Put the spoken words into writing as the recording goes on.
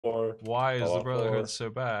Why is the Fallout 4. Brotherhood so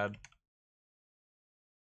bad?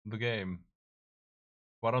 The game.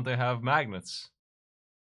 Why don't they have magnets?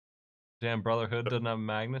 Damn, Brotherhood doesn't have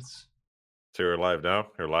magnets. So you're live now?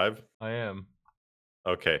 You're live? I am.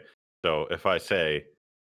 Okay. So if I say,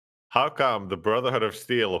 how come the Brotherhood of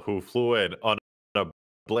Steel, who flew in on a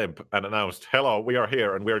blimp and announced, hello, we are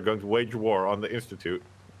here and we are going to wage war on the Institute,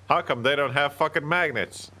 how come they don't have fucking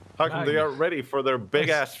magnets? How come they aren't ready for their big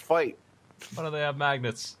ass fight? Why do they have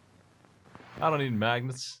magnets? I don't need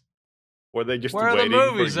magnets. Were they just Where are the waiting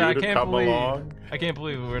for movies? you to come along? I can't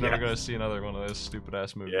believe we're never going to see another one of those stupid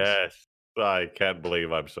ass movies. Yes. I can't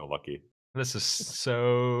believe I'm so lucky. This is so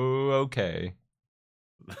okay.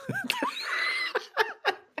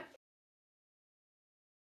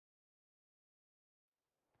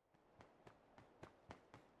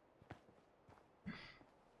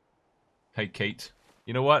 Hey, Kate.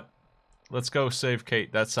 You know what? Let's go save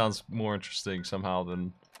Kate. That sounds more interesting somehow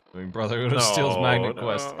than Brotherhood of Steel's Magnet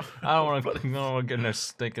Quest. I don't want to get in there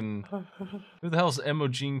stinking. Who the hell's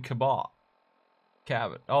Imogen Cabot?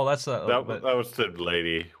 Oh, that's that was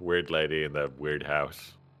the weird lady in that weird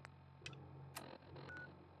house.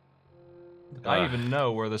 I even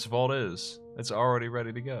know where this vault is. It's already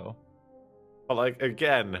ready to go. But like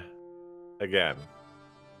again,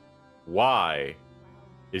 why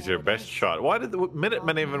is your best shot? Why did the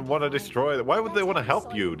Minutemen even want to destroy it? Why would they want to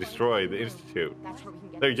help you destroy the Institute?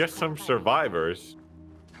 They're just some survivors.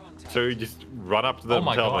 So you just run up to them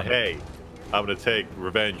and tell them, hey, I'm gonna take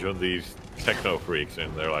revenge on these techno freaks,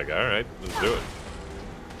 and they're like, all right, let's do it.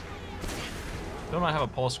 Don't I have a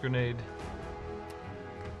pulse grenade?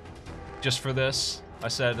 Just for this, I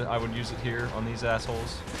said I would use it here on these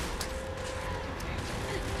assholes.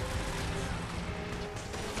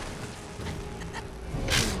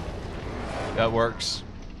 That works.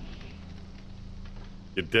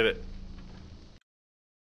 You did it.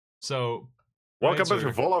 So, welcome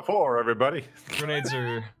to Fallout 4, everybody. Grenades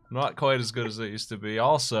are not quite as good as they used to be.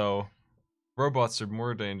 Also, robots are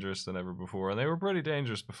more dangerous than ever before, and they were pretty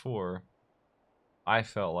dangerous before. I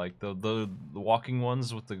felt like the walking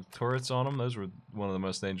ones with the turrets on them, those were one of the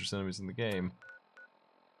most dangerous enemies in the game.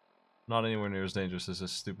 Not anywhere near as dangerous as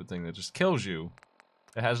this stupid thing that just kills you.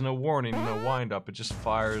 It has no warning, no wind up, it just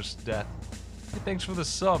fires death. Hey, thanks for the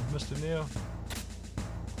sub, Mr. Neo.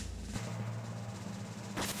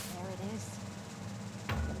 There it is.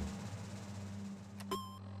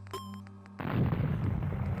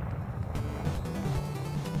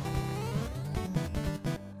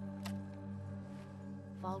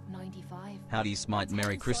 Vault 95. Howdy Smite,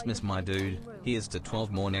 Merry Christmas my dude. Here's to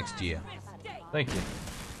 12 more next year. Thank you.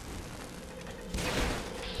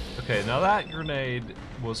 Okay, now that grenade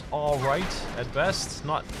was alright at best.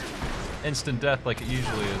 Not instant death like it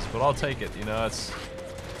usually is, but I'll take it, you know, it's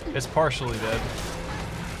partially dead.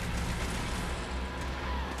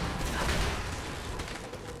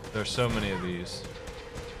 There's so many of these.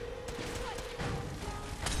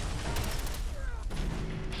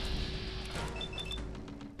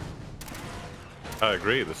 I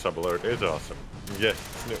agree, the sub alert is awesome. Yes,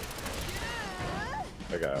 it's new.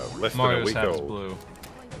 I got less Mario's than a week hat is old. blue.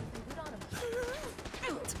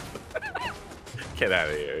 Get out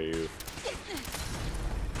of here, you.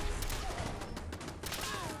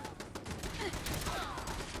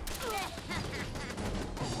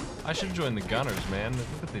 I should join the gunners, man.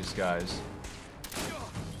 Look at these guys.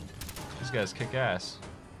 These guys kick ass.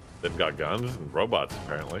 They've got guns and robots,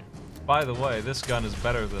 apparently. By the way, this gun is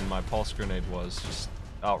better than my pulse grenade was. Just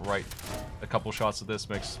outright. A couple shots of this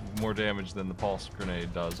makes more damage than the pulse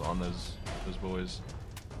grenade does on those boys.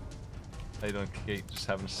 How you doing, Kate? Just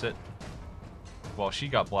having to sit. Well, she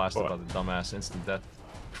got blasted by the dumbass instant death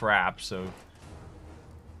crap. So,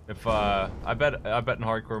 if I bet in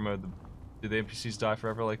hardcore mode, do the NPCs die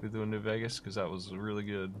forever like they do in New Vegas? Because that was really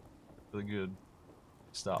good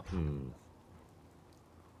stuff. I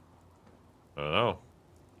don't know.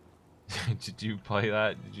 Did you play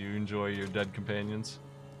that? Did you enjoy your dead companions?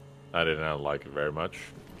 I did not like it very much.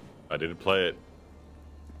 I didn't play it.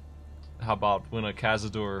 How about when a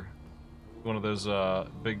Cazador, one of those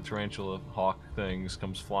big tarantula hawk things,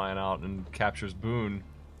 comes flying out and captures Boone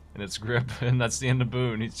in its grip, and that's the end of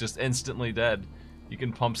Boone. He's just instantly dead. You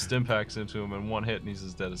can pump stimpaks into him in one hit and he's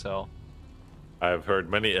as dead as hell. I've heard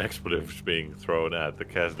many expletives being thrown at the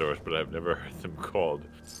Cazadors, but I've never heard them called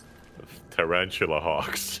tarantula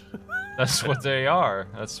hawks. That's what they are.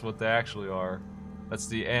 That's what they actually are. That's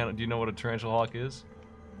the do you know what a tarantula hawk is?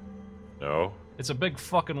 No. It's a big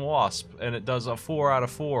fucking wasp, and it does a 4 out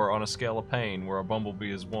of 4 on a scale of pain, where a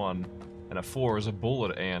bumblebee is 1, and a 4 is a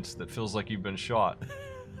bullet ant that feels like you've been shot.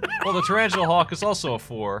 Well, the Tarantula Hawk is also a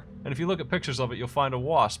 4, and if you look at pictures of it, you'll find a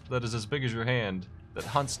wasp that is as big as your hand that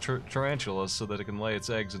hunts tarantulas so that it can lay its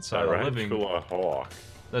eggs inside a living... Tarantula Hawk.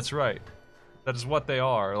 That's right. That is what they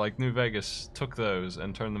are. Like, New Vegas took those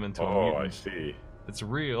and turned them into a mutant. Oh, I see. It's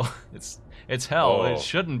real. It's hell. Oh. It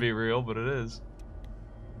shouldn't be real, but it is.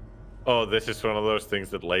 Oh, this is one of those things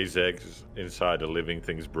that lays eggs inside a living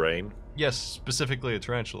thing's brain? Yes, specifically a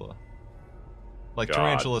tarantula. Like, God.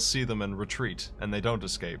 tarantulas see them and retreat, and they don't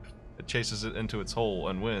escape. It chases it into its hole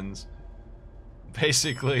and wins.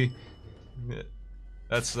 Basically,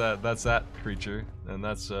 that's that creature, and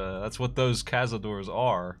that's what those cazadors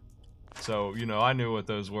are. So, you know, I knew what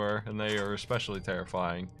those were, and they are especially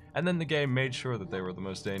terrifying. And then the game made sure that they were the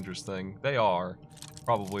most dangerous thing. They are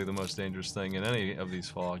probably the most dangerous thing in any of these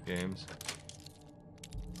Fallout games.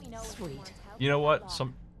 Sweet. You know what?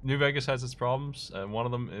 New Vegas has its problems, and one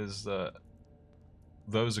of them is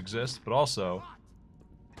those exist, but also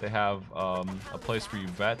they have a place where you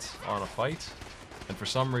bet on a fight, and for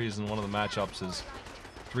some reason one of the matchups is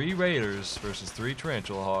 3 Raiders versus 3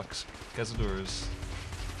 Tarantula Hawks, Cazadores,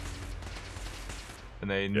 and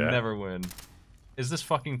they never win. Is this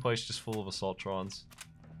fucking place just full of Assaultrons?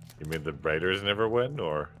 You mean the Raiders never win,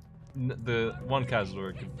 or? The one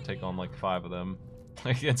Cazador could take on like 5 of them,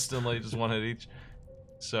 like instantly, just 1 hit each.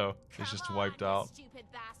 So it's just wiped out. Stupid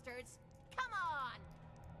bastards. Come on.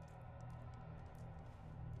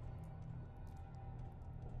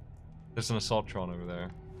 There's an Assaultron over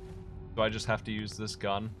there. Do I just have to use this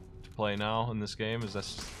gun to play now in this game? Is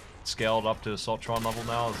this scaled up to Assaultron level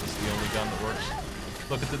now? Is this the only gun that works?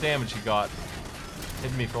 Look at the damage he got.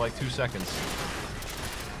 Hit me for like 2 seconds.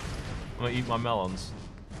 I'm gonna eat my melons.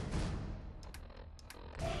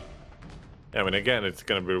 I mean, again, it's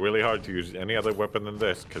going to be really hard to use any other weapon than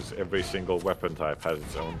this, because every single weapon type has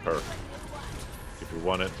its own perk. If you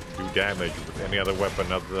want to do damage with any other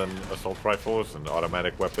weapon other than assault rifles and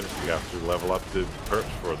automatic weapons, you have to level up the perks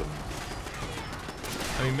for them.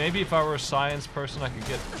 I mean, maybe if I were a science person, I could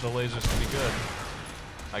get the lasers to be good.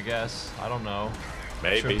 I guess. I don't know.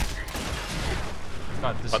 Maybe. Sure.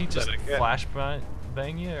 God, does he But just then again- flash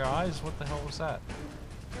bang you in your eyes? What the hell was that?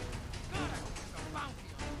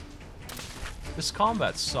 This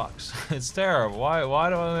combat sucks. It's terrible. Why do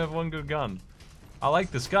I only have 1 good gun? I like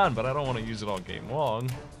this gun, but I don't want to use it all game long.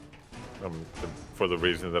 For the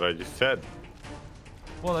reason that I just said.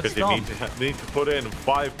 Well, that's Because you dumb. need to put in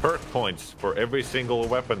 5 perk points for every single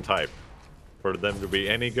weapon type for them to be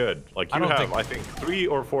any good. Like, you have, I think, 3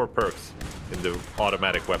 or 4 perks in the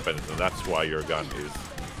automatic weapons, and that's why your gun is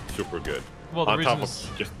super good. Well, the on reason top is,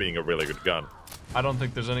 of just being a really good gun. I don't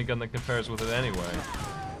think there's any gun that compares with it anyway.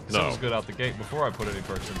 Because it was good out the gate before I put any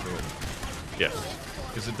perks into it. Yes.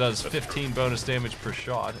 Because it does 15 bonus damage per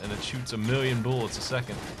shot, and it shoots 1,000,000 bullets a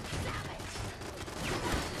second.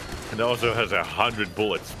 And it also has 100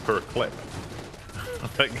 bullets per clip.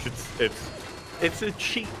 Like, it's a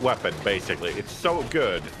cheat weapon, basically. It's so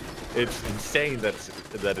good. It's insane that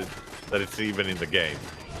it's even in the game.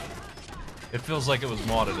 It feels like it was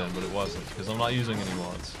modded in, but it wasn't, because I'm not using any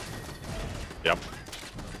mods. Yep.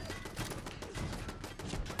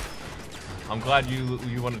 I'm glad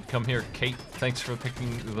you wanted to come here, Kate. Thanks for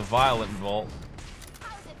picking the Violent Vault.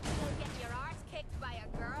 How's it feel getting your arse kicked by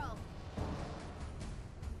a girl?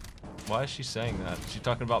 Why is she saying that? Is she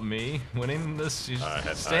talking about me winning this? She's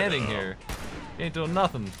I standing don't know. here. She ain't doing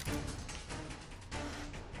nothing.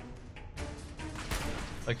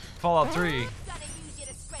 Like, Fallout 3 Gotta use you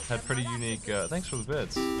to scrape had the pretty blood off unique, your thanks for the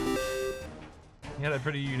bits. He had a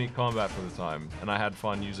pretty unique combat for the time, and I had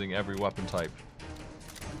fun using every weapon type.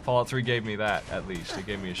 Fallout 3 gave me that, at least. It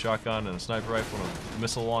gave me a shotgun and a sniper rifle and a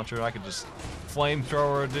missile launcher. I could just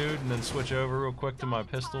flamethrower a dude and then switch over real quick to my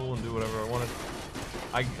pistol and do whatever I wanted.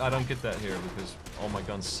 I don't get that here because all my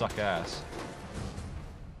guns suck ass.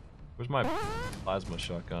 Where's my plasma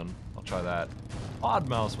shotgun? I'll try that. Odd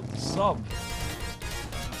Mouse with the sub.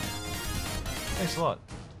 Thanks a lot.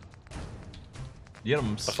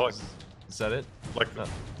 Yidums. That's like- Is that it?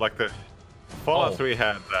 Like the Fallout Oh. 3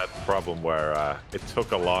 had that problem where it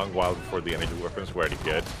took a long while before the energy weapons were any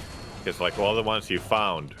good. Because like all the ones you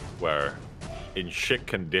found were in shit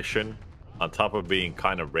condition, on top of being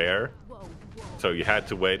kind of rare. So you had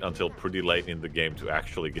to wait until pretty late in the game to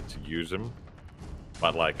actually get to use them.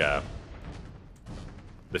 But like the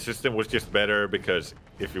system was just better because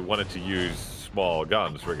if you wanted to use small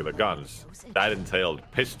guns, regular guns, that entailed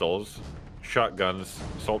pistols, shotguns,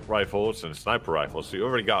 assault rifles, and sniper rifles. So you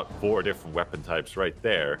already got 4 different weapon types right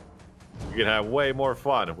there. You can have way more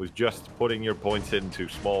fun with just putting your points into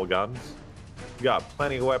small guns. You got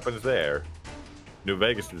plenty of weapons there. New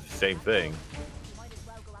Vegas did the same thing. You might as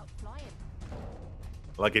well go out flying.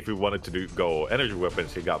 Like if we wanted to go energy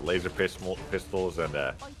weapons, you got laser pistols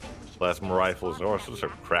and plasma rifles and all sorts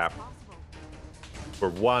of crap. For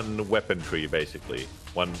one weapon tree, basically,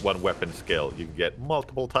 one weapon skill, you can get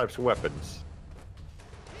multiple types of weapons.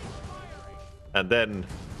 And then,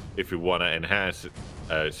 if you want to enhance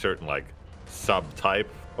a certain like subtype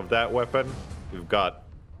of that weapon, you've got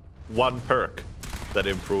one perk that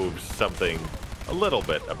improves something a little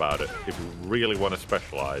bit about it. If you really want to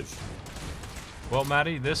specialize. Well,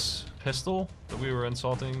 Maddie, this pistol that we were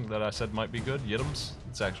insulting that I said might be good, Yitums,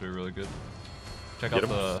 it's actually really good. Check out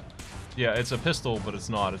the... Yeah, it's a pistol, but it's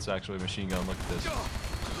not. It's actually a machine gun. Look at this.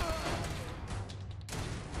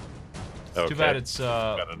 It's too bad it's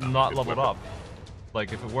not leveled up.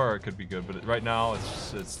 Like, if it were, it could be good, but right now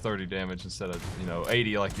it's 30 damage instead of, you know,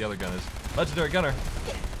 80 like the other gun is. Legendary Gunner.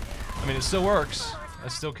 I mean, it still works. I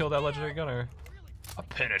still killed that Legendary Gunner. A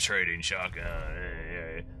penetrating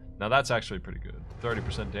shotgun. Now that's actually pretty good.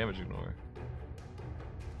 30% damage ignore.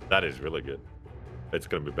 That is really good. It's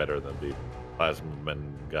going to be better than the plasma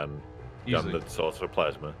gun. Gun that's also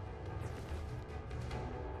plasma.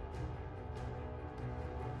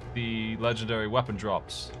 The legendary weapon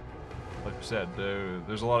drops. Like I said,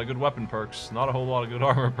 there's a lot of good weapon perks. Not a whole lot of good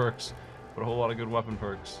armor perks, but a whole lot of good weapon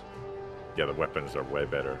perks. Yeah, the weapons are way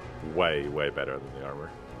better. Way, way better than the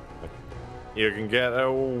armor. You can get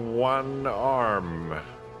a one arm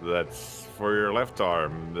that's for your left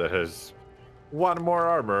arm that has one more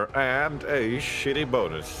armor and a shitty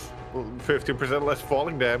bonus. 50% less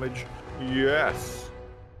falling damage. Yes.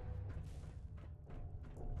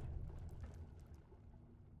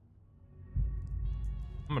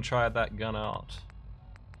 I'm gonna try that gun out.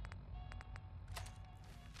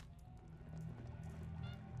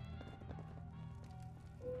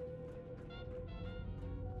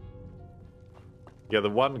 Yeah, the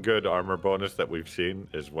one good armor bonus that we've seen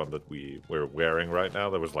is one that we're wearing right now.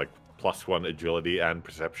 That was like +1 agility and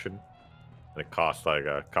perception. And it cost like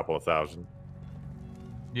a couple of thousand.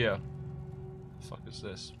 Yeah. The fuck is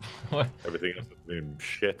this? What? Everything else has been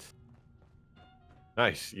shit.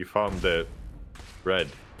 Nice, you found the red.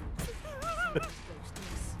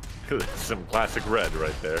 Some classic red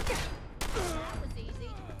right there.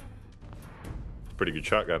 Pretty good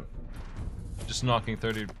shotgun. Just knocking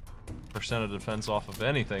 30% of defense off of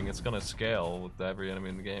anything, it's gonna scale with every enemy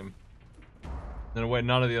in the game. In a way,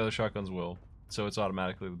 none of the other shotguns will, so it's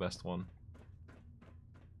automatically the best one.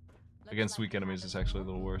 Against weak enemies, it's actually a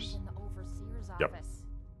little worse. Yep.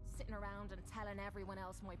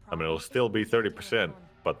 I mean, it'll still be 30%,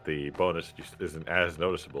 but the bonus just isn't as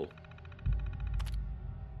noticeable.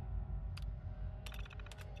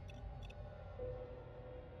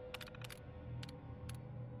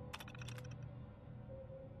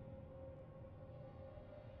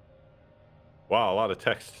 Wow, a lot of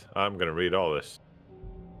text. I'm gonna read all this.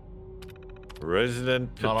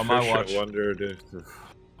 Resident Not on my watch. Patricia wondered.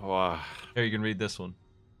 Wow. Here, you can read this one.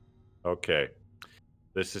 Okay.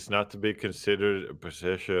 This is not to be considered a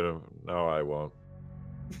position of... No, I won't.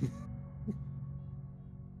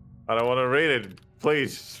 I don't want to read it.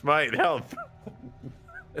 Please, Smite, help.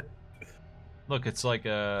 Look, it's like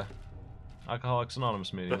a Alcoholics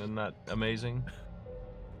Anonymous meeting. Isn't that amazing?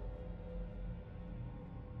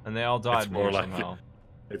 And they all died more somehow.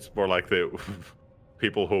 It's more like the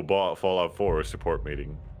people who bought Fallout 4 support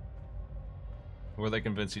meeting. Where they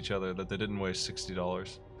convince each other that they didn't waste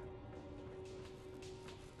 $60.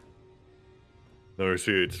 No, you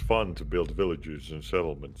see, it's fun to build villages and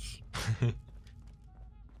settlements. Did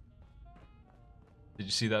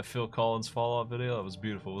you see that Phil Collins Fallout video? That was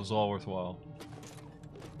beautiful. It was all worthwhile.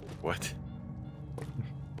 What?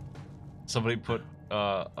 Somebody put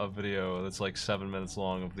a video that's like 7 minutes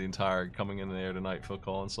long of the entire Coming in the Air Tonight Phil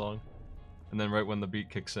Collins song. And then right when the beat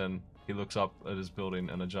kicks in, he looks up at his building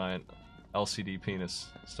and a giant LCD penis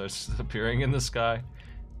starts appearing in the sky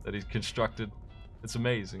that he's constructed. It's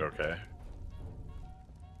amazing. Okay.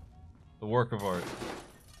 The work of art.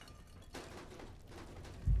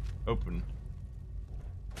 Open.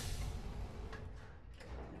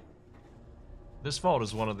 This vault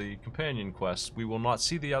is one of the companion quests. We will not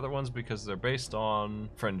see the other ones because they're based on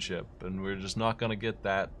friendship, and we're just not gonna get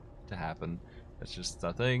that to happen. It's just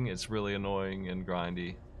a thing, it's really annoying and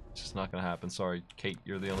grindy. It's just not gonna happen. Sorry, Kate,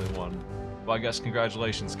 you're the only one. Well, I guess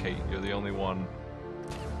congratulations, Kate. You're the only one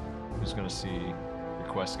who's gonna see your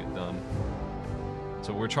quest get done.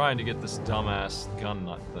 So we're trying to get this dumbass gun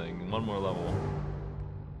nut thing one more level.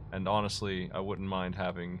 And honestly, I wouldn't mind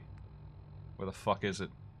having... Where the fuck is it?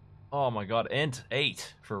 Oh my god, Int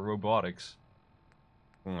 8 for robotics.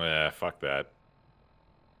 Yeah, fuck that.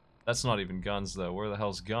 That's not even guns though. Where the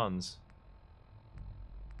hell's guns?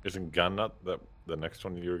 Isn't gun nut that The next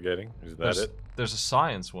one you're getting? Is that There's, it? there's a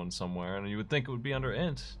science one somewhere, and you would think it would be under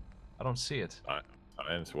int. I don't see it.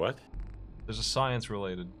 Science what? There's a science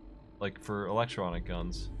related, like for electronic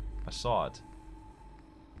guns. I saw it.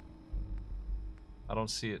 I don't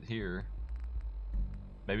see it here.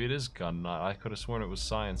 Maybe it is gun nut. I could have sworn it was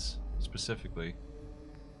science specifically.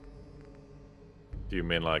 Do you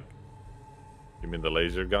mean like... You mean the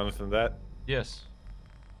laser guns and that? Yes.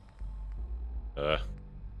 I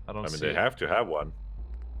I don't mean, see they it. have to have one.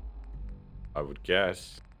 I would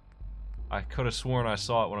guess. I could have sworn I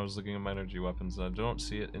saw it when I was looking at my energy weapons, and I don't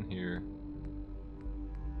see it in here.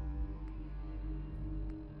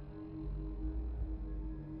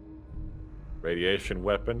 Radiation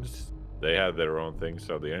weapons, they have their own thing,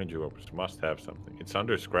 so the energy weapons must have something. It's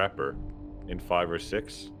under Scrapper in 5 or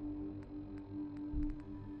 6.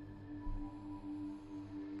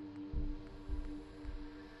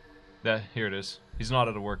 Yeah, here it is. He's not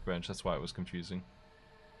at a workbench, that's why it was confusing.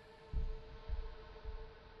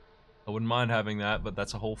 I wouldn't mind having that, but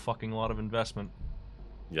that's a whole fucking lot of investment.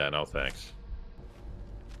 Yeah, no thanks.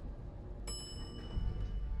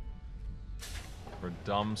 For a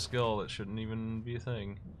dumb skill that shouldn't even be a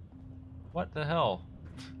thing. What the hell?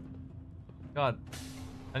 God,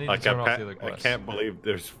 I need to turn off the other I quests. can't believe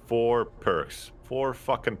there's 4 perks. 4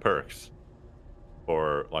 fucking perks.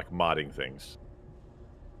 For, like, modding things.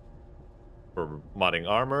 For modding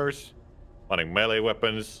armors, modding melee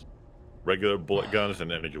weapons, regular bullet guns,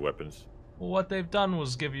 and energy weapons. Well, what they've done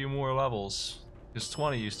was give you more levels. Because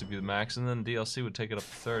 20 used to be the max, and then DLC would take it up to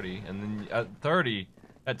 30. And then at 30,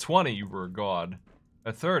 at 20, you were a god.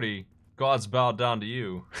 At 30, gods bowed down to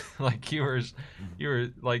you. Like, you were,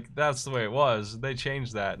 like, that's the way it was. They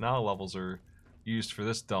changed that. Now levels are used for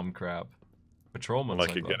this dumb crap. Patrolman's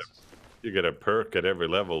Like you get a perk at every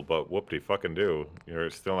level, but whoop-de-fucking do. You're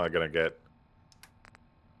still not gonna get,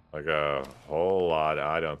 like, a whole lot,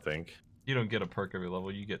 I don't think. You don't get a perk every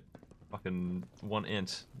level, you get fucking 1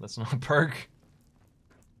 int. That's not a perk.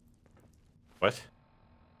 What?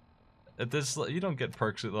 At this, you don't get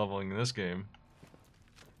perks at leveling in this game.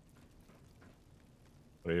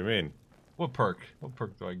 What do you mean? What perk? What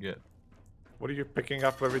perk do I get? What are you picking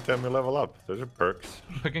up every time you level up? Those are perks.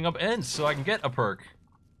 Picking up ints so I can get a perk.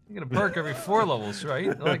 You get a perk every 4 levels,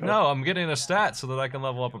 right? Like, no, I'm getting a stat so that I can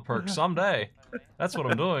level up a perk someday. That's what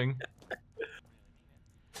I'm doing.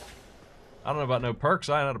 I don't know about no perks.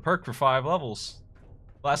 I had a perk for 5 levels.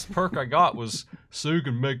 Last perk I got was, so you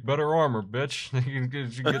can make better armor, bitch. You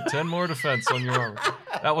can get 10 more defense on your armor.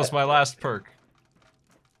 That was my last perk.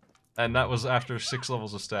 And that was after 6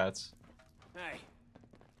 levels of stats. Hey.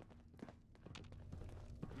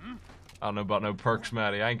 I don't know about no perks,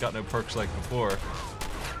 Maddie. I ain't got no perks like before.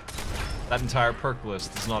 That entire perk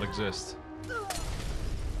list does not exist.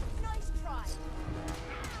 Nice try.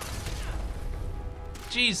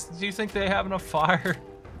 Jeez, do you think they have enough fire?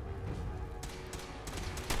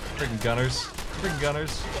 Freaking gunners. Freaking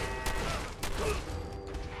gunners.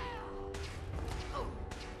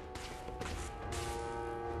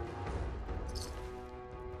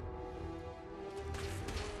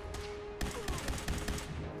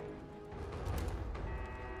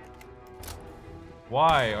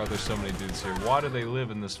 Why are there so many dudes here? Why do they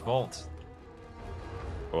live in this vault?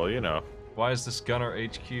 Well, you know. Why is this gunner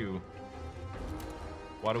HQ?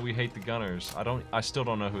 Why do we hate the gunners? I still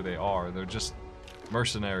don't know who they are. They're just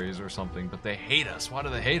mercenaries or something, but they hate us. Why do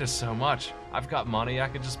they hate us so much? I've got money, I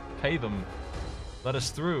could just pay them. Let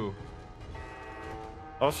us through.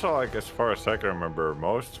 Also, like, as far as I can remember,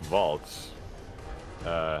 most vaults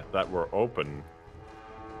that were open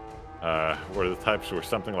were the types where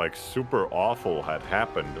something like super awful had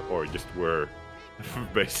happened, or just were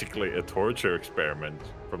basically a torture experiment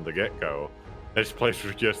from the get-go. This place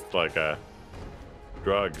was just like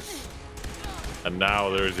drugs. And now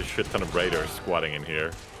there's a shit ton of raiders squatting in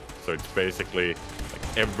here. So it's basically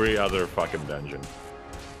like every other fucking dungeon.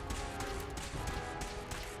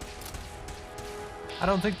 I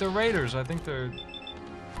don't think they're raiders. I think they're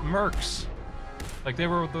mercs. Like they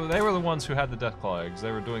were the ones who had the Deathclaw eggs.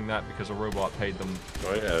 They were doing that because a robot paid them.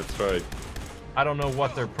 Oh yeah, that's right. I don't know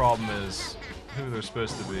what their problem is, who they're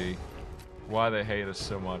supposed to be, why they hate us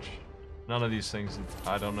so much. None of these things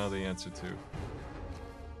I don't know the answer to.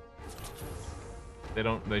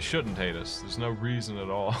 They shouldn't hate us. There's no reason at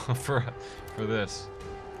all for this.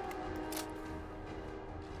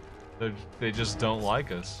 They just don't like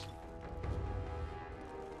us.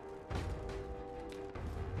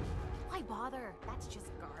 Why bother? That's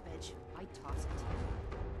just garbage. I toss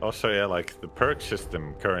it. Also, yeah, like the perk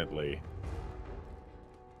system currently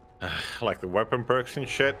Like the weapon perks and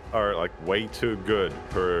shit are like way too good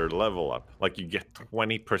per level up. Like you get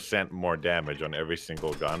 20% more damage on every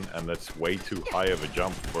single gun, and that's way too high of a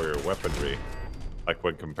jump for your weaponry. Like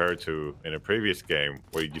when compared to in a previous game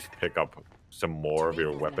where you just pick up some more of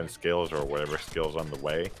your weapon skills or whatever skills on the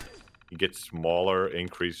way. You get smaller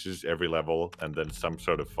increases every level, and then some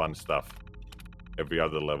sort of fun stuff every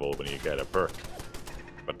other level when you get a perk.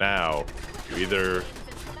 But now you either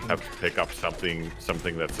have to pick up something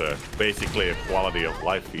that's basically a quality of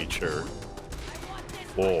life feature,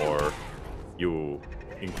 or you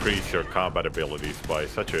increase your combat abilities by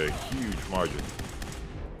such a huge margin.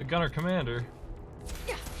 The Gunner Commander?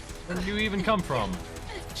 Where did you even come from?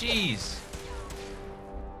 Jeez.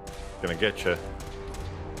 Gonna get you.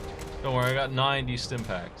 Don't worry, I got 90 stim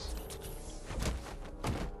packs.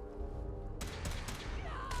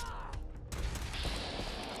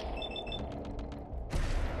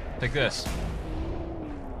 Take this.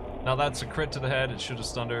 Now that's a crit to the head, it should have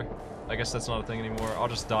stunned her. I guess that's not a thing anymore. I'll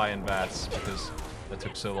just die in bats because that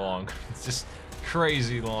took so long. It's just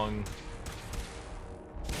crazy long.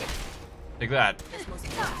 Take that.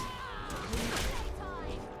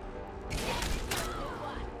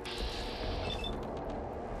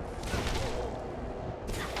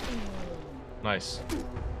 Nice.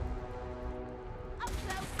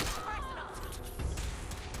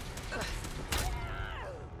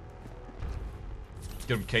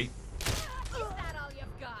 Get him, Kate. Is that all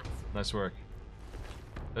you've got? Nice work.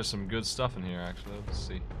 There's some good stuff in here, actually. Let's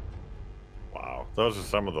see. Wow, those are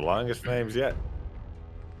some of the longest names yet.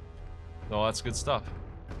 Oh, that's good stuff.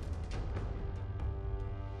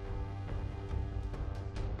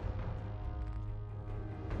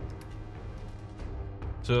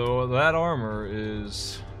 So that armor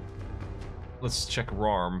is. Let's check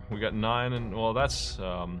RARM. We got 9 and well, that's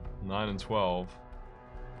 9 and 12.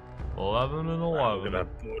 11 and 11. Look at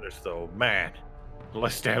that bonus though, man.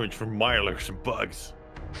 Less damage from milers and bugs.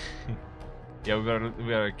 Yeah, we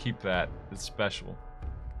gotta keep that. It's special.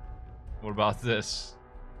 What about this?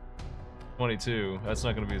 22. That's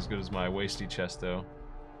not gonna be as good as my wasty chest though.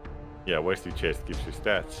 Yeah, wasted chest gives you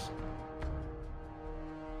stats.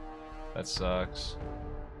 That sucks.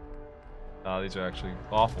 These are actually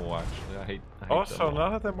awful. Actually, I hate Also, them all.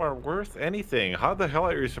 none of them are worth anything. How the hell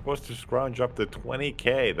are you supposed to scrounge up the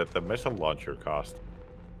 20k that the missile launcher cost?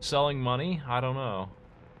 Selling money? I don't know.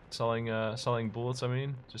 Selling bullets. I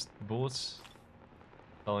mean, just bullets.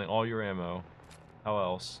 Selling all your ammo. How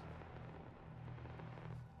else?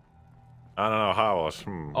 I don't know how else.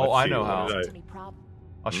 Oh, Let's I see, know what how. did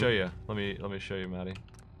I'll show you. Let me show you, Maddie.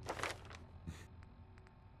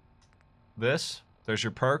 This. There's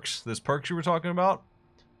your perks. This perks you were talking about.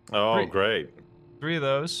 Oh, great. 3 of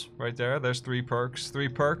those right there. There's 3 perks. 3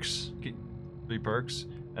 perks. 3 perks.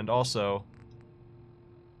 And also,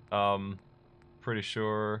 pretty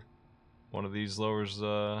sure one of these lowers,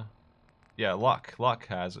 yeah, luck. Luck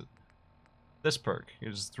has it. This perk.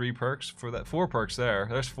 Here's 3 perks for that. 4 perks there.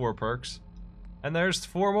 There's 4 perks. And there's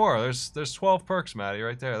 4 more. There's 12 perks, Maddie,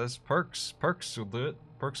 right there. There's perks. Perks will do it.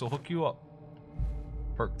 Perks will hook you up.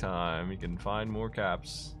 Perk time. You can find more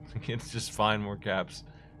caps. You can just find more caps.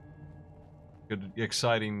 Good,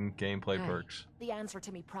 exciting gameplay perks. The answer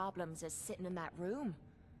to me problems is sitting in that room.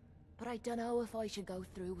 But I don't know if I should go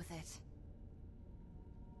through with it.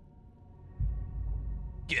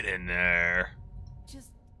 Get in there.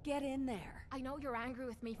 Just get in there. I know you're angry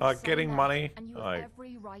with me for saying Getting that, money, and you have like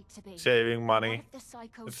every right to be. saving money. What if the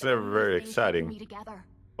psychos It's the never only very thing exciting. keeping me together?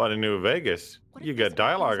 But in New Vegas, What if you this get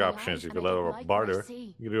dialogue opens my options eyes if and you I let don't her like what I barter.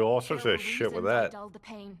 see? You can do all sorts There of were shit with reasons I that. dulled the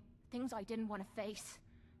pain. Things I didn't want to face.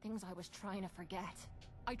 Things I was trying to forget.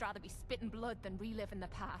 I'd rather be spitting blood than reliving the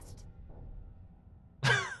past.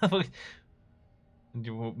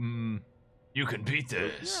 You can beat You're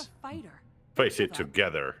this. a fighter. Face it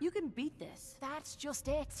together. You can beat this. That's just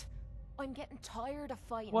it. I'm getting tired of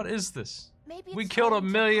fighting. What is this? Maybe We it's killed a time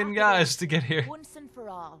to million tackle guys this to get here. once and for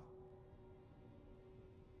all.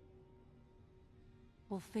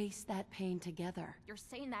 We'll face that pain together. You're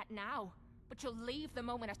saying that now, but you'll leave the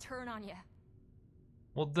moment I turn on you.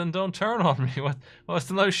 Well, then don't turn on me.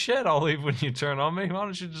 What's no shit? I'll leave when you turn on me. Why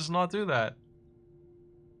don't you just not do that?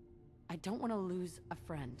 I don't want to lose a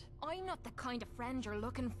friend. I'm not the kind of friend you're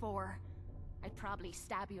looking for. I'd probably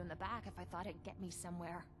stab you in the back if I thought it'd get me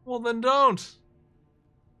somewhere. Well, then don't.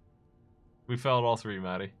 We failed all 3,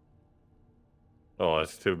 Maddie. Oh,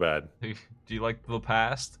 that's too bad. Do you like the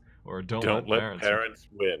past? Or don't let let parents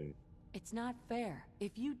win. It's not fair.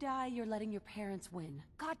 If you die, you're letting your parents win.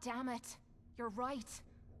 God damn it. You're right.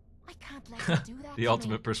 I can't let you do that The to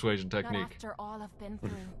ultimate me. persuasion Not technique. after all I've been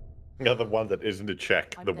through. You're the one that isn't a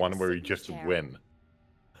check, I'm the gonna one where sit you in the just chair. win.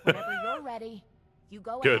 Whenever you're ready, you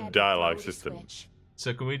go Good ahead and dialogue throw the system. switch.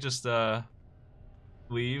 So can we just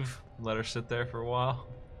leave? Let her sit there for a while?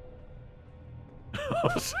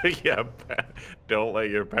 So yeah, don't let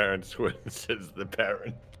your parents win, says the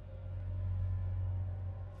parent.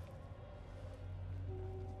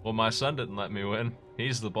 Well, my son didn't let me win.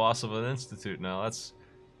 He's the boss of an institute now. That's...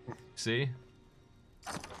 See?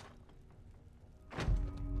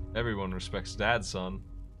 Everyone respects Dad's son.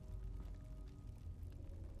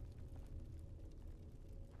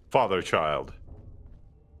 Father child.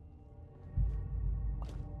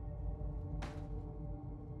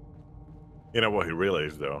 You know what he really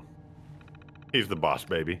is, though? He's the boss,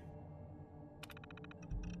 baby.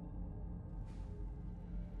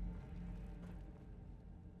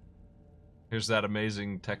 Here's that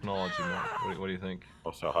amazing technology, Matt. What do you think?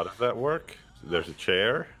 Also, how does that work? There's a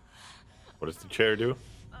chair. What does the chair do?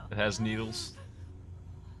 It has needles.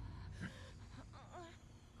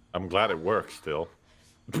 I'm glad it works still.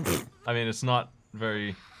 I mean, it's not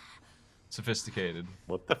very sophisticated.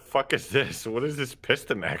 What the fuck is this? What is this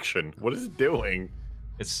piston action? What is it doing?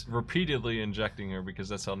 It's repeatedly injecting her because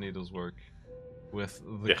that's how needles work. With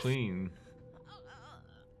the Yes. clean.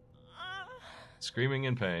 Screaming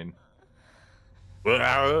in pain.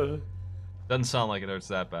 That's Doesn't sound like it hurts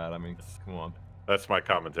that bad. I mean, come on. my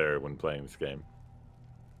commentary when playing this game.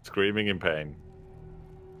 Screaming in pain.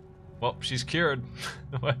 Well, she's cured.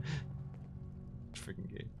 What? Freaking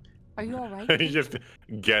game. Are you alright? He just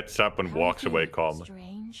gets up and How walks do you away feel? calmly.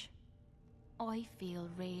 Strange. I feel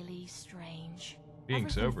really strange. Being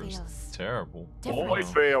Everything sober is feels terrible. different. I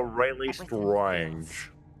feel really Everything strange. feels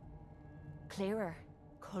clearer.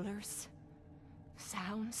 Colors.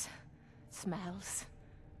 Sounds. Smells.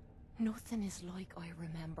 Nothing is like I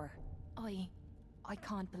remember. I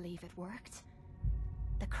can't believe it worked.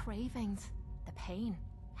 The cravings, the pain,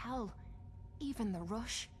 hell, even the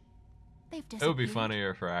rush. They've It would be disappeared. funnier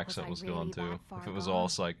if her Was accent I was really gone too. that far If it was gone? all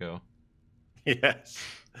psycho. Yes.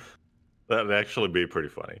 That'd actually be pretty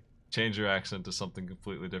funny. Change your accent to something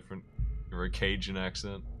completely different. Or a Cajun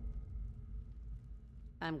accent.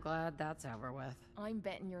 I'm glad that's over with. I'm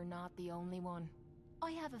betting you're not the only one.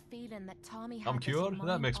 I have a feeling that Tommy had I'm this in cured? That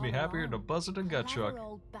mind makes me all happier than a along. buzzard and gut Clever truck.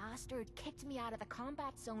 old bastard kicked me out of the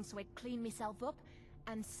combat zone so I'd clean myself up,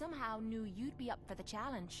 and somehow knew you'd be up for the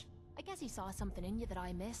challenge. I guess he saw something in you that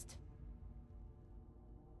I missed.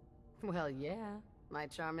 Well, yeah. My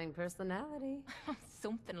charming personality.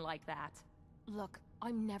 Something like that. Look,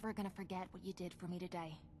 I'm never gonna forget what you did for me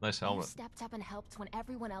today. Nice You helmet. stepped up and helped when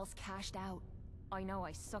everyone else cashed out. I know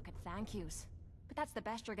I suck at thank yous, but that's the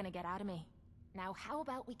best you're gonna get out of me. Now how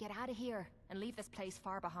about we get out of here and leave this place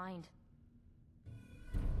far behind?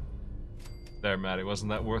 There, Maddie. Wasn't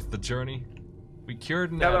that worth the journey? We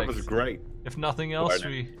cured an Yeah, that addict. was great. If nothing else,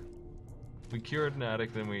 Pardon? we cured an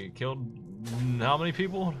addict, then we killed... How many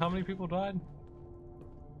people? How many people died?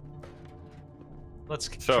 Let's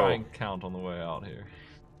try and count on the way out here.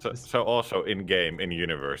 So also in game, in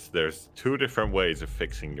universe, there's two different ways of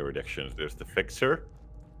fixing your addictions. There's the fixer,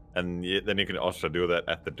 and then you can also do that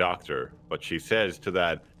at the doctor. But she says to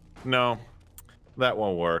that, no, that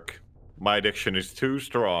won't work. My addiction is too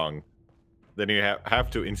strong. Then you have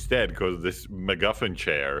to instead go to this MacGuffin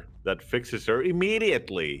chair that fixes her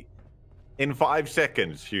immediately. In 5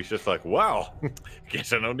 seconds. She's just like, wow,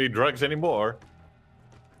 guess I don't need drugs anymore.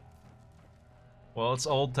 Well, it's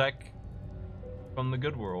old tech from the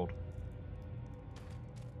good world.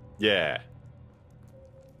 Yeah.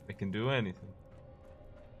 It can do anything.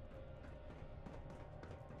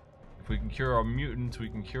 If we can cure a mutant, we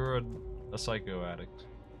can cure a psycho addict.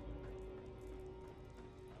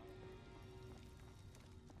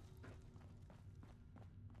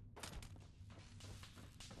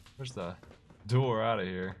 Where's the door out of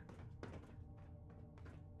here?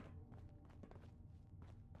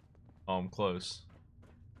 Oh, I'm close.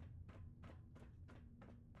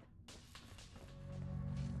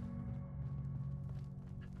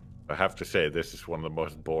 I have to say, this is one of the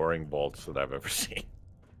most boring bolts that I've ever seen.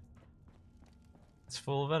 It's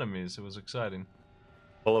full of enemies. It was exciting.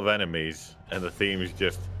 Full of enemies, and the theme is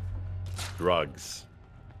just drugs.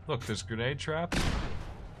 Look, there's grenade traps.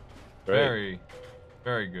 Right? Very,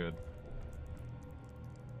 very good.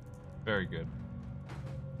 Very good.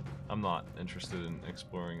 I'm not interested in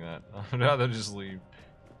exploring that. I'd rather just leave.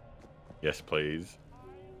 Yes, please.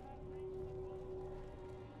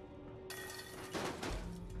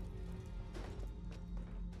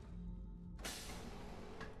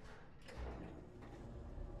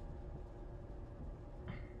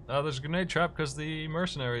 There's a grenade trap because the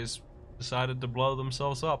mercenaries decided to blow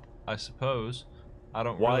themselves up, I suppose. I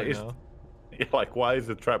don't Why really is know. Like, why is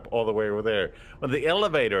the trap all the way over there? When the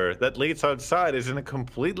elevator that leads outside is in a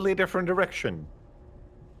completely different direction.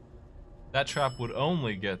 That trap would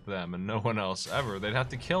only get them and no one else ever. They'd have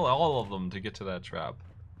to kill all of them to get to that trap.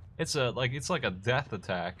 It's like a death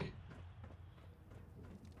attack.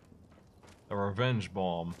 A revenge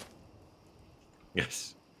bomb.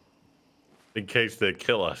 Yes. In case they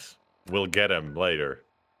kill us, we'll get him later.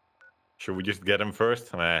 Should we just get him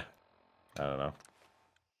first? Nah. I don't know.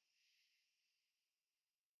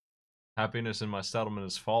 Happiness in my settlement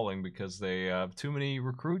is falling because they have too many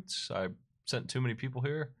recruits. I sent too many people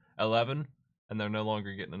here. 11. And they're no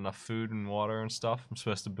longer getting enough food and water and stuff. I'm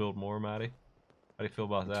supposed to build more, Maddie. How do you feel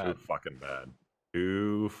about that? Too fucking bad.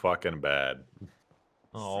 Too fucking bad.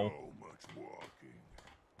 Oh. So much walking.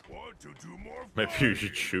 Want to do more Maybe you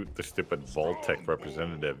should shoot the stupid Vault-Tec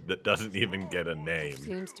representative that doesn't even get a name.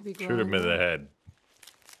 Seems to be Shoot him in growing. the head.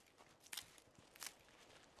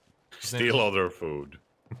 Steal all their food.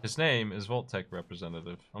 His name is Vault-Tec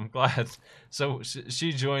representative. I'm glad. So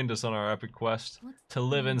she joined us on our epic quest to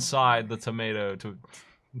live inside the tomato, to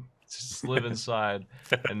just live inside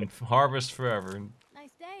and harvest forever.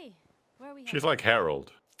 Nice day. Where are we She's like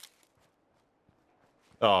Harold.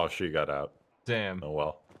 Oh, she got out. Damn. Oh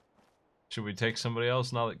well. Should we take somebody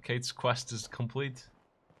else now that Kate's quest is complete?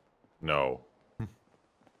 No.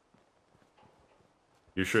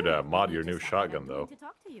 You should mod your new shotgun though. To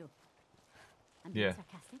talk to you. I'm Yeah. being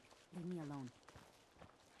sarcastic. Leave me alone.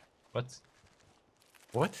 What?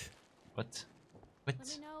 What? What? Let What?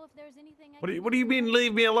 me know if there's anything I What do you mean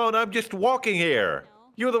leave me alone? I'm just walking here.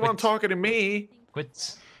 You're the one Quit. talking to me.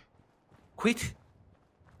 Quit. Quit.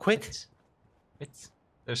 Quit. Quit.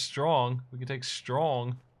 They're strong. We can take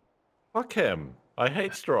strong. Fuck him. I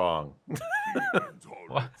hate Strong.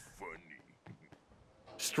 What? funny.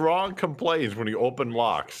 Strong complains when you open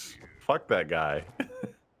locks. Fuck that guy.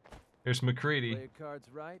 Here's McCready. Play your cards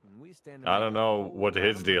right, and we stand I don't around know and what hold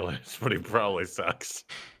his on. deal is, but he probably sucks.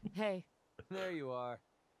 Hey, There you are.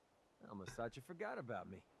 I almost thought you forgot about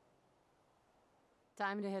me.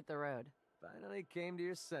 time to hit the road. Finally came to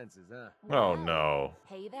your senses, huh? Oh no.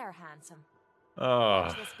 Hey there, handsome. Oh,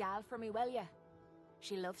 Watch this gal for me, will ya?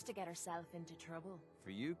 She loves to get herself into trouble. For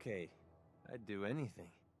you, Kate, I'd do anything.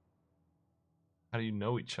 How do you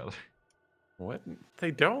know each other? what? They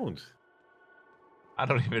don't. I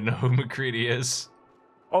don't even know who McCready is.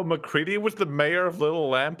 Oh, McCready was the mayor of Little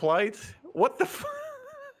Lamplight? What the f-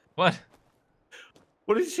 What?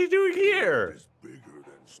 What is he doing here? Is bigger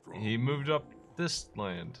than strong. He moved up this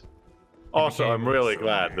land. Also, became I'm really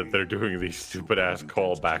glad that they're doing these stupid ass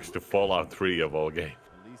callbacks to Fallout 3 of all games.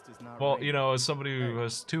 At least it's not Well, raining. you know, as somebody who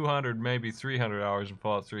has 200, maybe 300 hours in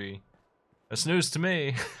Fallout 3, that's news to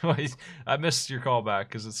me. I missed your callback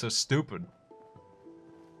because it's so stupid.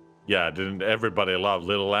 Yeah, didn't everybody love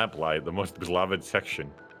Little Lamplight, the most beloved section?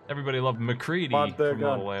 Everybody loved McCready Mod their from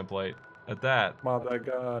gun. Little Lamplight. At that. Mod that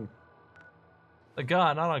gun. The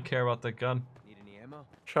gun, I don't care about that gun. Need any ammo?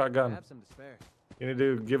 I Shotgun. have some to spare. You need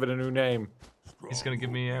to give it a new name. He's gonna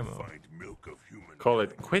give me Strong ammo. will find milk of human Call it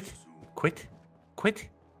kind Quit. soon. Quit. Quit. Hey,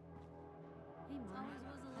 Mom.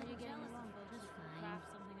 How you getting along? Just fine.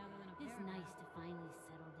 It's nice to finally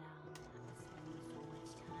settle down after spending so much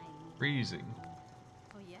time. Freezing.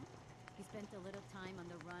 Oh yeah? You spent a little time on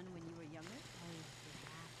the run when you were younger? I used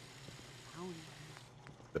to have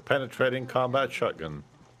The penetrating combat shotgun.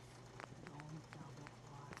 Don't double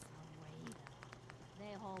cross a raider.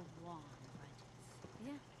 They hold long grudges.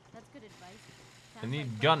 Yeah, that's good advice. I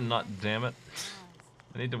need gun nut, damn it.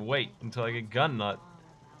 I need to wait until I get gun nut.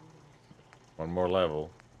 One more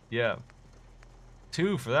level. Yeah.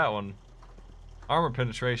 2 for that one. Armor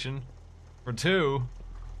penetration for 2.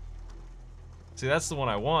 See, that's the one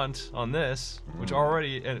I want on this, which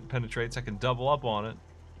already penetrates. I can double up on it.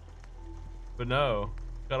 But no,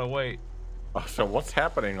 gotta wait. Oh, so what's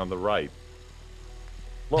happening on the right?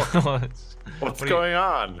 Look, What's what's going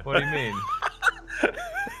on? What do you mean?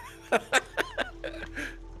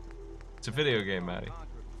 It's a video game, Maddie.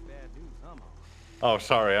 Oh,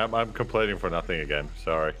 sorry, I'm complaining for nothing again.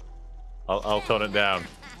 Sorry. I'll tone it down.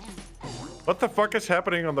 What the fuck is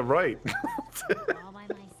happening on the right? All by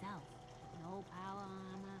myself. No power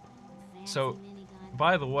armor. Fancy So, minigun.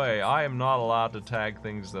 by the way, I am not allowed to tag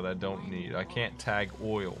things that I don't need. I can't tag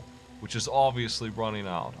oil, which is obviously running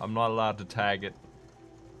out. I'm not allowed to tag it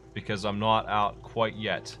because I'm not out quite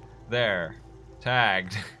yet. There.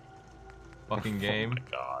 Tagged. Fucking game. Oh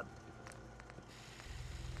my god.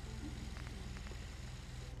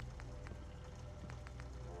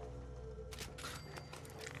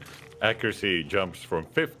 Accuracy jumps from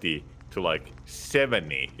 50 to like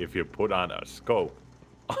 70 if you put on a scope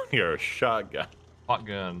on your shotgun. Hot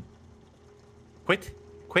gun. Quit.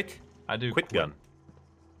 Quit. I do Quit gun.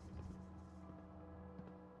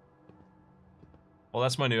 Well,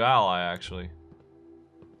 that's my new ally, actually.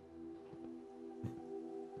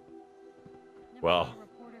 Well,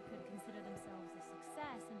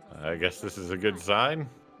 I guess this is a good sign.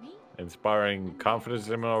 Inspiring confidence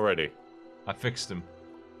in him already. I fixed him.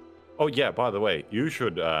 Oh yeah, by the way, you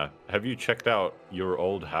should, have you checked out your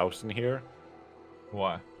old house in here?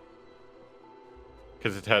 Why?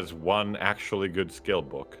 Because it has one actually good skill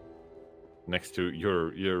book. Next to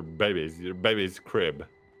your baby's crib.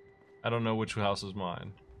 I don't know which house is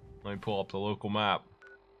mine. Let me pull up the local map.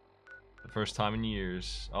 The first time in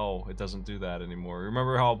years. Oh, it doesn't do that anymore.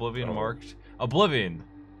 Remember how Oblivion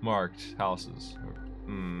marked houses?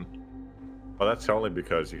 Hmm. Well, that's only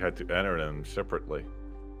because you had to enter them separately.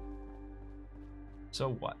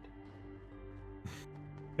 So what?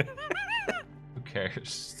 Who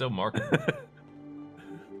cares? Still marked. It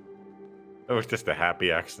was just a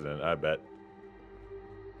happy accident, I bet.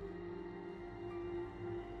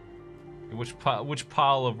 Which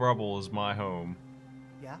pile of rubble is my home?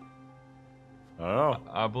 Yeah. Oh.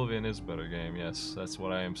 Oblivion is a better game. Yes, that's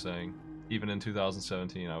what I am saying. Even in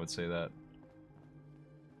 2017, I would say that.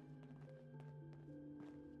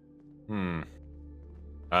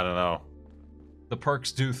 I don't know. The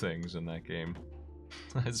perks do things in that game.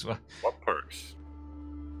 That's what perks?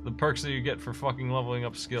 The perks that you get for fucking leveling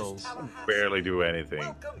up skills. Barely do anything.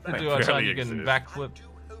 They do outside you can backflip.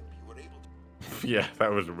 Yeah,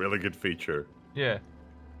 that was a really good feature. Yeah. You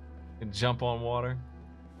can jump on water.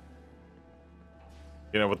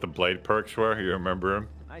 You know what the blade perks were? You remember them?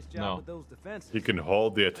 Nice job with those defenses. You can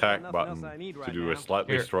hold the attack button to do a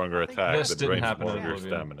slightly stronger attack this that didn't drains happen more in of your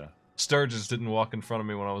Oblivion. stamina. Sturgis didn't walk in front of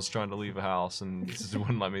me when I was trying to leave a house and just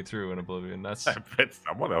wouldn't let me through in Oblivion. That's. I bet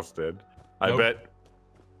someone else did. I Nope. bet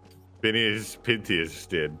Pintius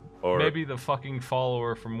did. Or Maybe the fucking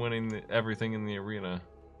follower from winning everything in the arena.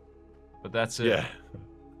 But that's it. Yeah.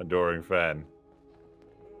 Adoring fan.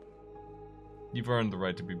 You've earned the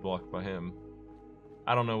right to be blocked by him.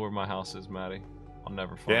 I don't know where my house is, Maddie. I'll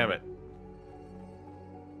never find Damn it.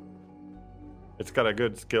 It's got a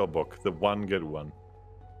good skill book. The one good one.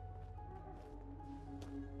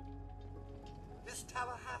 Miss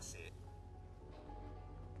Tallahassee.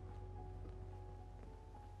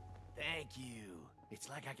 Thank you. It's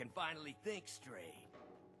like I can finally think straight.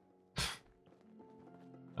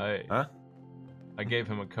 I gave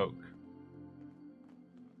him a Coke.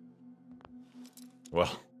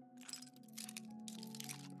 Well.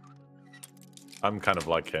 I'm kind of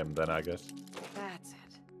like him then, I guess. That's it.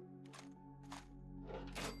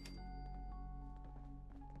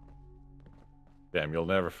 Damn, you'll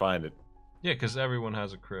never find it. Yeah, because everyone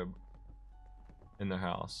has a crib in their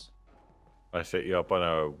house. I set you up on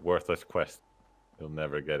a worthless quest. You'll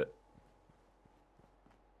never get it.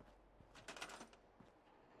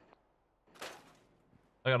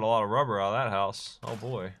 I got a lot of rubber out of that house. Oh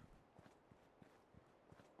boy.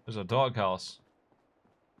 There's a dog house.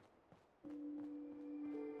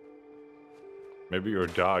 Maybe your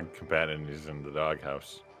dog companion is in the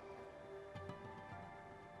doghouse.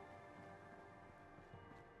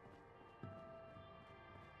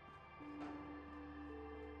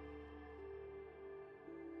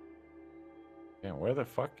 Damn, where the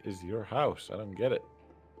fuck is your house? I don't get it.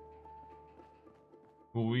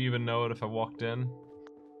 Will we even know it if I walked in?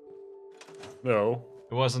 No.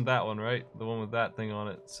 It wasn't that one, right? The one with that thing on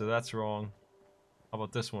it. So that's wrong. How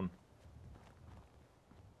about this one?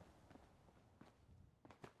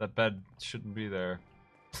 That bed shouldn't be there.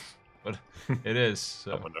 But it is,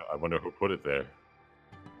 so. I wonder who put it there.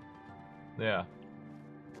 Yeah.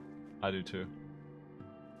 I do too.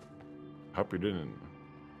 I hope you didn't.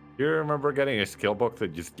 Do you remember getting a skill book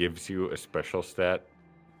that just gives you a special stat?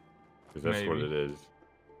 Because that's what Maybe. it is.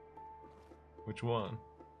 Which one?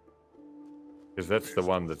 Because that's the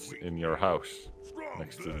one that's in your house.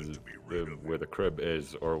 Next to where the crib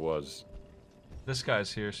is or was. This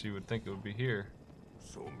guy's here, so you would think it would be here.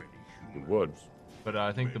 So many You would. But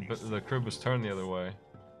I think the crib was turned the other way.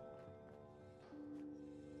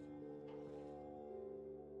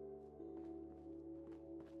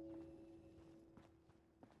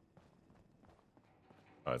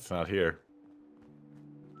 Oh, it's not here.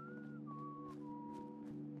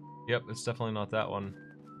 Yep, it's definitely not that one.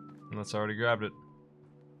 Unless I already grabbed it.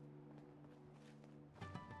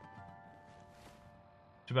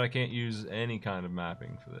 Too bad I can't use any kind of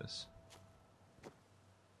mapping for this.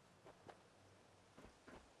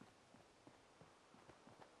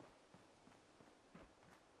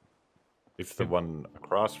 It's the one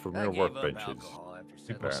across from your workbenches.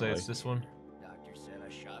 People say it's this one. Doctor said I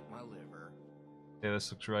shot my liver. Yeah,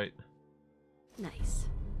 this looks right. Nice.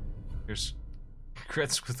 Here's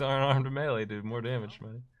crits with unarmed melee, dude. More damage,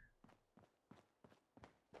 man.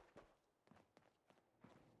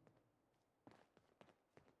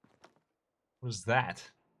 What is that?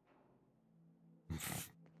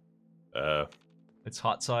 It's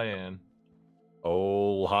hot cyan.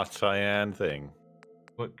 Old hot cyan thing.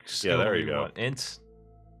 What skill there do you you go. want? Int?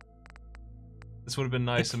 This would have been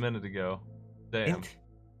nice a minute ago. Damn. Int.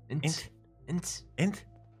 Int. Int. Int.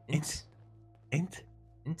 Int. Int.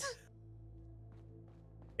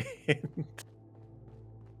 Int.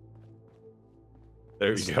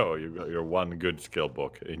 There you go. You got your one good skill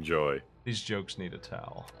book. Enjoy. These jokes need a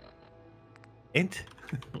towel. Int.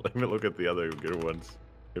 Let me look at the other good ones,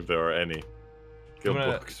 if there are any. Skill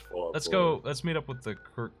books. Let's go. Let's meet up with the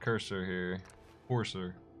cursor here.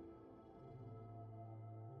 Courser.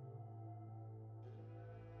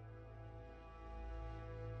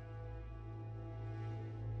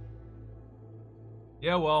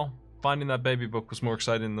 Yeah, well, finding that baby book was more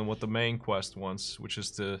exciting than what the main quest wants, which is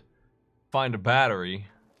to find a battery.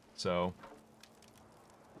 So,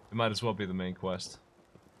 it might as well be the main quest.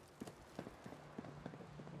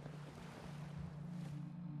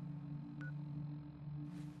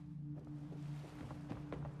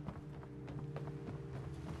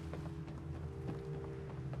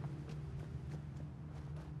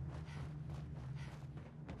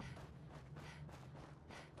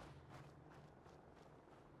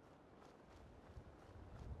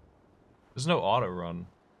 There's no auto run.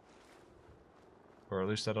 Or at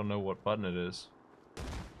least I don't know what button it is.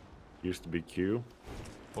 Used to be Q.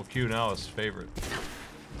 Well, Q now is favorite.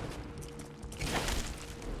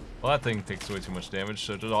 Well, that thing takes way too much damage,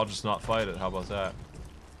 so I'll just not fight it. How about that?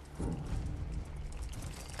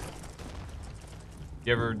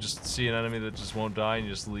 You ever just see an enemy that just won't die and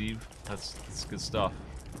you just leave? That's good stuff.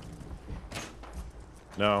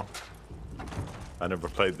 No. I never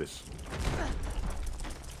played this.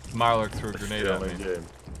 Mirelurk threw a grenade at me. Game.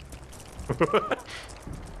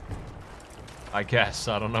 I guess.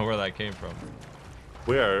 I don't know where that came from.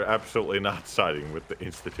 We are absolutely not siding with the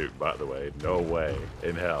Institute, by the way. No way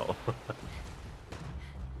in hell.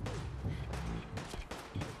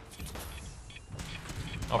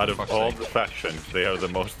 Oh, out of all sake. the factions, they are the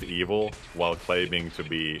most evil while claiming to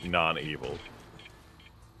be non-evil.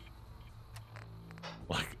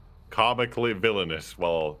 Like, comically villainous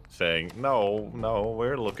while saying, no,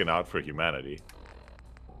 we're looking out for humanity.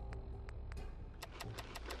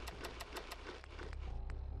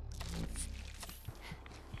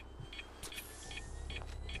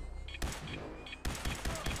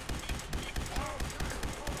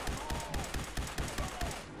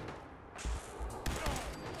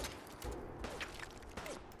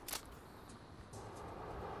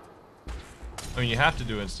 I mean, you have to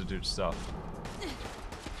do Institute stuff.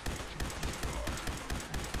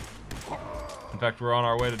 In fact, we're on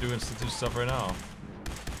our way to do Institute stuff right now.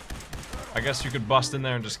 I guess you could bust in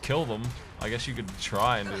there and just kill them. I guess you could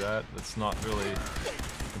try and do that. That's not really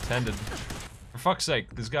intended. For fuck's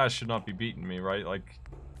sake, these guys should not be beating me, right? Like,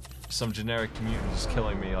 some generic mutant just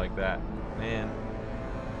killing me like that. Man.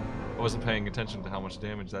 I wasn't paying attention to how much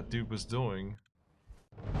damage that dude was doing.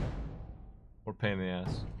 What a pain in the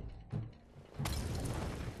ass.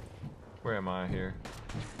 Where am I here?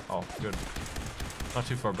 Oh, good. Not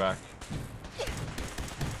too far back.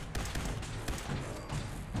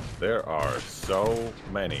 There are so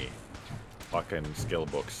many fucking skill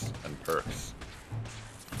books and perks.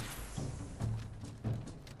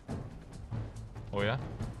 Oh yeah?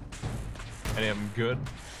 Any of them good?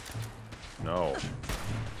 No.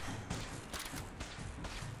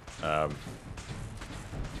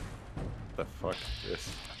 The fuck is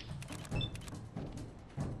this?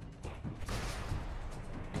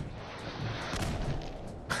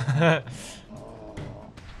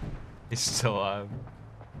 He's still alive.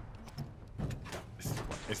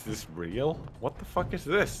 Is this real? What the fuck is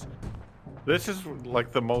this? This is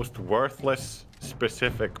like the most worthless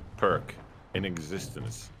specific perk in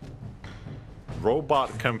existence.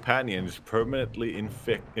 Robot companions permanently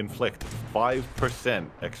inflict 5%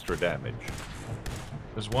 extra damage.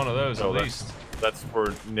 There's one of those So at least. That's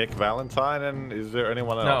for Nick Valentine, and is there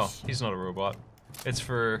anyone else? No, he's not a robot. It's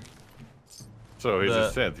for... So he's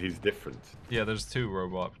a synth, he's different. Yeah, there's two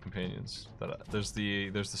robot companions. There's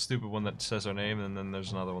the stupid one that says our name, and then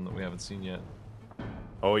there's another one that we haven't seen yet.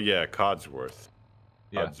 Oh yeah, Codsworth.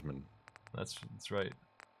 Yeah. Codsman. That's right.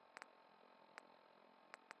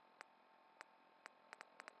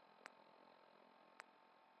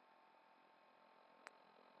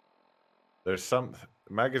 There's some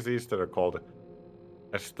magazines that are called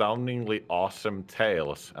astoundingly awesome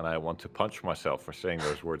tales, and I want to punch myself for saying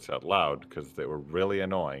those words out loud because they were really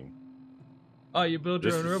annoying. Oh, you build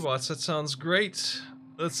your own robots. That sounds great.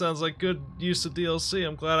 That sounds like good use of DLC.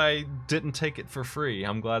 I'm glad I didn't take it for free.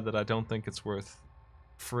 I'm glad that I don't think it's worth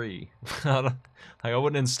free. I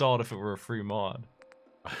wouldn't install it if it were a free mod.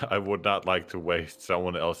 I would not like to waste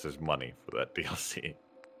someone else's money for that DLC.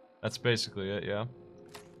 That's basically it, yeah.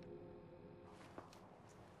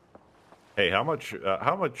 Hey, how much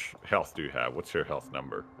health do you have? What's your health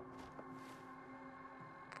number?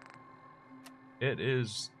 It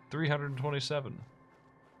is 327.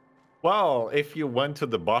 Well, if you went to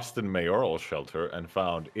the Boston Mayoral Shelter and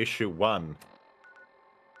found issue 1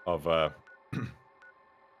 of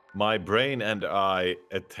My Brain and I,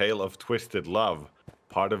 A Tale of Twisted Love,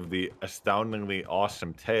 part of the astoundingly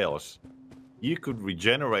awesome tales, you could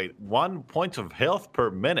regenerate 1 point of health per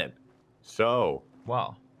minute. So...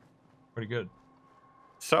 Wow. Pretty good.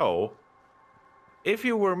 So, if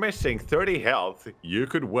you were missing 30 health, you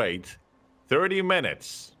could wait 30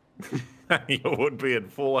 minutes. You would be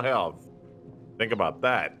at full health. Think about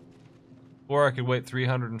that. Or I could wait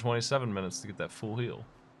 327 minutes to get that full heal.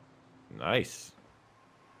 Nice.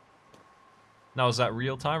 Now, is that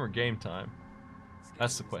real time or game time?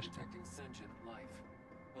 That's the question.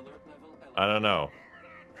 I don't know.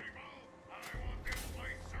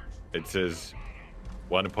 It says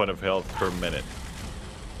 1 point of health per minute.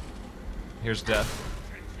 Here's death.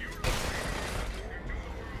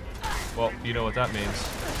 Well, you know what that means.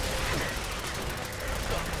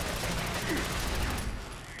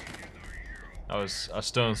 I was a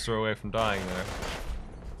stone's throw away from dying there.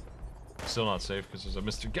 Still not safe because there's a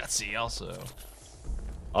Mr. Gutsy also.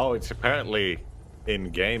 Oh, it's apparently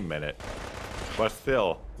in-game minute. But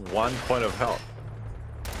still, 1 point of health.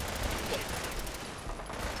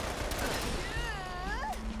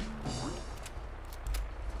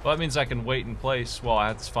 Well, that means I can wait in place while I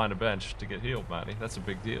have to find a bench to get healed, Maddie. That's a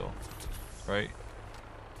big deal, right?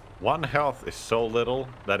 1 health is so little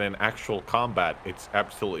that in actual combat, it's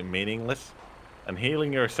absolutely meaningless. And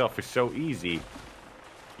healing yourself is so easy.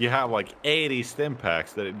 You have like 80 stim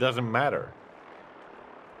packs that it doesn't matter.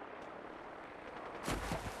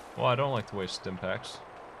 Well, I don't like to waste stim packs.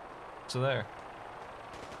 So there.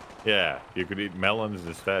 Yeah, you could eat melons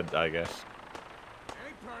instead, I guess.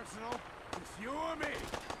 Ain't personal. It's you or me.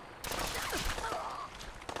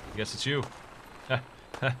 I guess it's you. Yeah,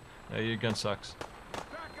 your gun sucks.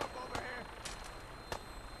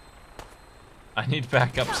 I need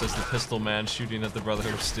backup, says the pistol man shooting at the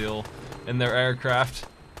Brotherhood of Steel in their aircraft.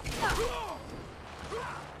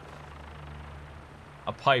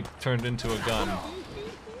 A pipe turned into a gun.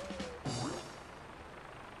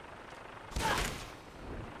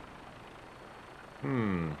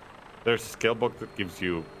 There's a skill book that gives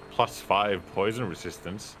you +5 poison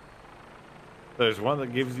resistance. There's one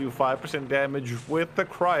that gives you 5% damage with the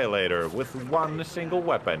Cryolator with 1 single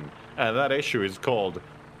weapon. And that issue is called,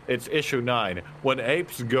 it's issue 9, When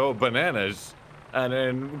Apes Go Bananas. And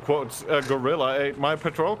in quotes, a gorilla ate my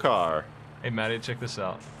patrol car. Hey Maddie, check this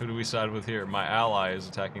out. Who do we side with here? My ally is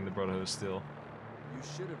attacking the Brotherhood of Steel. You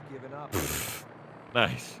should have given up.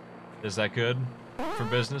 Nice. Is that good for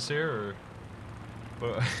business here, or?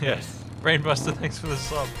 Yes. Brainbuster, thanks for the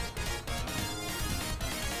sub.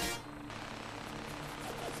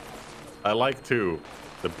 I like to.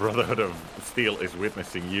 The Brotherhood of Steel is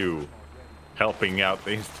witnessing you helping out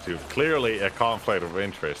the Institute. Clearly a conflict of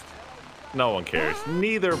interest. No one cares.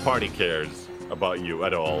 Neither party cares about you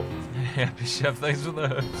at all. Happy Chef, thanks for the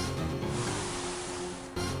host.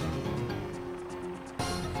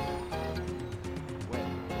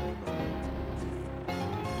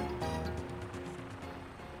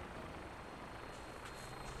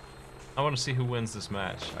 I want to see who wins this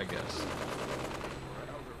match, I guess.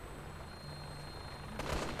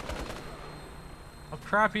 How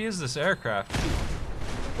crappy is this aircraft?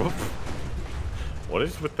 What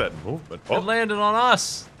is with that movement? It landed on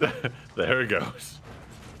us! There it goes.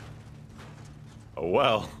 Oh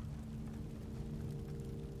well.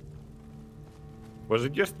 Was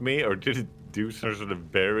it just me, or did it do some sort of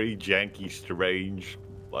very janky, strange,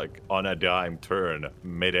 like, on a dime turn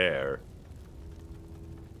mid-air?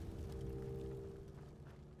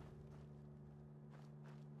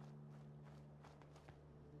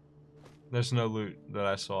 There's no loot that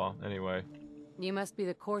I saw, anyway. You must be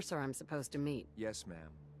the courser I'm supposed to meet. Yes, ma'am.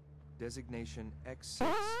 Designation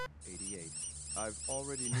X688. I've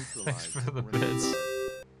already neutralized for the perimeter bits.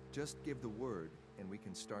 guard. Just give the word, and we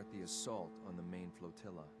can start the assault on the main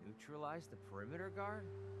flotilla. Neutralize the perimeter guard?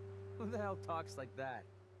 Who the hell talks like that?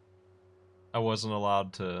 I wasn't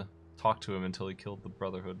allowed to talk to him until he killed the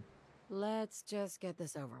Brotherhood. Let's just get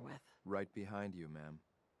this over with. Right behind you, ma'am.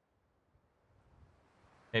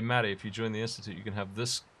 Hey, Maddie, if you join the Institute, you can have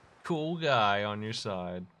this cool guy on your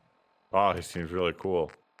side. Oh, he seems really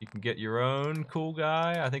cool. You can get your own cool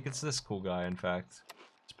guy. I think it's this cool guy, in fact.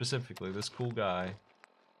 Specifically, this cool guy.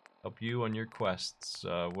 Help you on your quests,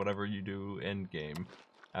 whatever you do endgame,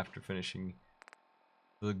 after finishing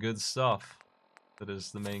the good stuff that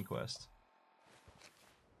is the main quest.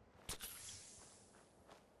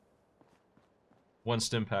 One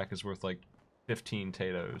stim pack is worth like 15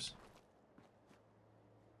 Tatos.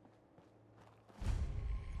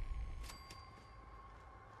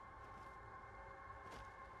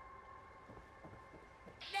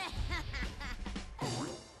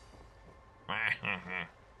 Last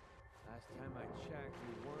time I checked,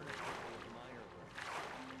 we weren't a couple of minor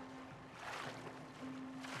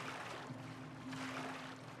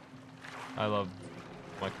ones. I love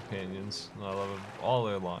my companions, and I love all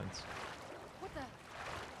their lines. What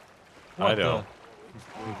the? I know.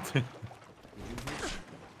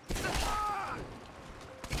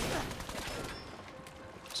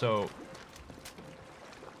 So,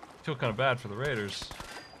 I feel kind of bad for the raiders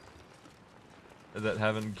that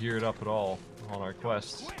haven't geared up at all on our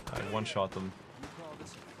quests. I one-shot them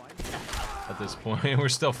at this point. We're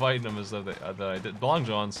still fighting them as though that I did. Long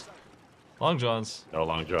Johns. Long Johns. No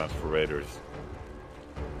long johns for raiders.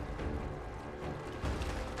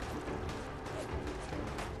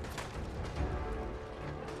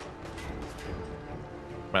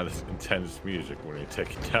 Man, this intense music when you're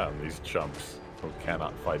taking down these chumps who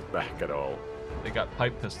cannot fight back at all. They got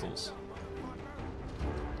pipe pistols.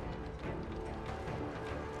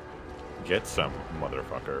 Get some,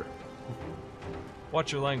 motherfucker.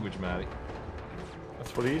 Watch your language, Maddie.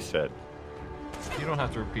 That's what he said. You don't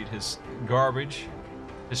have to repeat his garbage,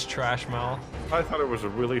 his trash mouth. I thought it was a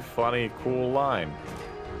really funny, cool line.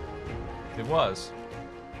 It was.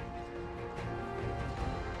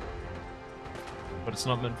 But it's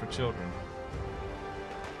not meant for children.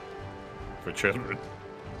 For children.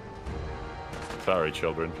 Sorry,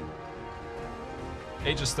 children.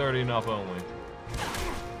 Ages 30 and up only.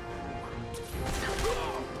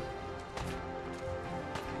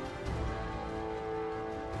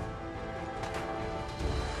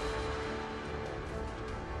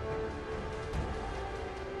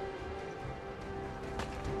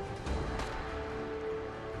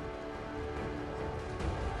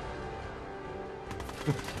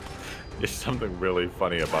 There's something really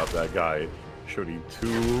funny about that guy shooting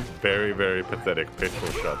two very, very pathetic pistol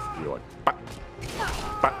shots at you, like, bah,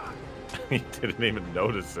 bah. He didn't even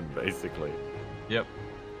notice him, basically. Yep.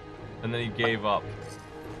 And then he gave up.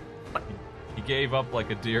 He gave up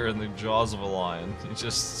like a deer in the jaws of a lion. He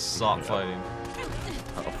just stopped fighting.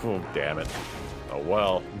 Oh, damn it. Oh,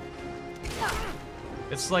 well.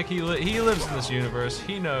 It's like he lives in this universe.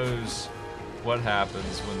 He knows what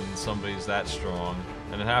happens when somebody's that strong.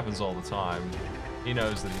 And it happens all the time. He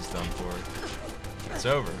knows that he's done for. It's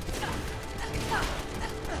over.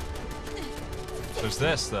 There's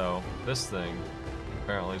this, though. This thing.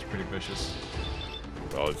 Apparently is pretty vicious.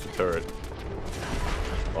 Oh, it's a turret.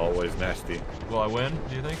 Always nasty. Will I win,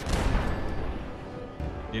 do you think?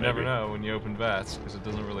 You never Maybe. know when you open VATS, because it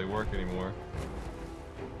doesn't really work anymore.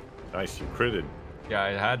 Nice, you critted. Yeah, I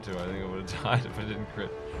had to. I think I would have died if I didn't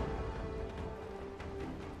crit.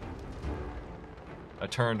 I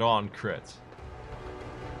turned on crit.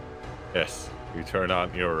 Yes, you turn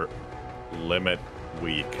on your limit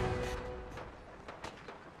weak.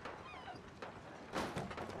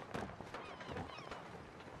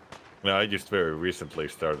 Now, I just very recently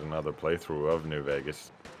started another playthrough of New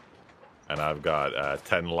Vegas. And I've got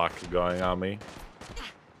 10 luck going on me.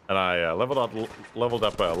 And I leveled up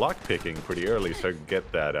lockpicking pretty early so I could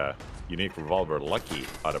get that unique revolver Lucky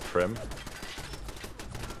out of Prim.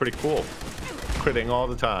 Pretty cool. Critting all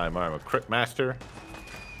the time. I'm a crit master.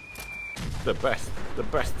 The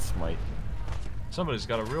best smite. Somebody's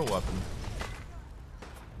got a real weapon.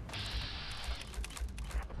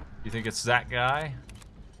 You think it's that guy?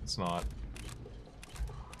 It's not.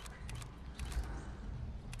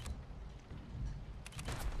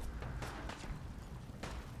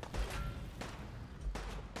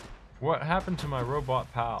 What happened to my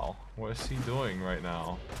robot pal? What is he doing right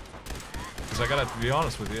now? Because I gotta be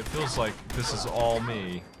honest with you, it feels like this is all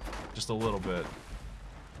me. Just a little bit.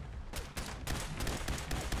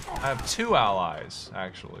 I have 2 allies,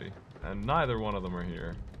 actually. And neither one of them are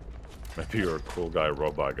here. Maybe your cool guy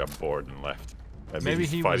robot got bored and left. Maybe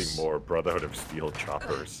he's fighting more Brotherhood of Steel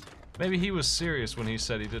choppers. Maybe he was serious when he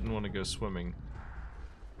said he didn't want to go swimming.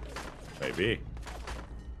 Maybe.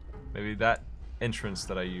 Maybe that entrance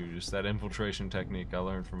that I used, that infiltration technique I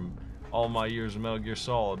learned from all my years of Metal Gear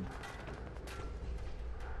Solid.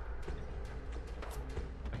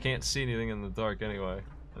 I can't see anything in the dark anyway.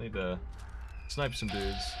 I need to snipe some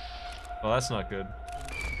dudes. Oh, that's not good.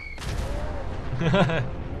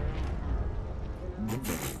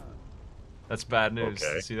 That's bad news.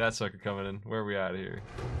 Okay. See that sucker coming in. Where are we at here?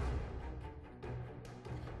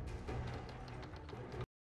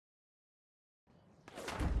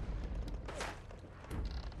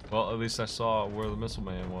 Well, at least I saw where the missile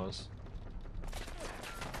man was.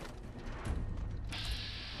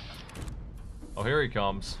 Oh, here he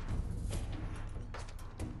comes.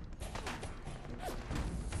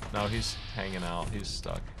 No, he's hanging out. He's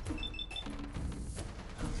stuck.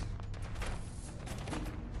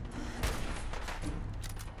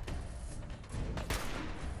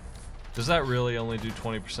 Does that really only do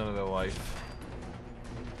 20% of their life?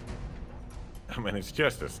 I mean, it's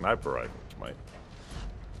just a sniper rifle, mate.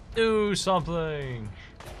 Do something!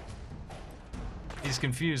 He's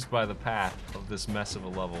confused by the path of this mess of a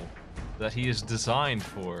level that he is designed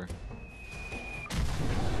for.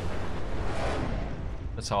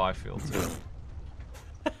 That's how I feel too.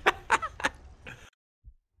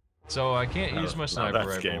 So I can't use my sniper that's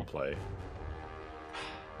rifle. Gameplay.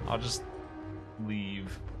 I'll just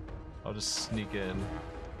leave. I'll just sneak in.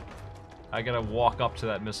 I gotta walk up to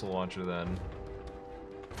that missile launcher then.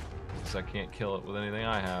 Because I can't kill it with anything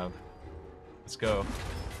I have. Let's go,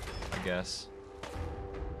 I guess.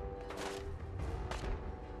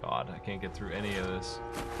 God, I can't get through any of this.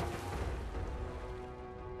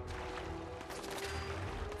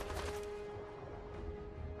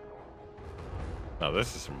 Now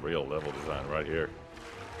this is some real level design right here.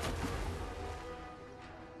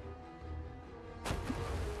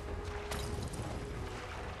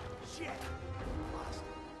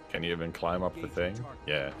 Can you even climb up the thing?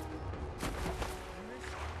 Yeah.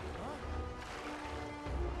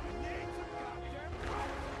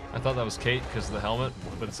 I thought that was Kate because of the helmet,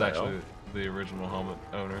 but it's actually the original helmet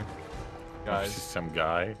owner. Guys. Some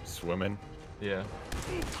guy swimming. Yeah.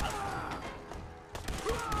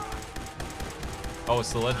 Oh,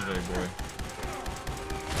 it's the legendary boy.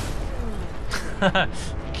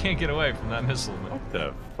 Can't get away from that missile, man. What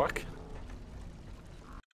the fuck?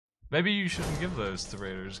 Maybe you shouldn't give those to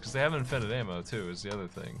raiders, because they have infinite ammo too, is the other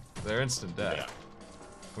thing. They're instant death. Yeah.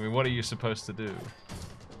 I mean, what are you supposed to do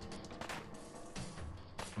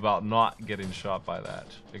about not getting shot by that?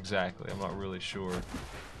 Exactly, I'm not really sure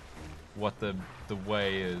what the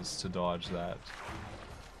way is to dodge that.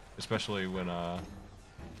 Especially when, I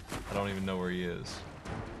don't even know where he is.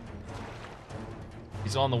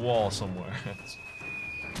 He's on the wall somewhere. And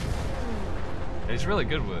he's really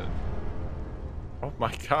good with it. Oh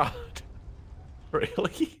my god.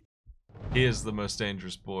 Really? He is the most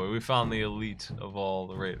dangerous boy. We found the elite of all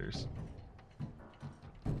the raiders.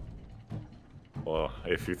 Well,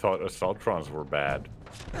 if you thought Assaultrons were bad,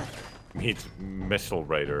 meet Missile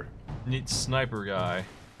Raider. Neat sniper guy.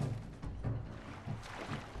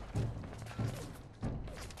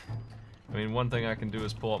 I mean, one thing I can do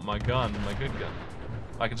is pull up my gun, my good gun.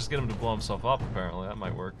 I can just get him to blow himself up, apparently. That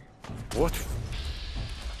might work. What?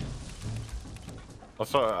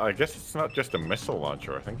 Also, I guess it's not just a missile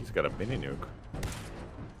launcher. I think he's got a mini nuke.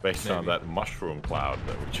 Based on that mushroom cloud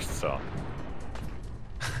that we just saw.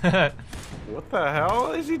 What the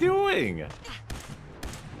hell is he doing?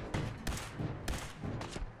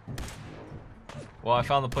 Well, I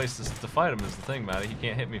found the place to fight him is the thing, Matty. He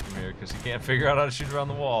can't hit me from here because he can't figure out how to shoot around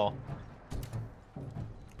the wall.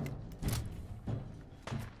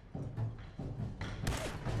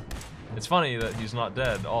 It's funny that he's not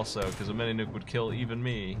dead also, because a mini nuke would kill even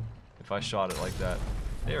me if I shot it like that.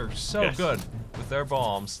 They are so good with their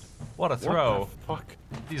bombs. What a throw. What the fuck?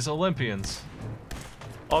 These Olympians.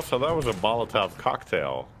 Also, that was a Molotov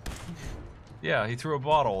cocktail. Yeah, he threw a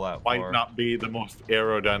bottle that far. Might not be the most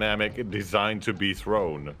aerodynamic, designed to be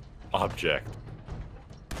thrown object.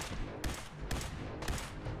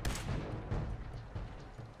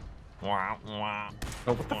 Wow, wow.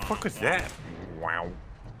 Oh, what the fuck was that? Wow.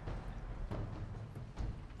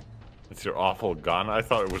 It's your awful gun? I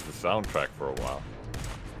thought it was the soundtrack for a while.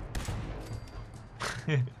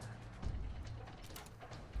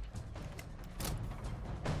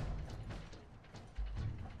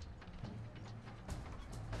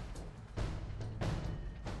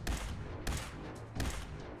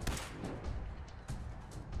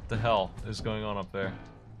 The hell is going on up there?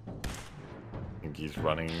 I think he's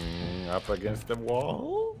running up against the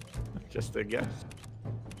wall? Just a guess.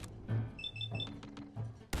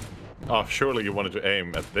 Oh, surely you wanted to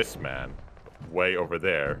aim at this man. Way over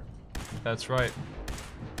there. That's right.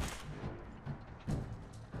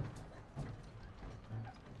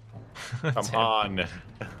 Come on.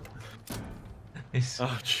 He's, Oh,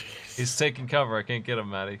 jeez. he's taking cover. I can't get him,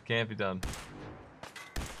 Matty. Can't be done.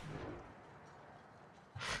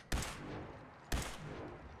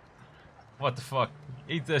 What the fuck?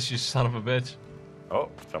 Eat this, you son of a bitch. Oh,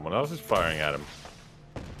 someone else is firing at him.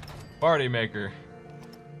 Party maker.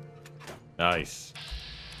 Nice.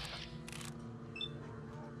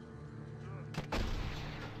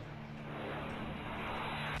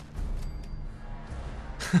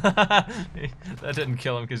 That didn't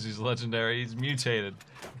kill him because he's legendary. He's mutated.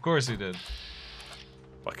 Of course he did.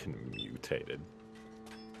 Fucking mutated.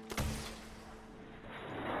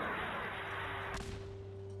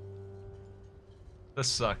 This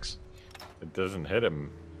sucks. It doesn't hit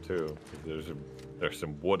him, too. There's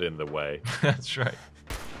some wood in the way. That's right.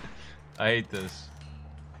 I hate this.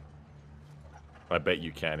 I bet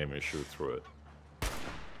you can't even shoot through it. I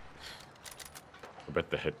bet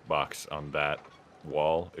the hitbox on that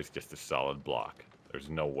wall is just a solid block. There's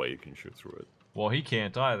no way you can shoot through it. Well, he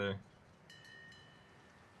can't either.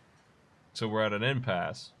 So we're at an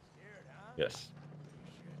impasse. Yes.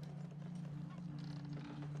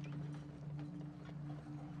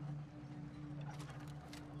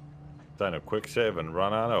 Time to quick save and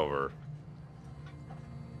run on over.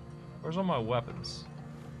 Where's all my weapons?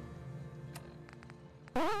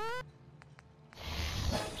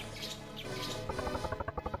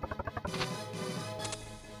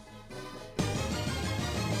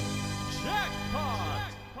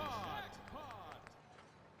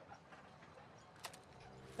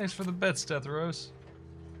 Thanks for the bets, Deathros.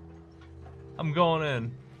 I'm going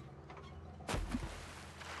in.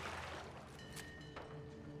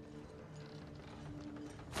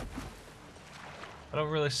 I don't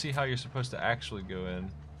really see how you're supposed to actually go in.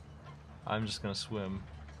 I'm just gonna swim.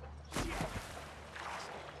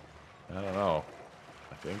 I don't know.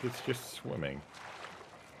 I think it's just swimming.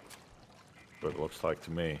 What it looks like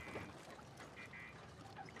to me.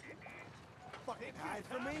 Fucking hide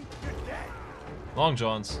from me? You're dead. Long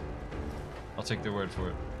Johns. I'll take their word for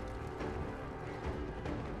it.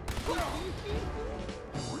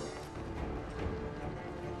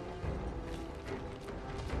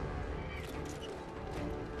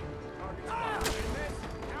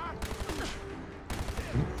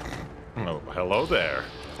 Oh, hello there.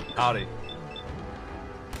 Howdy.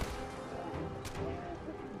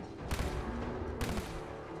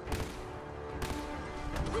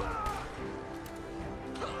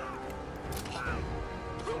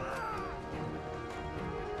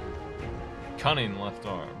 Cunning left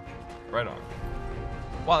arm. Right arm.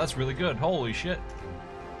 Wow, that's really good. Holy shit.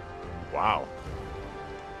 Wow.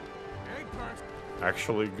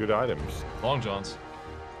 Actually good items. Long Johns.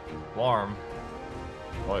 Larm.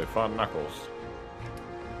 Oh, you found Knuckles.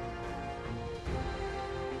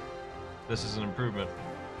 This is an improvement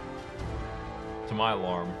to my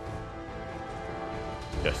alarm.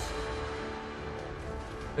 Yes.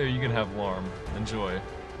 There, you can have Larm. Enjoy.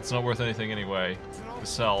 It's not worth anything anyway to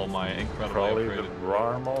sell my incredibly Probably the upgraded.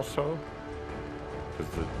 RARM also?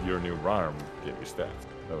 Because your new RARM gave you stats.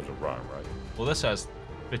 That was a RARM, right? Well, this has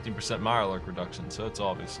 15% Mirelurk reduction, so it's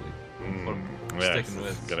obviously what I'm sticking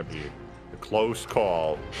It's with. gonna be a close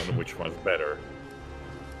call on which one's better.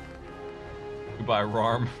 Goodbye,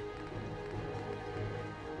 Rarm.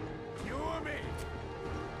 Cure me.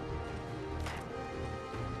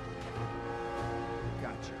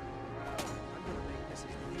 Gotcha. I'm gonna make this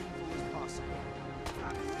as painful as possible.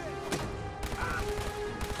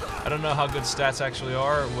 I don't know how good stats actually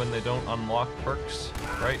are when they don't unlock perks,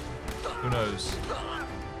 right? Who knows?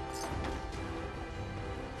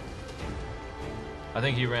 I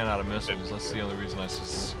think he ran out of missiles. That's the only reason I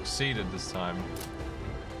succeeded this time.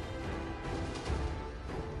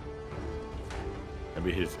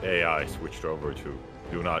 Maybe his AI switched over to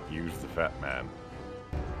do not use the fat man.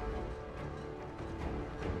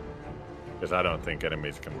 Because I don't think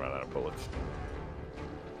enemies can run out of bullets.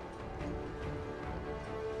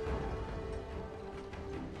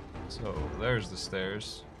 So, there's the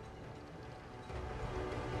stairs.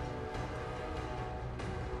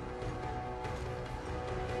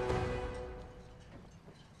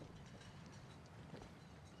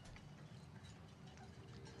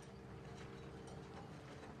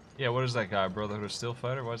 Yeah, what is that guy? Brotherhood of Steel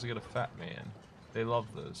Fighter? Why does he get a fat man? They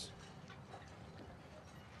love those.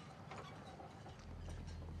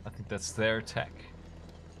 I think that's their tech.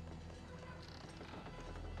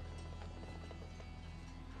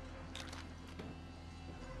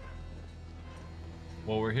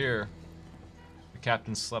 Well, we're here. The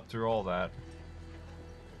captain slept through all that.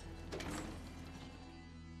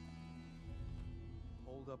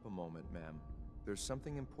 Hold up a moment, ma'am. There's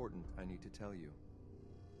something important I need to tell you.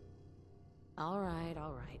 All right,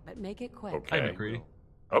 but make it quick. Okay. Hi, McCready.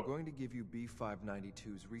 I'm going to give you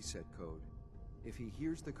B592's reset code. If he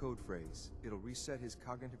hears the code phrase, it'll reset his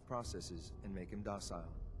cognitive processes and make him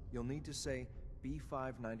docile. You'll need to say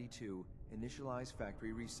B592 initialize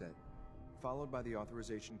factory reset, followed by the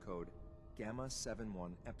authorization code Gamma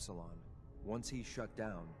 71 Epsilon. Once he's shut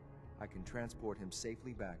down, I can transport him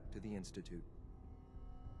safely back to the Institute.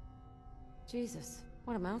 Jesus,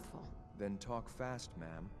 what a mouthful. Then talk fast,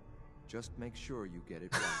 ma'am. Just make sure you get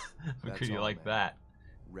it right. That's Could you all, like ma'am. that?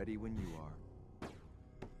 Ready when you are.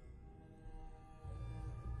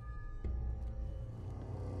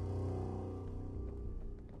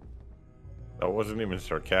 That wasn't even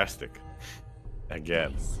sarcastic.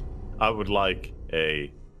 Again, Nice. I would like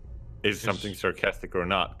a is something sarcastic or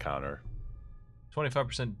not counter.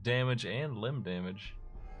 25% damage and limb damage.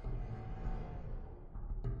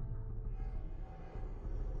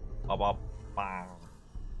 Bop, bop, bow.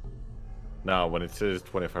 Now, when it says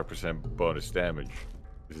 25% bonus damage,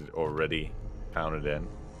 is it already counted in?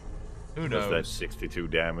 Who Does that knows? 62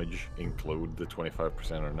 damage include the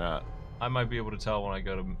 25% or not? I might be able to tell when I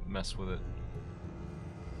go to mess with it.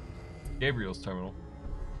 Gabriel's terminal.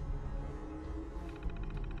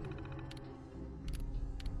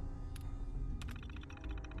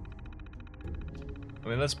 I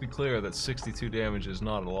mean, let's be clear that 62 damage is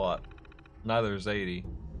not a lot. Neither is 80.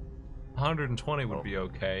 120 would be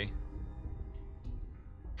okay.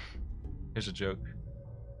 Here's a joke.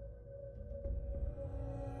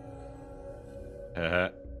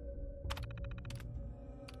 Pretty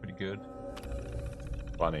good.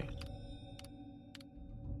 Funny.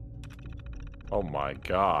 Oh my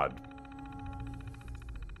god.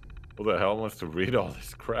 Who the hell wants to read all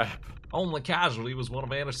this crap? Only casualty was one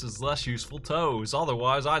of Anderson's less useful toes.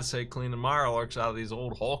 Otherwise, I'd say cleaning Mirelurks out of these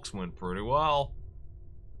old hawks went pretty well.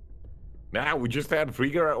 Now we just had to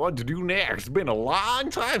figure out what to do next. It's been a long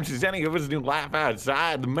time since any of us knew life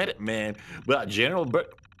outside the Minuteman. But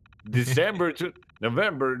December to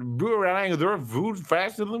November, we were running out of food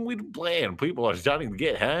faster than we'd planned. People are starting to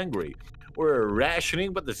get hungry. We're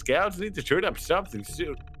rationing, but the scouts need to turn up something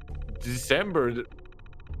soon. December.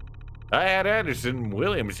 I had Anderson and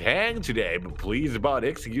Williams hanged today, but pleased about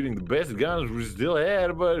executing the best guns we still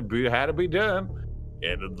had, but it had to be done.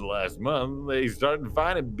 End of the last month, they started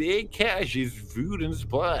finding big caches, food and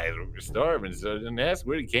supplies. We were starving, so I didn't ask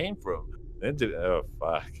where it came from. Then oh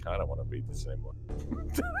fuck, I don't want to read this anymore.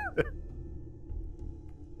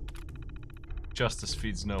 Justice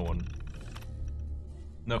feeds no one.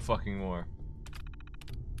 No fucking more.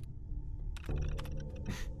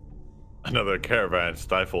 Another caravan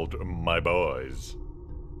stifled my boys.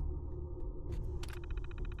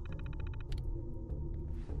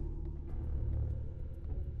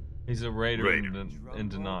 He's a raider in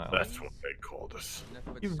denial. That's what they called us.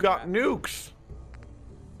 You've got nukes.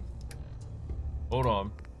 Hold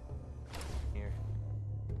on. Here.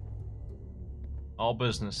 All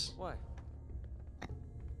business. What?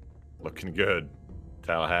 Looking good,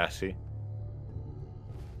 Tallahassee.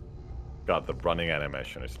 God, the running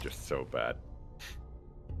animation is just so bad.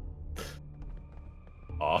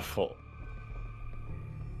 Awful.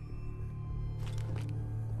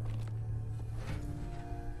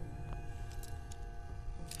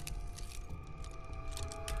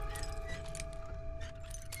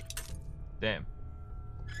 Damn.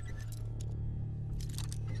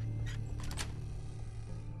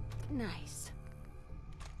 Nice.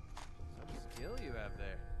 Some skill you have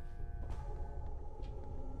there.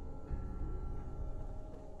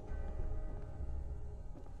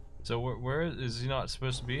 So where is he not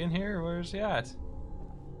supposed to be in here? Where is he at?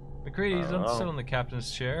 McCready, I don't don't know. sit on the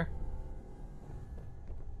captain's chair.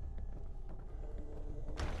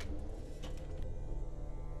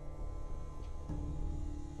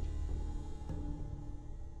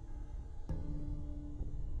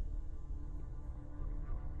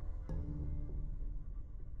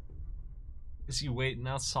 Is he waiting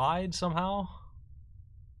outside somehow?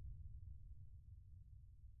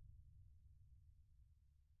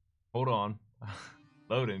 Hold on.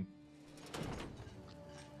 Loading.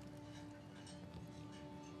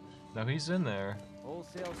 No, he's in there.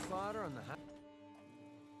 Wholesale slaughter on the high.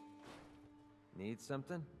 Need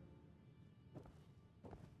something?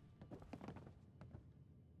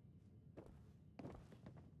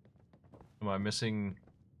 Am I missing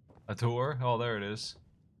a door? Oh, there it is.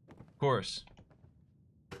 Of course.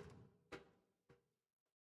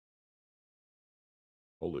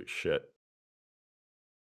 Holy shit.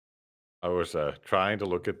 I was trying to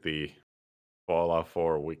look at the Fallout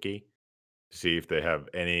 4 wiki, to see if they have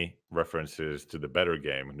any references to the better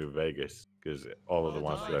game, New Vegas, because all of the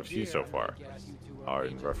ones that I've seen so far are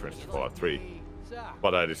in reference to Fallout 3.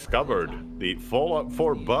 But I discovered the Fallout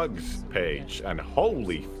 4 bugs page, and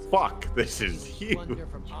holy fuck, this is huge.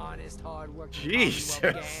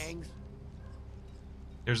 Jesus.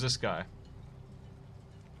 Here's this guy.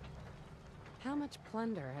 How much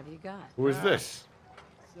plunder have you got? Who is this?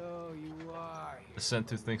 So you are. The Synth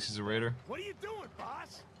who thinks he's a raider. What are you doing,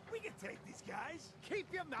 boss? We can take these guys.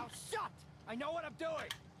 Keep your mouth shut. I know what I'm doing.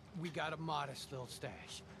 We got a modest little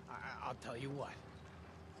stash. I'll tell you what.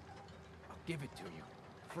 I'll give it to you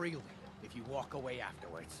freely if you walk away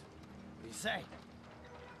afterwards. What do you say?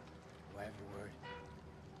 Do I have your word?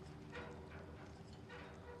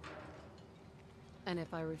 And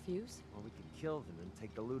if I refuse? Well, we can kill them and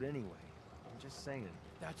take the loot anyway. I'm just saying.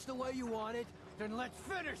 That's the way you want it. Then let's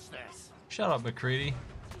finish this. Shut up, McCready.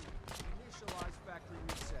 Initialize factory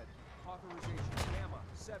reset. Authorization Gamma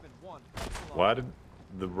 71. Why did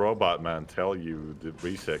the robot man tell you the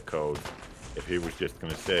reset code if he was just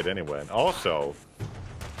going to say it anyway? And also,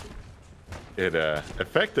 it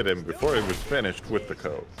affected him before he was finished with the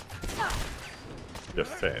code.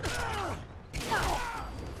 Just saying.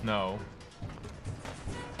 No.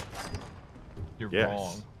 You're Yes.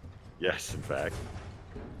 wrong. Yes, in fact.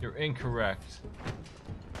 You're incorrect.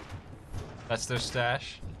 That's their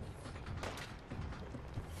stash.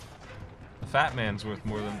 The fat man's worth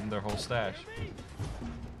more than their whole stash.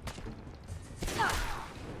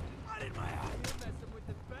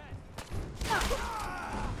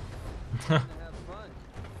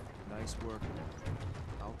 Nice work.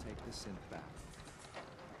 I'll take the synth back.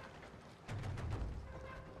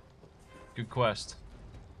 Good quest.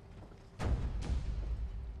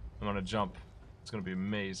 I'm gonna jump. It's gonna be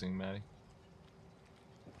amazing, Maddie.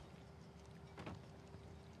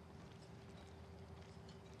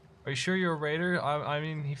 Are you sure you're a raider? I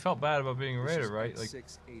mean, he felt bad about being a raider, right? Like,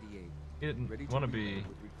 he didn't want to be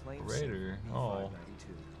a raider. Oh.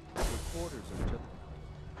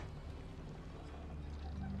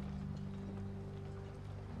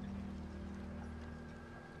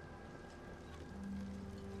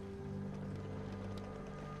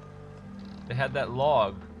 They had that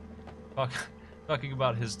log talking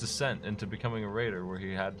about his descent into becoming a raider, where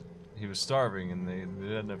he was starving and they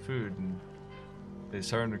didn't have food and they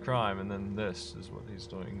turned to crime, and then this is what he's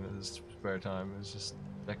doing in his spare time, is just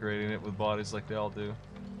decorating it with bodies like they all do.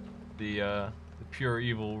 The pure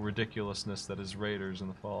evil ridiculousness that is raiders in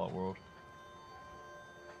the Fallout world.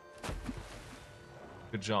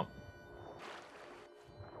 Good jump.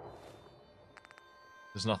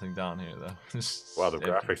 There's nothing down here though. Wow, the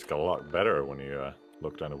graphics got a lot better when you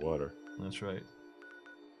looked underwater. That's right.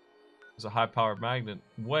 There's a high-powered magnet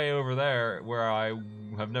way over there where I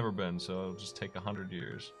have never been, so it'll just take 100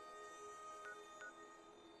 years.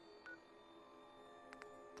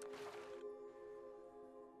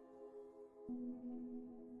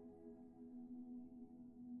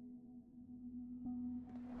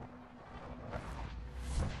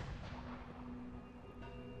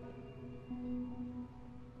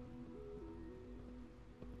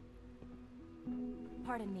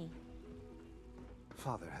 Pardon me.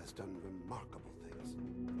 Father has done remarkable things.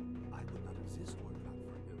 I would not exist were it not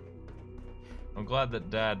for him. I'm glad that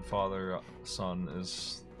Dad, Father, Son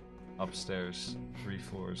is upstairs, 3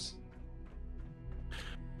 floors.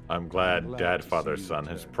 I'm glad Dad, Father, Son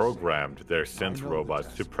has programmed their synth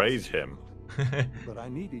robots to praise him. But I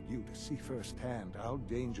needed you to see firsthand how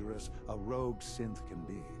dangerous a rogue synth can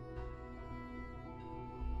be.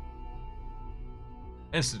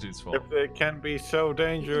 Institute's fault. If they can be so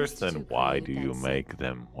dangerous, then why do you make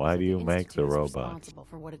them? Why do you make the robots? Responsible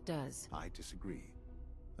for what it does. I disagree.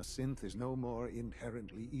 A synth is no more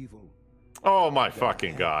inherently evil. Oh my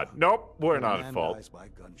fucking god. Nope, we're not at fault. Dies by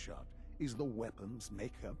gunshot. Is the weapons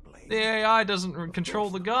maker blame? The AI doesn't control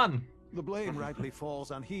the gun. The blame rightly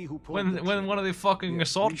falls on he who pulled When one of the fucking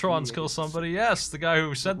Assaultrons kills somebody, yes, the guy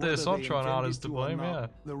who sent the Assaultron out is to blame, yeah.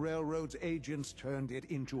 The railroad's agents turned it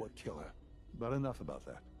into a killer. But enough about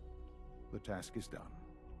that. The task is done.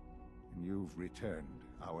 And you've returned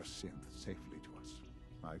our synth safely to us.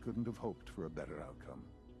 I couldn't have hoped for a better outcome.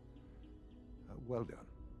 Well done.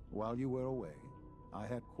 While you were away, I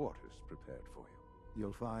had quarters prepared for you.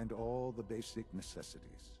 You'll find all the basic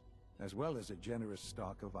necessities, as well as a generous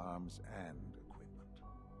stock of arms and equipment.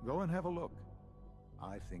 Go and have a look.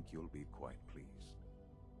 I think you'll be quite pleased.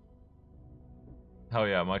 Hell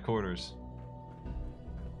yeah, my quarters.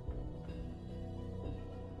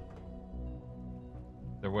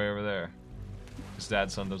 They're way over there. His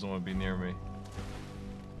dad's son doesn't want to be near me.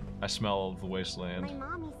 I smell the wasteland. My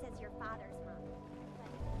mommy says your father's home.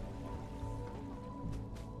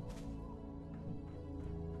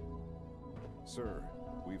 Sir,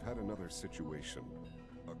 we've had another situation.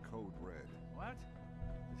 A code red. What?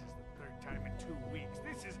 This is the third time in 2 weeks.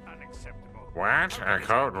 This is unacceptable. What? A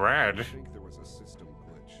code red? I think there was a system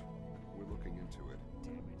glitch. We're looking into it.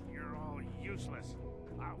 Damn it, you're all useless.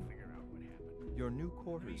 I'll figure out what happened. Your new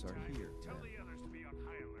quarters are here. Tell the others to be on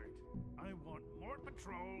high alert. I want more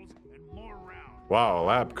patrols and more rounds. Wow,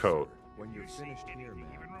 lab coat. When you're finished here, man.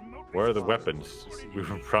 Where are the weapons? We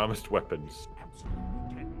were promised weapons.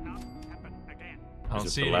 Cannot happen again. I don't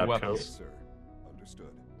Is it see the any lab weapons. coat? Yes, sir.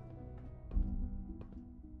 Understood.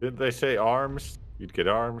 Didn't they say arms? You'd get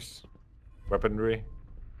arms, weaponry.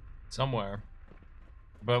 Somewhere.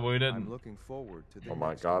 But we I'm didn't. looking forward to the Oh my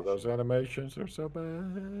next god, mission. those animations are so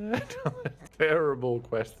bad. Terrible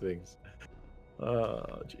quest things. Oh,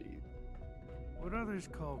 jeez. What others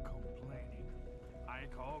call complaining, I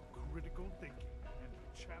call critical thinking and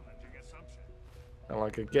challenging assumptions. And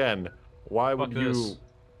like again, why would Fuck you this.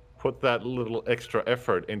 put that little extra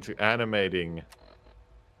effort into animating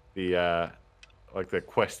the like the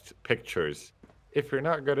quest pictures if you're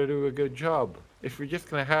not gonna do a good job? If you're just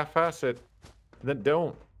gonna half-ass it, then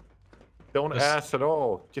don't This- ass at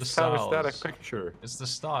all. Just the have a style static is- picture. It's the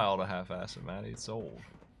style to half-ass it, Matty. It's old.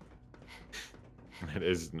 It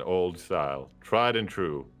is an old style, tried and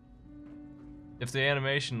true. If the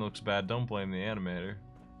animation looks bad, don't blame the animator.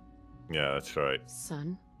 Yeah, that's right.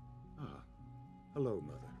 Son? Ah, hello,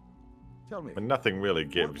 Mother. Tell me, But nothing really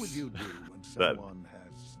what would gives you do when that someone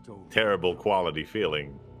has stolen terrible quality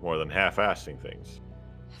feeling more than half-assing things.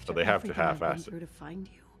 So they have to Everything I've been half-ass it. through to find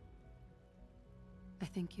you. I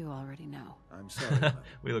think you already know. I'm sorry, Mother.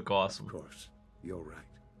 We look awesome. Of course, you're right.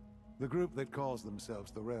 The group that calls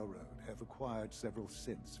themselves the Railroad have acquired several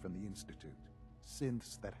synths from the Institute.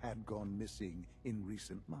 Synths that had gone missing in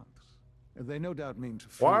recent months. They no doubt mean to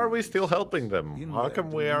Why are free we these still synths helping them? in How their come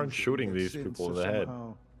we aren't delusion shooting that these synths people in are the head?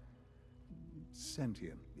 somehow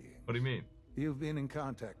sentient beings. What do you mean? You've been in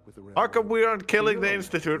contact with the Railroad. How come we aren't killing You the know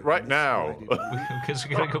Institute they're right now? misguided Because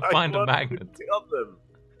we gotta go I find a want to magnet. kill them.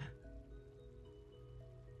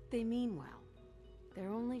 They mean well. They're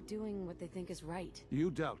only doing what they think is right.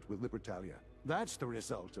 You dealt with Libertalia. That's the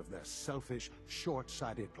result of their selfish,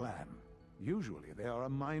 short-sighted plan. Usually they are a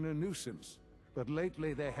minor nuisance, but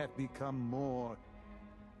lately they have become more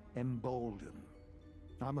emboldened.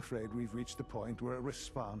 I'm afraid we've reached the point where a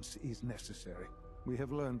response is necessary. We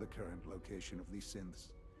have learned the current location of these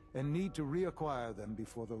synths, and need to reacquire them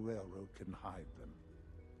before the Railroad can hide them.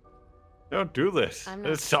 Don't do this. I'm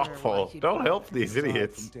not It's sure awful. why you'd Don't bother. help these Aside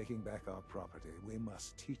idiots. from taking back our property, we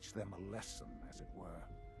must teach them a lesson, as it were,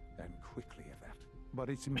 and quickly at that. But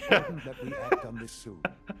it's important that we act on this soon.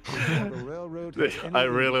 Before the Railroad has any I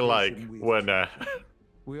really like indication we when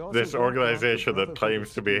We also this don't want the organization that Brotherhood claims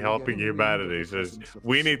of to be Steel helping getting wind of humanity the says, presence of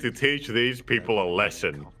we the need to Synths. teach these people a That will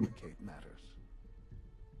lesson. complicate matters.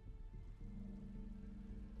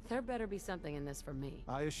 There better be something in this for me.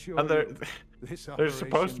 I assure And they're, you, this they're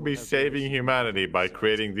supposed to operation be will have saving very humanity by serious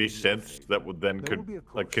creating these consequences. synths that would then There will be a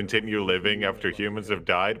like course continue of living after review humans about have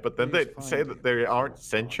died, but then they Please say find that him they and aren't locate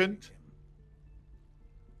sentient? him.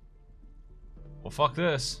 Well, fuck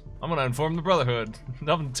this. I'm gonna inform the Brotherhood. I'm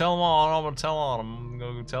gonna tell them all. I'm gonna tell on them. I'm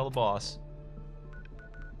gonna go tell the boss.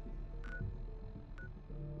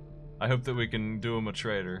 I hope that we can do him a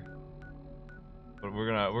traitor. But we're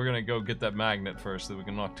gonna go get that magnet first, so that we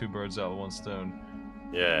can knock two birds out with one stone.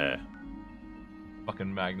 Yeah.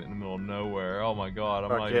 Fucking magnet in the middle of nowhere. Oh my god, I'm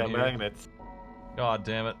Fuck not yeah, even here. magnets. God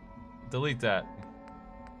damn it. Delete that.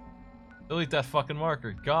 Delete that fucking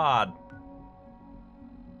marker. God.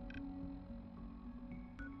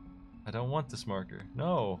 I don't want this marker.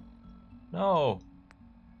 No. No.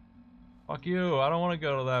 Fuck you. I don't want to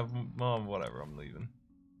go to that. Mom, whatever. I'm leaving.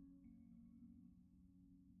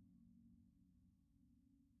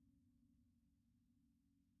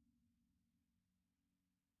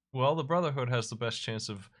 Well, the Brotherhood has the best chance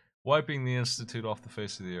of wiping the Institute off the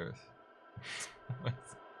face of the earth.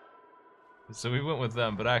 So we went with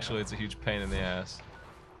them, but actually it's a huge pain in the ass.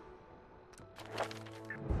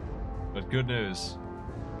 But good news.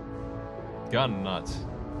 Gun nut.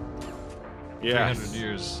 Yes. 300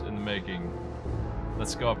 years in the making.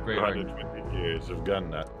 Let's go upgrade our... 220 years of gun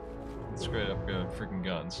nut. Let's upgrade our freaking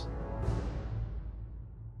guns.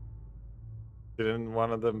 Didn't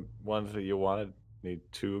one of the ones that you wanted need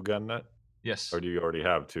 2 gun nut? Yes. Or do you already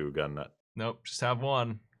have 2 gun nut? Nope, just have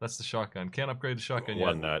one. That's the shotgun. Can't upgrade the shotgun yet.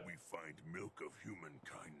 One nut. We find milk of human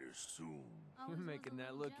kindness soon. You're making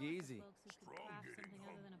that look easy.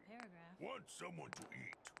 Want someone to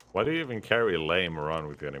eat. Why do you even carry lame around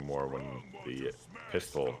with you anymore when the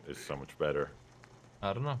pistol is so much better?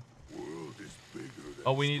 I don't know. World is bigger than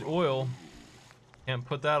Oh, we need oil. Can't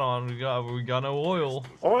put that on. We got no oil.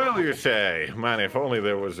 Oil, you say? Man, if only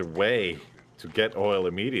there was a way to get oil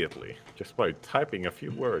immediately, just by typing a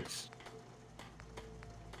few words.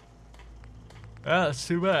 Yeah, that's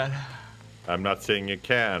too bad. I'm not saying you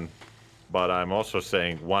can, but I'm also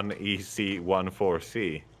saying 1EC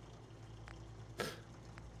 14C.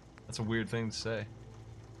 That's a weird thing to say.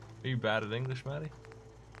 Are you bad at English, Maddie?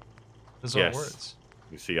 Those Yes. are words.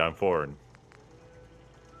 You see, I'm foreign.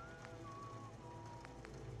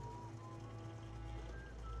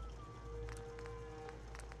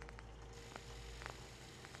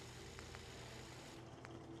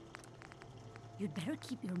 You'd better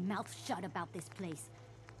keep your mouth shut about this place.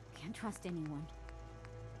 Can't trust anyone.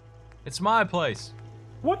 It's my place.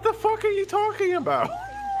 What the fuck are you talking about?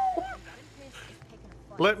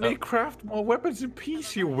 Let me craft more weapons in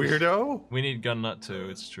peace, you weirdo. We need Gun Nut 2,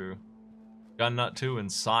 it's true. Gun Nut 2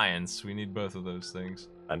 and science. We need both of those things.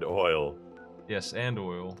 And oil. Yes, and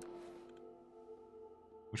oil.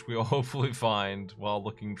 Which we'll hopefully find while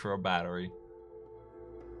looking for a battery.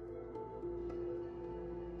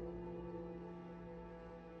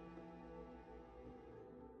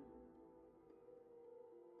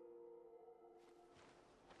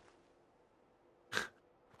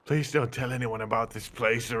 Please don't tell anyone about this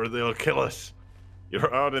place or they'll kill us.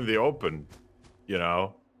 You're out in the open, you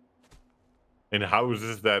know, in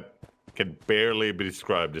houses that can barely be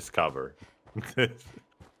described as cover.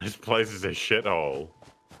 This place is a shithole.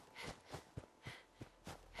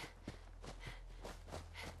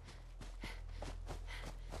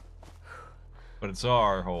 But it's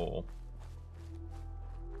our hole.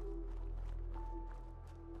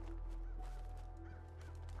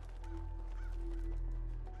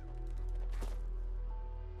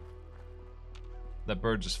 That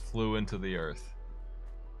bird just flew into the earth.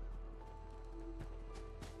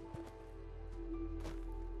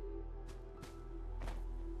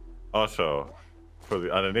 Also, for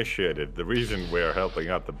the uninitiated, the reason we're helping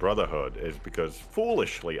out the Brotherhood is because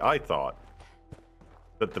foolishly I thought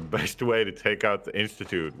that the best way to take out the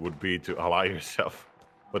Institute would be to ally yourself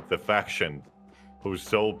with the faction whose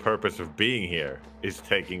sole purpose of being here is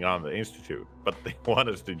taking on the Institute. But they want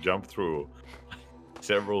us to jump through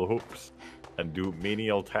several hoops and do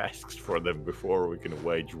menial tasks for them before we can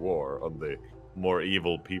wage war on the more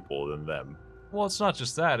evil people than them. Well, it's not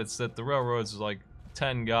just that. It's that the railroad's like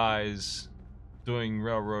 10 guys doing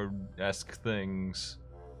railroad-esque things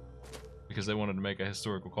because they wanted to make a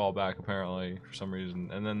historical callback, apparently, for some reason.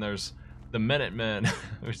 And then there's the Minutemen,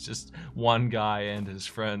 which is just one guy and his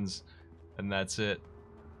friends, and that's it.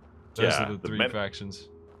 Those are the three factions.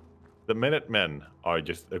 The Minutemen are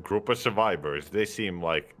just a group of survivors. They seem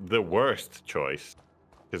like the worst choice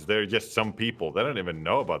because they're just some people. They don't even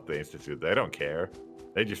know about the Institute. They don't care.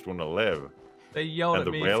 They just want to live. They yelled and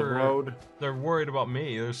at me railroad, they're worried about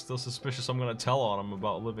me. They're still suspicious I'm going to tell on them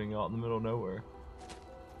about living out in the middle of nowhere.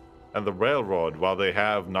 And the railroad, while they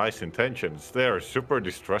have nice intentions, they are super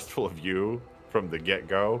distrustful of you from the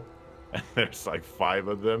get-go. And there's like 5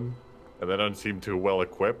 of them, and they don't seem too well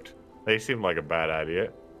equipped. They seem like a bad idea.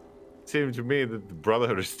 It seems to me that the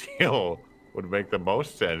Brotherhood of Steel would make the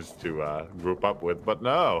most sense to group up with, but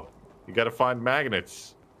no. You gotta find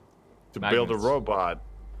magnets to build a robot.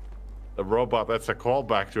 A robot that's a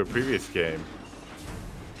callback to a previous game.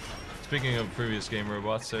 Speaking of previous game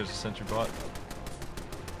robots, there's a sentry bot.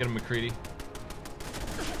 Get him, McCready.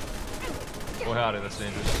 Boy howdy, that's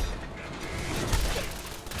dangerous.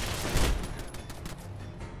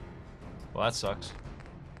 Well, that sucks.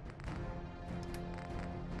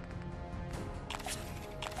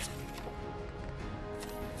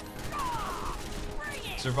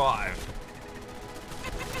 Survive.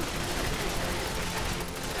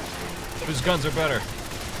 Whose guns are better?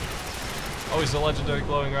 Oh, he's the legendary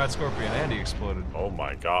glowing rat scorpion, and he exploded. Oh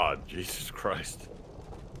my god, Jesus Christ.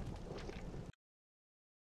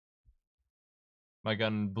 My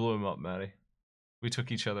gun blew him up, Maddie. We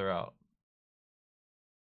took each other out.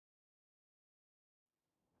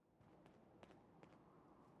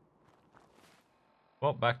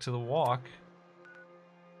 Well, back to the walk.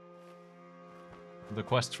 The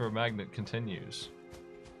quest for a magnet continues.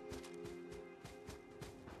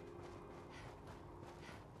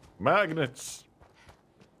 Magnets!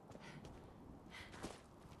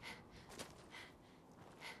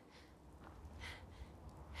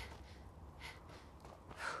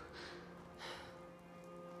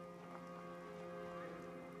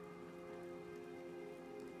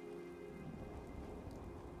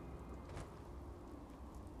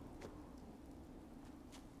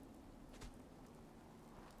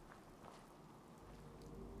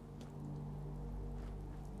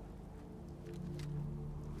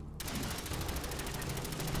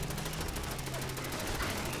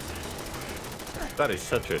 That is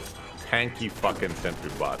such a tanky fucking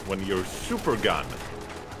sentry bot. When your super gun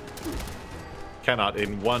cannot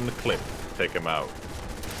in one clip take him out.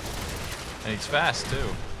 And he's fast too.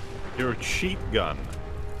 Your cheat gun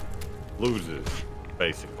loses,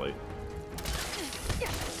 basically.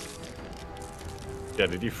 Yeah,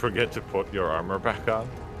 did you forget to put your armor back on?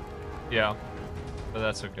 Yeah, but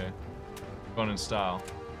that's okay. Going in style.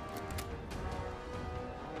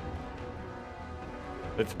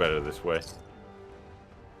 It's better this way.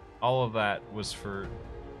 All of that was for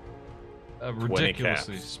a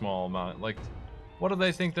ridiculously small amount. Like, what do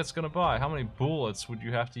they think that's gonna buy? How many bullets would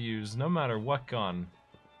you have to use, no matter what gun?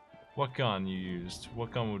 What gun you used?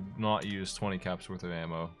 What gun would not use 20 caps worth of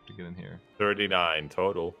ammo to get in here? 39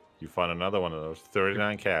 total. You find another one of those.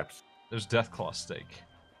 39 caps. There's Deathclaw steak.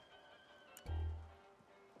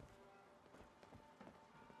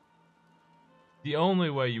 The only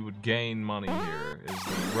way you would gain money here is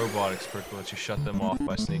the robotics perk that lets you shut them off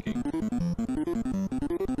by sneaking.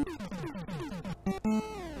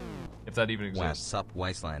 If that even exists. Wow, sup,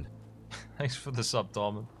 Wasteland. Thanks for the sub,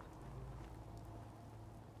 Dolman.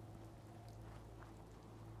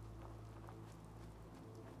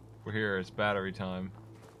 We're here, it's battery time.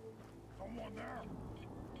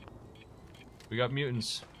 We got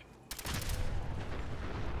mutants.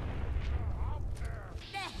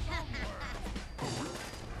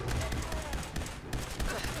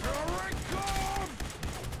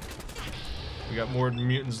 We got more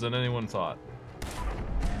mutants than anyone thought.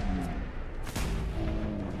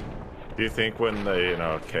 Do you think when they, you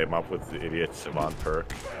know, came up with the idiot Savant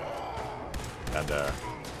perk, and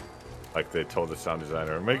like they told the sound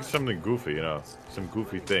designer, make something goofy, you know, some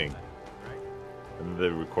goofy thing, and they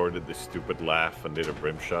recorded this stupid laugh and did a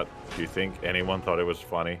brim shot, do you think anyone thought it was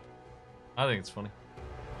funny? I think it's funny.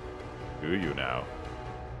 Do you now?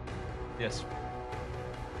 Yes.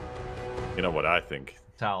 You know what I think?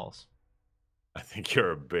 Towels. I think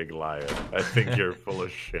you're a big liar. I think you're full of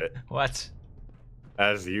shit. What?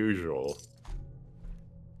 As usual.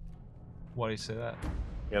 Why do you say that?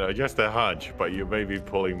 You know, just a hunch, but you may be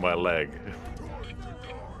pulling my leg.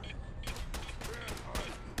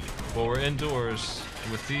 Well, we're indoors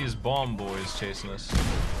with these bomb boys chasing us,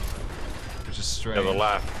 which is strange. Yeah, the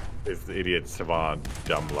laugh is the idiot Savant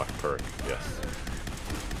dumb luck perk, yes.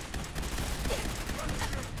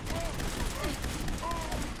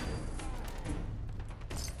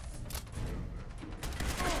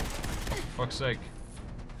 Fuck's sake.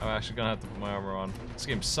 I'm actually gonna have to put my armor on. This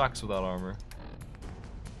game sucks without armor.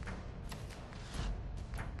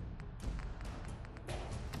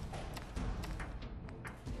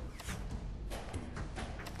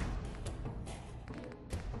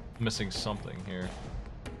 Missing something here.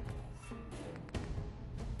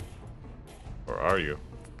 Or are you?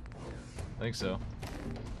 I think so.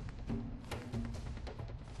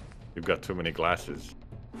 You've got too many glasses.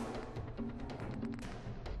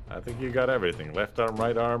 I think you got everything. Left arm,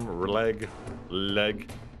 right arm, leg,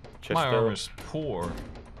 chest. My armor's poor.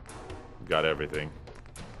 Got everything.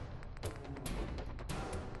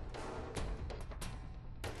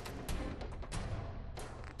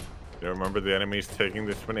 You remember the enemies taking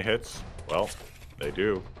this many hits? Well, they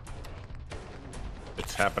do.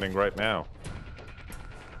 It's happening right now.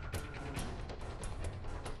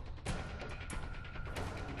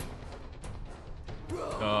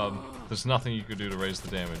 There's nothing you could do to raise the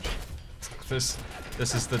damage. This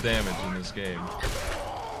is the damage in this game.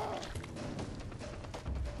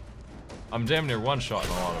 I'm damn near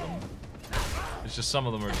one-shotting a lot of them. It's just some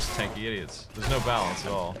of them are just tanky idiots. There's no balance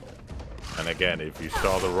at all. And again, if you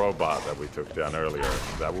saw the robot that we took down earlier,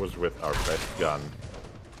 that was with our best gun,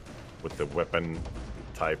 with the weapon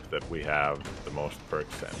type that we have the most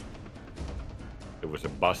perks in. It was a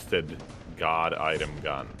busted god item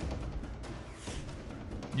gun.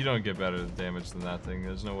 You don't get better damage than that thing.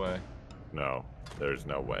 There's no way. No, there's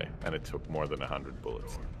no way. And it took more than 100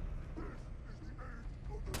 bullets.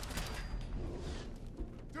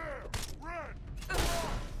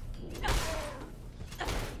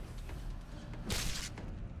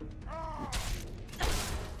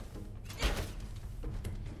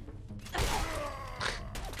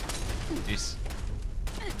 Jeez.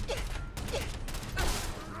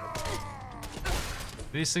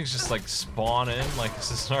 These things just like spawn in, like is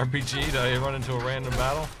this an RPG? Do you run into a random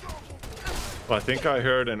battle? Well, I think I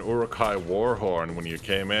heard an Uruk-hai war horn when you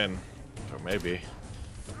came in, so maybe.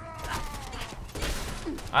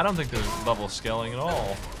 I don't think there's level scaling at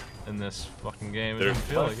all in this fucking game.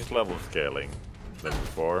 There's less level scaling than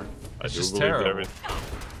before. It's I do just believe terrible.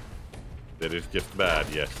 that is just bad,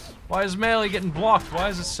 yes. Why is Melee getting blocked? Why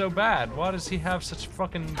is it so bad? Why does he have such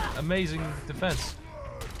fucking amazing defense?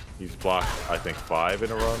 He's blocked, I think, 5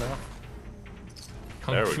 in a row now.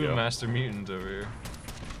 Kung There we Fu go. Master Mutant over here.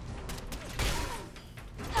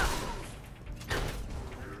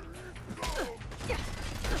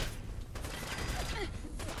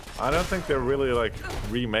 I don't think they're really like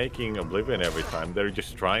remaking Oblivion every time. They're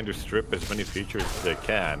just trying to strip as many features as they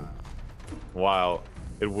can. While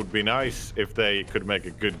it would be nice if they could make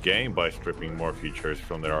a good game by stripping more features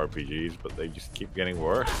from their RPGs, but they just keep getting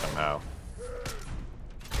worse somehow.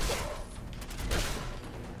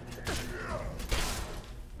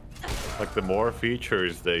 Like the more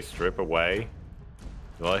features they strip away,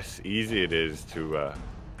 the less easy it is to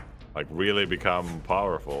like really become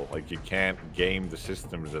powerful. Like you can't game the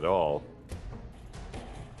systems at all.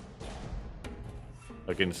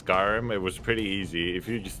 Like in Skyrim, it was pretty easy. If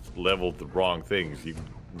you just leveled the wrong things, you'd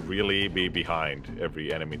really be behind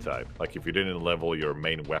every enemy type. Like if you didn't level your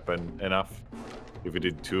main weapon enough, if you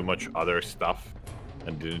did too much other stuff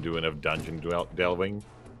and didn't do enough dungeon delving,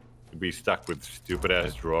 you'd be stuck with stupid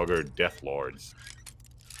ass Draugr Death Lords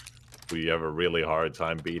who you have a really hard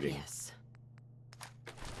time beating. Yes.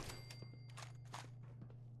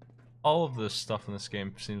 All of this stuff in this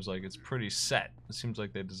game seems like it's pretty set. It seems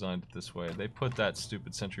like they designed it this way. They put that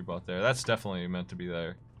stupid sentry bot there. That's definitely meant to be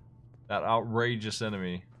there. That outrageous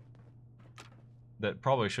enemy that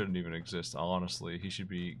probably shouldn't even exist, honestly. He should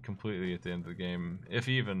be completely at the end of the game. If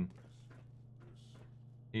even.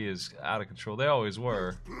 He is out of control. They always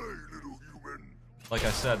were. Like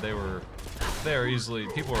I said, they are easily...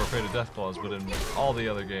 People are afraid of Deathclaws, but in all the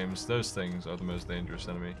other games, those things are the most dangerous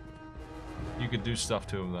enemy. You could do stuff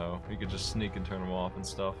to him, though. You could just sneak and turn him off and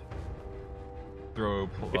stuff. Throw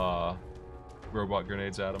robot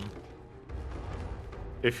grenades at him.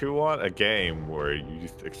 If you want a game where you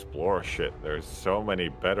just explore shit, there's so many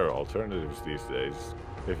better alternatives these days.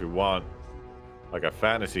 If you want like a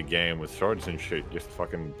fantasy game with swords and shit, just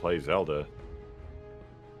fucking play Zelda.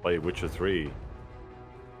 Play Witcher 3.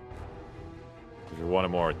 If you want a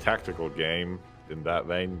more tactical game, in that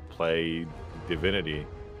vein, play Divinity.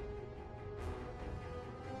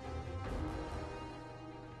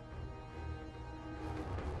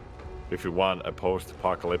 If you want a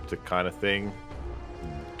post-apocalyptic kind of thing,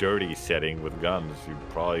 dirty setting with guns, you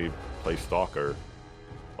probably play Stalker.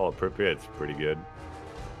 Oh, Pripyat's pretty good.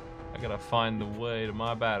 I gotta find the way to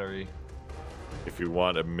my battery. If you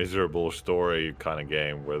want a miserable story kind of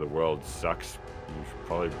game where the world sucks, you should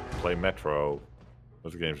probably play Metro.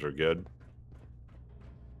 Those games are good.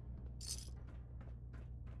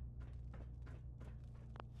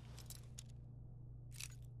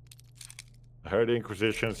 I heard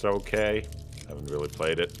Inquisition's okay. Haven't really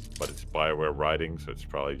played it, but it's BioWare writing, so it's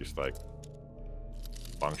probably just like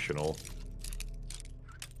functional.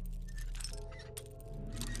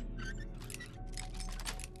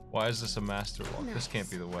 Why is this a master lock? Nice. This can't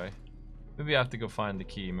be the way. Maybe I have to go find the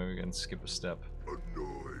key. Maybe we can skip a step.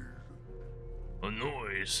 A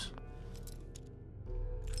noise.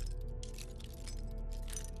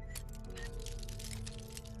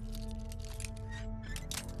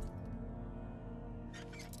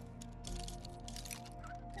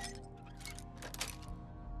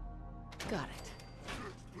 Got it.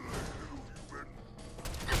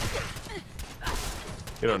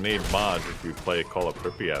 You don't need mods if you play Call of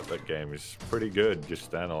Pripyat. That game is pretty good, just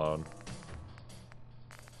standalone.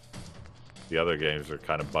 The other games are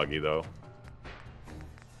kind of buggy though.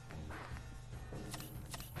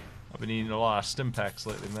 I've been eating a lot of stim packs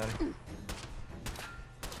lately, Maddie.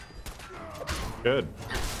 Good.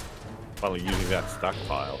 Finally using that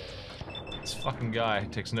stockpile. This fucking guy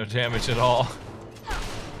takes no damage at all.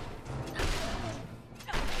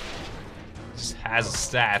 Just has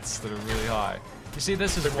stats that are really high. You see,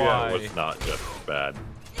 this is why... It was not just bad.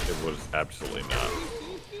 It was absolutely not.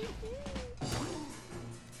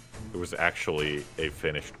 It was actually a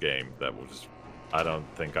finished game that was... I don't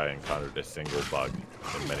think I encountered a single bug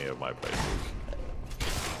in many of my playthroughs.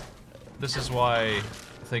 This is why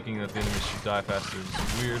thinking that the enemies should die faster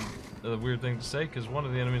is a weird thing to say, because one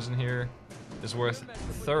of the enemies in here is worth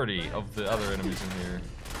 30 of the other enemies in here.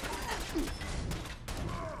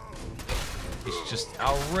 He's just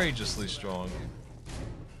outrageously strong.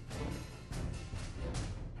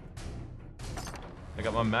 I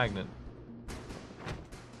got my magnet.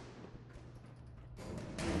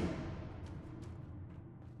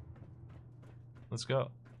 Let's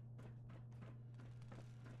go.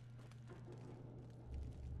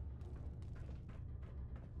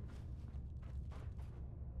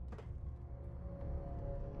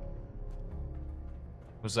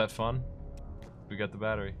 Was that fun? We got the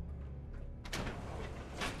battery.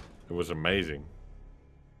 It was amazing.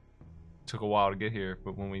 Took a while to get here,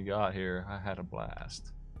 but when we got here, I had a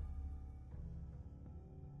blast.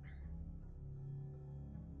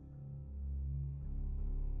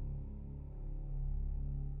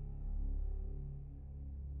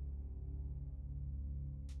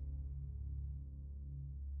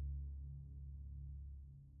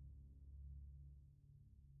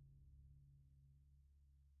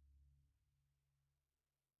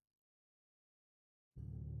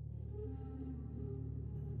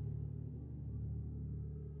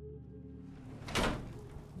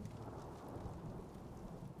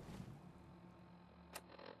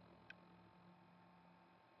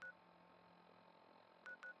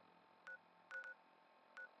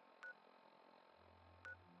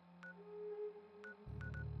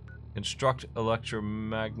 Construct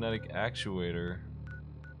electromagnetic actuator.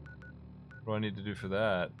 What do I need to do for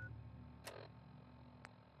that?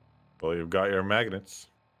 Well, you've got your magnets.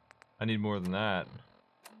 I need more than that.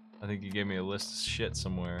 I think you gave me a list of shit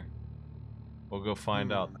somewhere. We'll go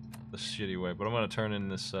find out the shitty way. But I'm gonna turn in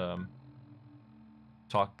this I'm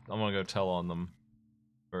gonna go tell on them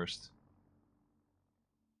first.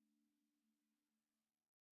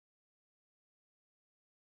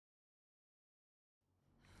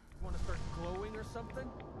 Want to start glowing or something?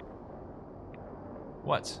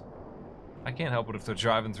 What? I can't help it if they're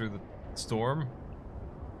driving through the storm.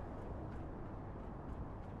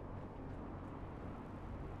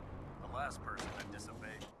 The last person that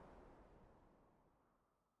disobeyed.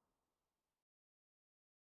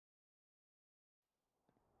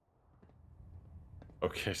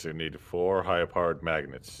 Okay, so you need 4 high-powered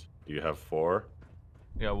magnets. Do you have 4?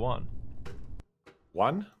 Yeah, 1.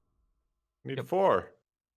 1? You need 4.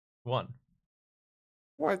 1.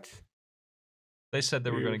 What? They said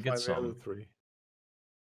they were going to get Find the some. other 3.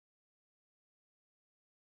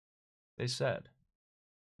 They said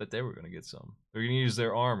that they were going to get some. They're going to use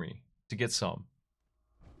their army to get some.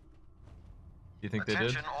 Do you think they did?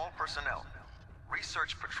 Attention all personnel.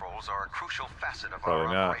 Research patrols are a crucial facet of Probably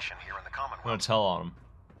our not. operation here in the Commonwealth. I'm going to tell on them.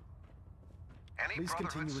 Any Please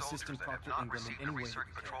Brotherhood continue soldiers assisting that have Proctor not Ingram in received any a way research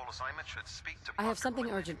that you patrol assignment should speak to I have Proctor something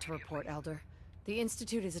Quinlan urgent to report, immediately. Elder. The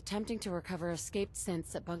Institute is attempting to recover escaped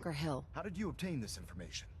synths at Bunker Hill. How did you obtain this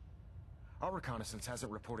information? Our reconnaissance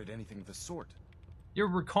hasn't reported anything of the sort. Your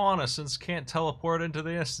reconnaissance can't teleport into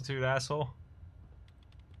the Institute, asshole.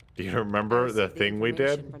 Do you remember the thing we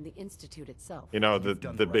did? From the Institute itself. You know,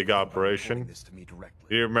 the big operation?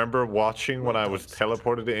 Do you remember watching when I was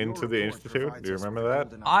teleported into the Institute? Do you remember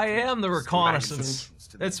that? I am the reconnaissance.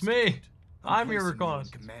 It's me. I'm your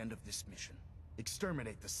reconnaissance. Command of this mission.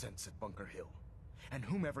 Exterminate the synths at Bunker Hill, and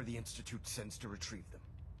whomever the Institute sends to retrieve them.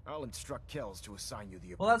 I'll instruct Kells to assign you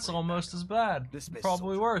the. Well, that's almost as bad.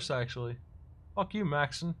 Probably worse, actually. Fuck you,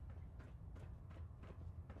 Maxon.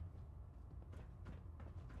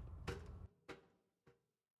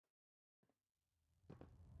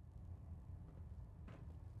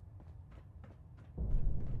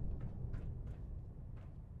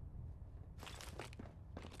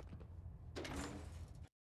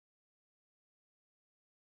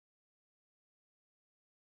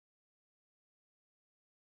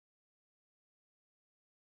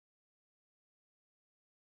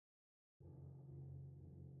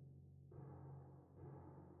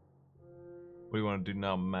 What do you want to do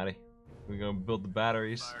now, Matty? We gonna build the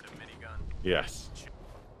batteries? Yes.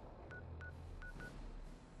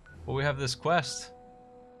 Well, we have this quest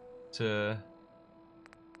to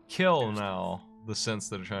kill now the synths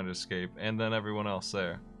that are trying to escape, and then everyone else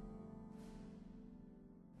there.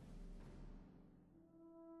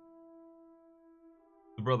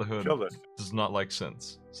 The Brotherhood does not like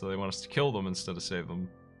synths, so they want us to kill them instead of save them.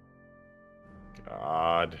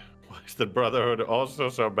 God, why is the Brotherhood also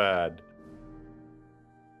so bad?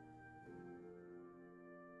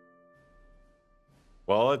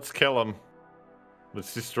 Well, let's kill them.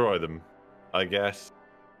 Let's destroy them, I guess.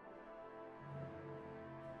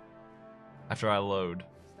 After I load.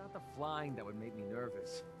 It's not the flying that would make me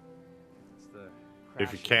nervous. It's the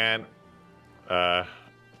If you crashing. can't,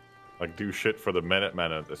 like, do shit for the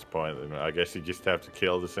Minutemen at this point, then I guess you just have to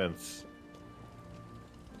kill the synths.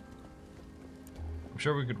 I'm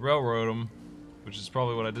sure we could railroad them, which is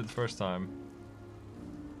probably what I did the first time.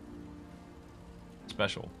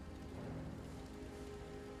 Special.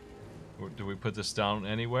 Or do we put this down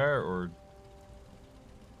anywhere, or...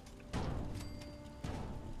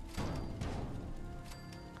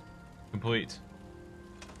 Complete.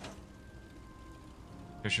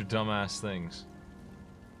 Here's your dumbass things.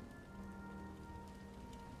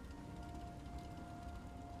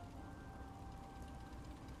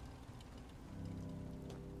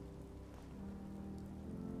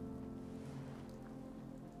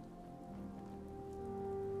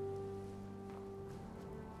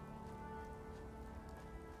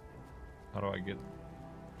 How do I get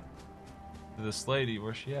to this lady?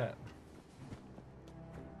 Where's she at?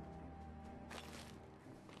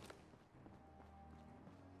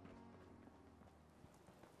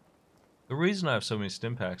 The reason I have so many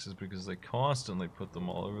stim packs is because they constantly put them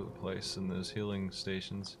all over the place in those healing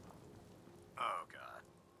stations. Oh god.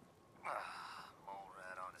 Mole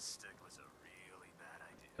rat on a stick was a really bad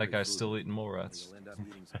idea. That guy's still eating mole rats.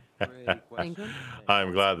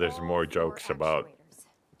 I'm glad there's more jokes about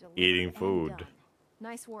eating food.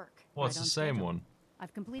 Nice work. Well, it's the same one.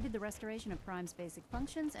 I've completed the restoration of Prime's basic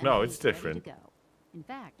functions and No, he's it's ready different. to go. In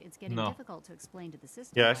fact, it's getting No. difficult to explain to the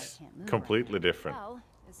system why Yes, it can't move completely right different. Well,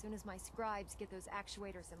 as soon as my scribes get those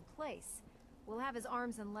actuators in place, we'll have his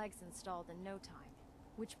arms and legs installed in no time.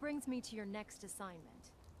 Which brings me to your next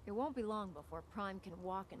assignment. It won't be long before Prime can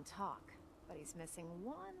walk and talk, but he's missing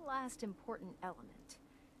one last important element.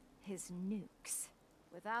 His nukes.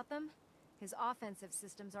 Without them, his offensive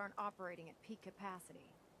systems aren't operating at peak capacity.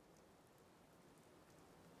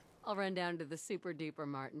 I'll run down to the Super Duper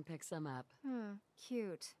Mart and pick some up.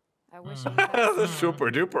 Cute. I wish it was The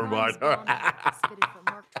super duper Prime's mart. bomb network is fitted for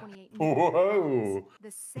Mark 28 nuclear Whoa. bombs,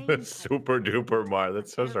 the same The type super of duper mart.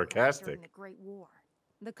 That's so aircraft sarcastic. during the Great War.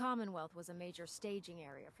 The Commonwealth was a major staging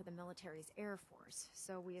area for the military's air force,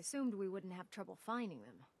 so we assumed we wouldn't have trouble finding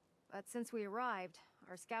them. But since we arrived,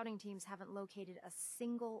 our scouting teams haven't located a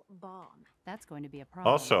single bomb. That's going to be a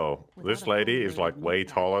problem. Also, this lady is like way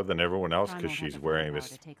taller than everyone else because she's wearing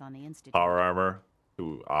this power armor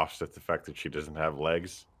to offset the fact that she doesn't have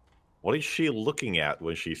legs. What is she looking at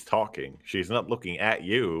when she's talking? She's not looking at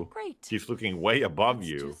you. Great. She's looking way above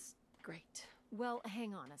you. Great. Well,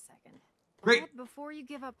 hang on a second. Great. But before you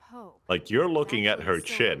give up hope, Like you're looking at her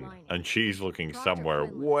chin and she's looking somewhere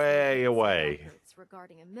way away. records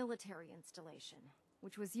regarding a military installation,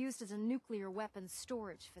 which was used as a nuclear weapons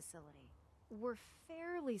storage facility. We're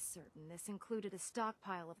fairly certain this included a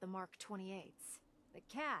stockpile of the Mark 28s. The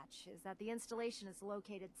catch is that the installation is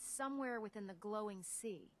located somewhere within the glowing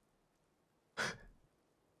sea.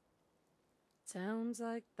 Sounds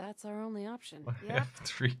like that's our only option. I have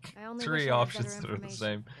three I only wish three I had options better that are the information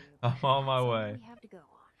same. for you. I'm on my So what way. do we have to go on?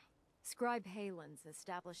 Scribe Halen's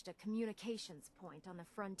established a communications point on the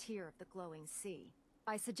frontier of the glowing sea.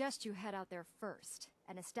 I suggest you head out there first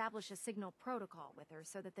and establish a signal protocol with her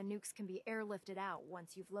so that the nukes can be airlifted out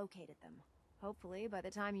once you've located them. Hopefully, by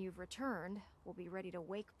the time you've returned, we'll be ready to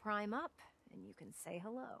wake Prime up and you can say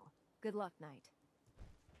hello. Good luck, Knight.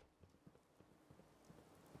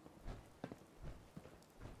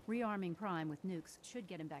 Rearming Prime with nukes should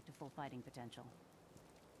get him back to full fighting potential.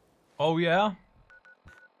 Oh yeah?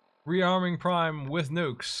 Rearming Prime with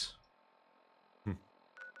nukes.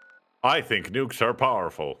 I think nukes are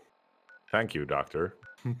powerful. Thank you, Doctor.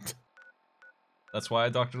 That's why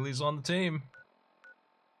Dr. Lee's on the team.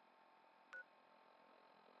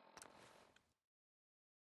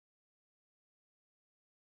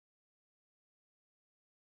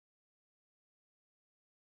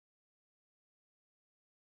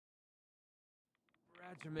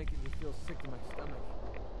 Rats are making me feel sick to my stomach.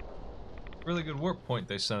 Really good warp point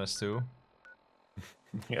they sent us to.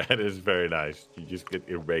 Yeah, it is very nice. You just get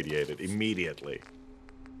irradiated immediately.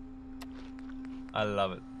 I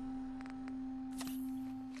love it.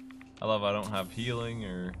 I love I don't have healing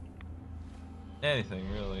or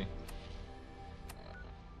anything really.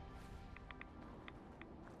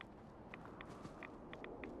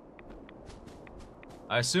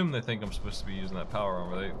 I assume they think I'm supposed to be using that power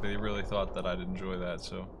armor. They really thought that I'd enjoy that,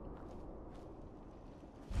 so.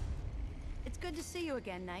 It's good to see you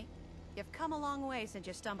again, Knight. You've come a long way since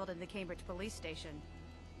you stumbled into the Cambridge police station.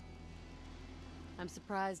 I'm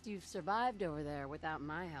surprised you've survived over there without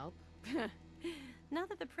my help. Now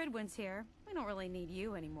that the Pridwin's here, we don't really need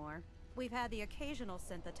you anymore. We've had the occasional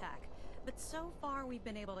synth attack, but so far we've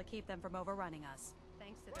been able to keep them from overrunning us.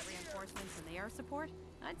 Thanks to the reinforcements and the air support,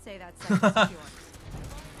 I'd say that's secure.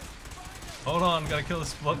 Hold on, gotta kill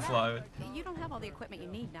this blood fly. You don't have all the equipment you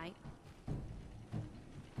need, Knight.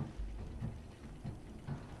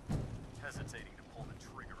 Hesitating to pull the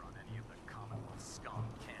trigger on any of the Commonwealth scum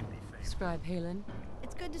can't be favored. Scribe Halen.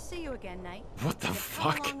 It's good to see you again, Knight. What the You've come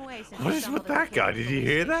a fuck? long way since What you is stumbled with into that guy? Cambridge Did you police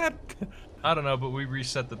hear station. that? I don't know, but we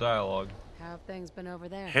reset the dialogue. How have things been over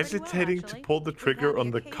there? Hesitating to pull the trigger on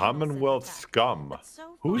the Commonwealth scum.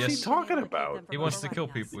 Who's he Yes. talking about? He wants to kill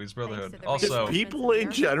people. He's Brotherhood. Just Also, people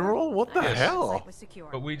in general? What the Yes. hell?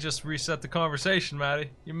 But we just reset the conversation, Maddie.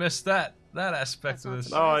 You missed that aspect of this.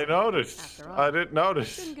 No, I noticed. I didn't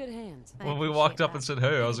notice. In good hands. Well, we walked up and said,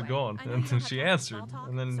 "Hey, how's it going?" And then she answered,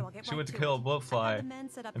 and then she went to kill a The blowfly men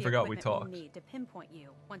set up and the forgot we equipment talked. we'll need to pinpoint you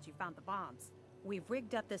once you found the bombs. We've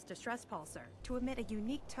rigged up this distress pulsar to emit a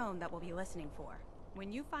unique tone that we'll be listening for.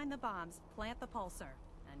 When you find the bombs, plant the pulsar,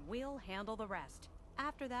 and we'll handle the rest.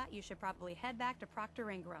 After that, you should probably head back to Proctor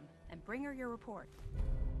Ingram and bring her your report.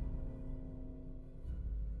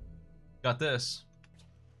 Got this.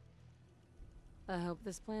 I hope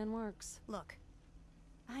this plan works. Look,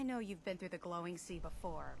 I know you've been through the glowing sea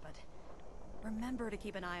before, but remember to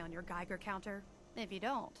keep an eye on your Geiger counter. If you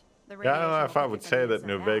don't, the Yeah, I don't know radiation if I will would keep say them that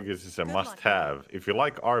New inside out. Vegas is a Good luck, must-have. If you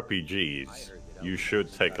like RPGs, you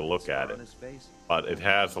should take a look at it. But it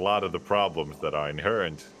has a lot of the problems that are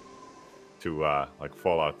inherent to like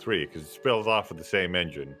Fallout 3 because it spills off of the same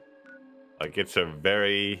engine. Like it's a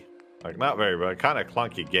very, like not very, but kind of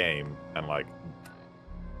clunky game and like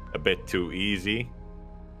a bit too easy.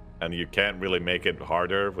 And you can't really make it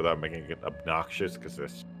harder without making it obnoxious because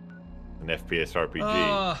it's an FPS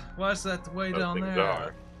RPG. Why's that way Those down things there?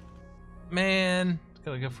 are. Man,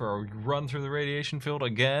 gotta go for a run through the radiation field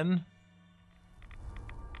again.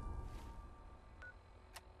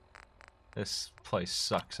 This place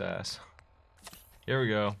sucks ass. Here we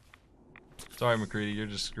go. Sorry, MacCready, you're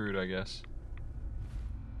just screwed, I guess.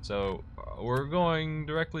 So, we're going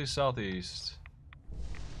directly southeast.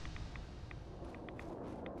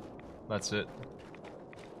 That's it.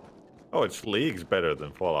 Oh, it's leagues better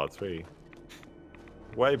than Fallout 3.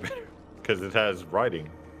 Way better, because it has writing.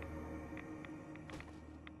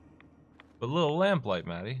 But little lamplight,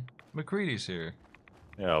 Maddie. MacCready's here.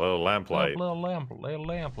 Yeah, a little lamplight. Little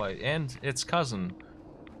lamplight. And its cousin,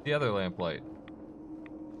 the other lamplight.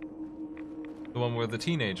 The one where the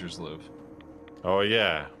teenagers live. Oh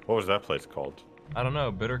yeah, what was that place called? I don't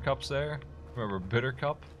know, Bittercup's there? Remember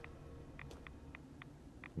Bittercup?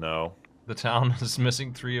 No. The town is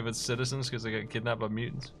missing 3 of its citizens because they got kidnapped by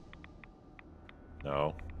mutants?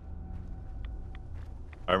 No.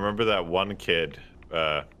 I remember that one kid,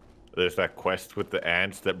 there's that quest with the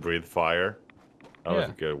ants that breathe fire. That was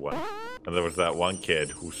a good one. And there was that one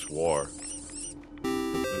kid who swore.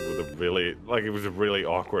 With a really, like, it was a really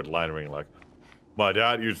awkward line ring, like, my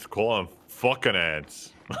dad used to call them fucking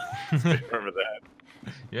ants. Remember that?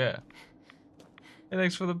 Yeah. Hey,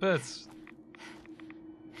 thanks for the bits.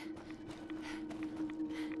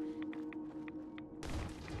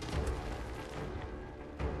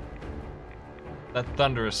 That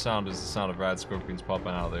thunderous sound is the sound of rad scorpions popping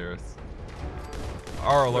out of the earth.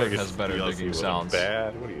 Our alert has better digging sounds.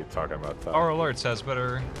 Bad? What are you talking about, Tom? Our alerts has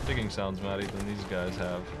better digging sounds, Maddie, than these guys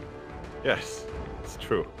have. Yes, it's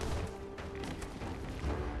true.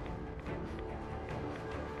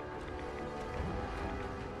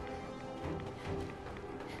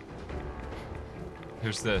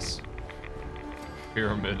 Here's this.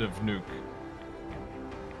 Pyramid of Nuke.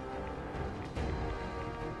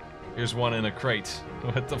 Here's one in a crate.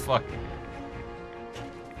 What the fuck?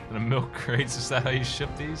 In a milk crate? Is that how you ship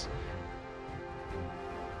these?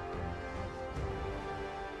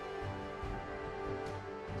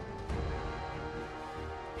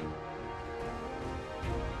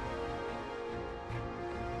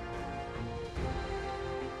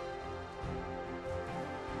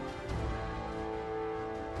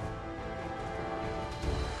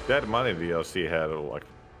 Dead Money DLC had like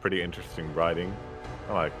pretty interesting writing,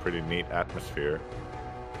 like pretty neat atmosphere.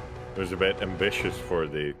 It was a bit ambitious for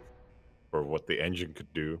what the engine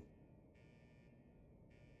could do.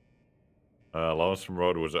 Lonesome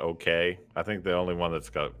Road was okay. I think the only one that's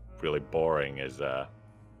got really boring is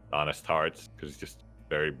Honest Hearts, because it's just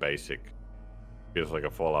very basic. Feels like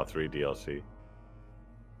a Fallout 3 DLC.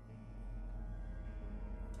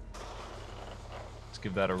 Let's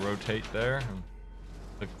give that a rotate there. And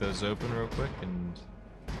click those open real quick, and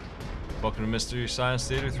welcome to Mystery Science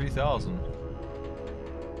Theater 3000.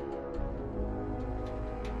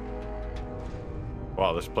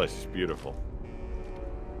 Wow, this place is beautiful.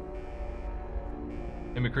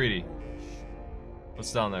 Hey, MacCready.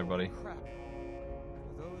 What's down there, buddy? Crap.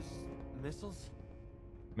 Are those missiles?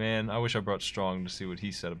 Man, I wish I brought Strong to see what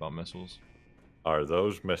he said about missiles. Are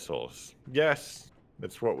those missiles? Yes,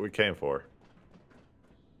 that's what we came for.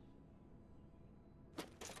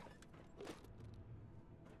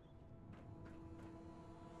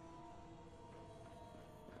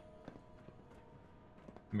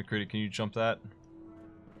 MacCready, can you jump that?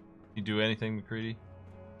 You do anything, MacCready?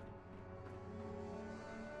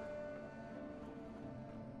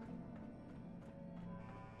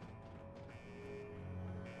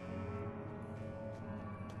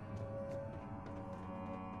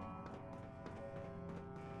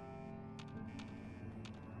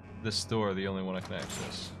 This door, the only one I can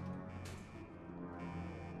access.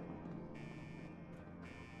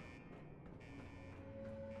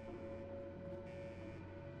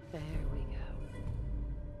 There we go.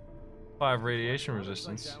 5 radiation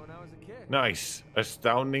resistance. Nice.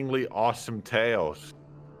 Astoundingly awesome tales.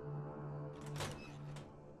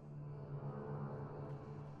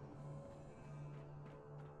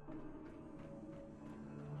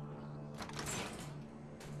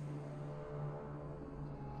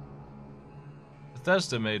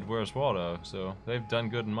 Bethesda made Where's Waldo, so they've done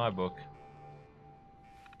good in my book.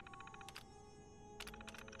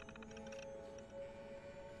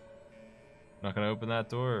 Not gonna open that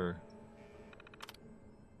door, or?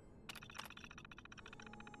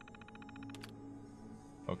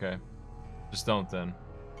 Okay. Just don't then.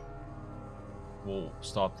 We'll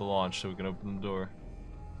stop the launch so we can open the door.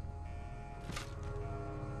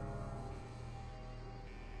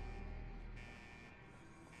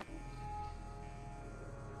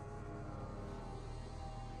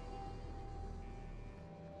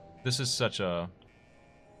 This is such a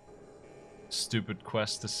stupid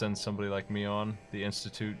quest to send somebody like me on. The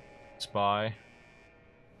Institute spy.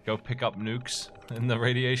 Go pick up nukes in the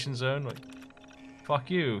radiation zone. Like,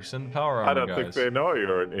 fuck you. Send the power armor I don't guys. think they know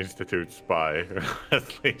you're an Institute spy.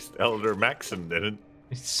 At least Elder Maxon didn't.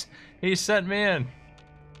 He sent me in.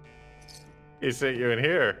 He sent you in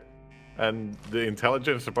here. And the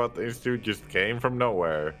intelligence about the Institute just came from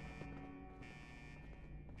nowhere.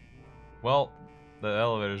 Well, the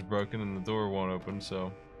elevator's broken and the door won't open,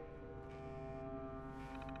 so...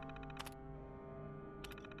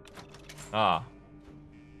 Ah.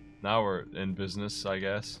 Now we're in business, I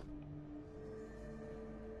guess.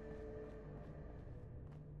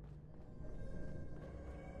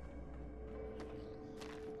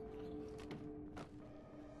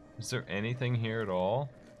 Is there anything here at all?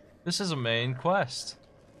 This is a main quest.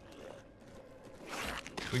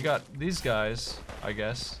 We got these guys, I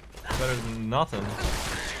guess. Better than nothing.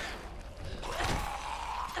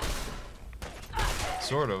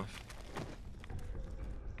 Sort of.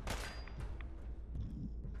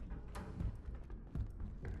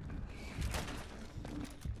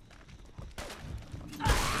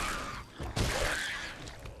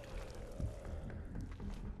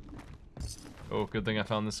 Oh, good thing I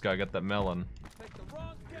found this guy. Got that melon.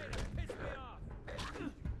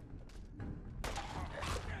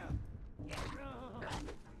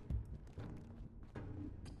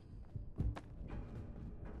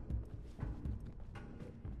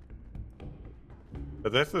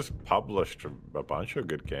 But this has published a bunch of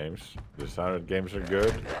good games. Dishonored games are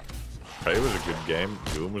good. Prey was a good game.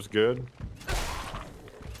 Doom was good.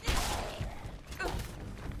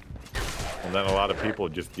 And then a lot of people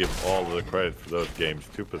just give all of the credit for those games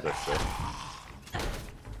to Possessor.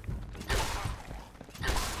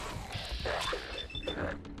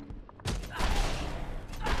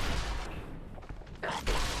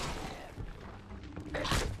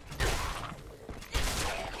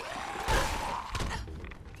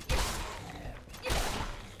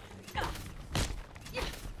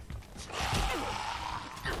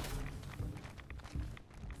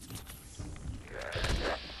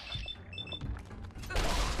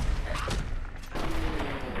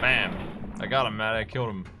 Bam! I got him, Matt. I killed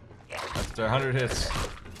him. After 100 hits.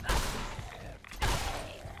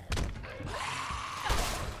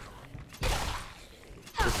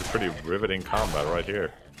 This is pretty riveting combat right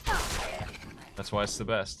here. That's why it's the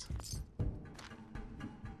best.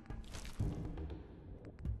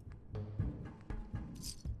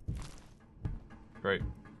 Great.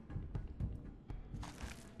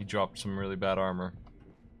 He dropped some really bad armor.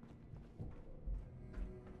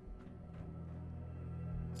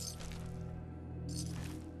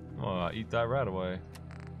 Oh, eat that right away.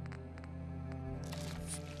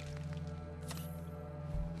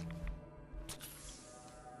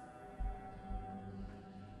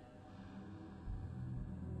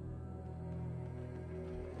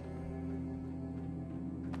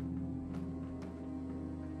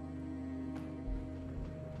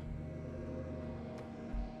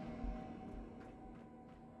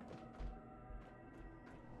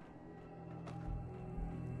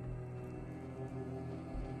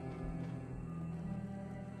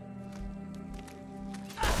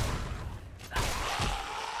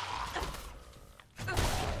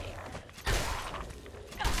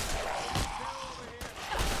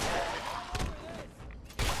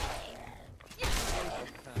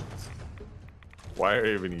 Why are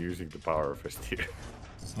you even using the power fist here?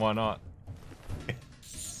 Why not?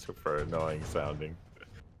 Super annoying sounding.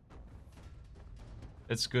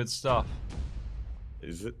 It's good stuff.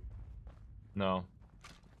 Is it? No.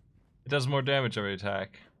 It does more damage every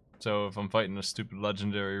attack. So if I'm fighting a stupid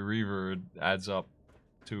legendary Reaver, it adds up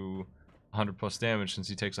to 100 plus damage since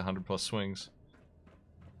he takes 100 plus swings.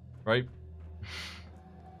 Right?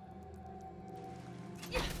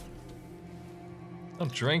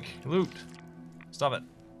 Don't drink. Loot. Stop it.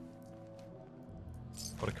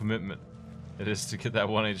 What a commitment it is to get that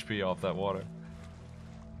 1 HP off that water.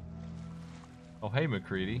 Oh, hey,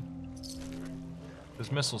 MacCready.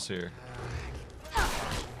 There's missiles here.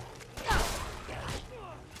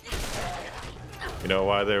 You know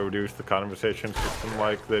why they reduced the conversation system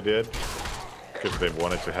like they did? Because they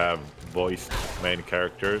wanted to have voiced main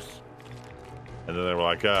characters. And then they were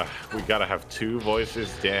like, we gotta have 2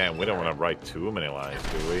 voices? Damn, we don't want to write too many lines,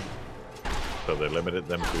 do we? So they limited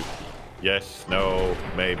them to yes, no,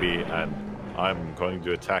 maybe, and I'm going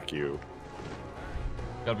to attack you.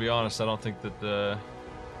 Gotta be honest, I don't think that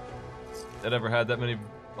it ever had that many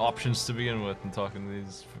options to begin with. I'm talking to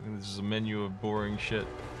these. This is a menu of boring shit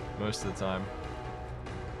most of the time.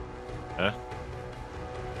 Huh?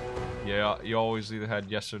 Yeah, you always either had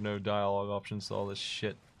yes or no dialogue options to all this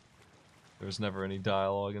shit. There was never any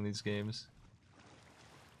dialogue in these games.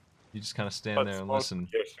 You just kind of stand there and listen.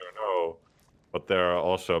 Yes or no, but there are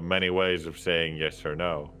also many ways of saying yes or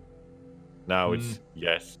no. Now it's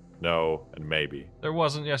yes, no, and maybe. There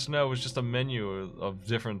wasn't yes or no, it was just a menu of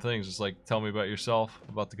different things. It's like, tell me about yourself,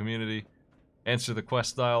 about the community, answer the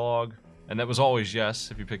quest dialogue, and that was always yes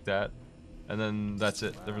if you picked that. And then that's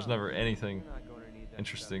it. There was never anything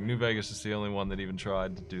interesting. New Vegas is the only one that even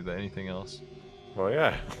tried to do anything else. Oh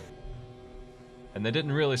yeah. And they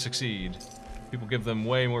didn't really succeed. People give them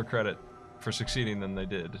way more credit for succeeding than they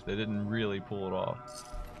did. They didn't really pull it off.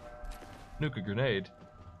 Nuke a grenade.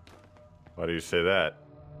 Why do you say that?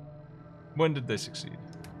 When did they succeed?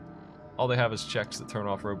 All they have is checks that turn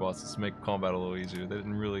off robots to make combat a little easier. They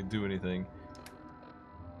didn't really do anything.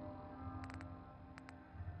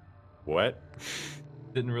 What?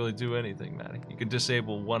 Didn't really do anything, Matty. You can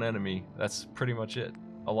disable one enemy. That's pretty much it.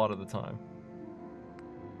 A lot of the time.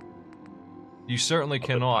 You certainly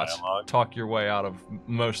cannot talk your way out of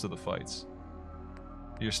most of the fights.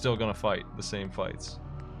 You're still gonna fight the same fights.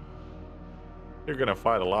 You're gonna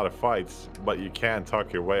fight a lot of fights, but you can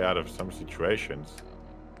talk your way out of some situations.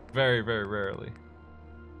 Very, very rarely.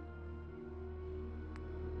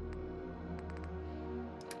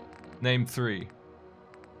 Name 3.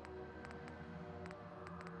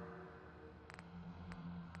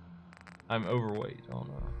 I'm overweight. Oh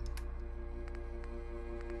no.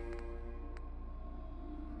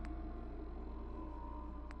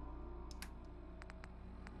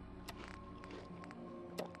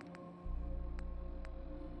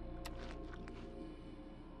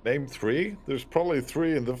 Name 3? There's probably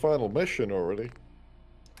 3 in the final mission already.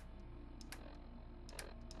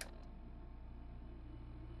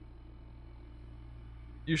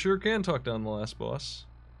 You sure can talk down the last boss.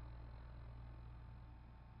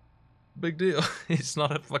 Big deal. He's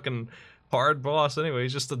not a fucking hard boss anyway,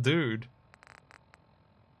 he's just a dude.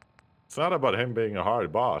 It's not about him being a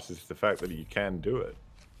hard boss, it's the fact that you can do it.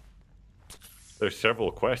 There's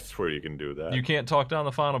several quests where you can do that. You can't talk down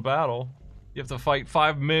the final battle. You have to fight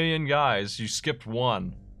 5 million guys. You skipped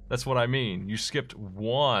one. That's what I mean. You skipped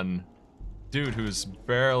one dude who is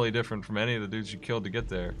barely different from any of the dudes you killed to get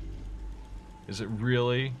there. Is it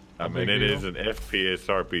really? I mean, it is an FPS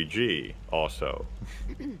RPG also.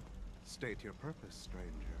 State your purpose,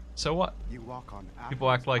 stranger. So what? You walk on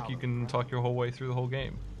People act like you can talk your whole way through the whole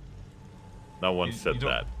game. No one said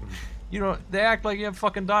that. You don't. They act like you have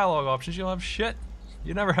fucking dialogue options. You don't have shit.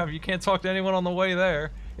 You never have. You can't talk to anyone on the way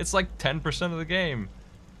there. It's like 10% of the game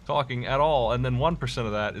talking at all, and then 1%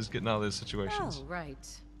 of that is getting out of those situations. Oh, right.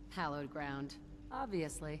 Hallowed ground.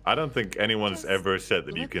 Obviously. I don't think anyone's ever said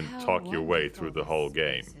that you can talk your way through the whole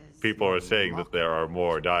game. People are saying that there are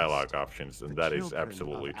more dialogue options, and that is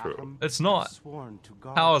absolutely true. It's not.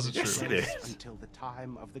 How is it true? Yes, it is.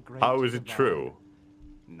 How is it true?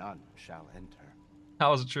 None shall enter.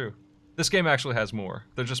 How is it true? This game actually has more.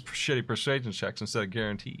 They're just shitty persuasion checks instead of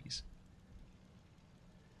guarantees.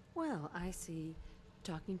 Well, I see.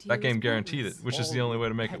 Talking to you that game is guaranteed it, which is the only way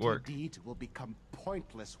to make it work. Deeds will become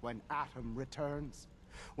pointless when Atom returns.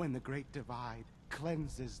 When the Great Divide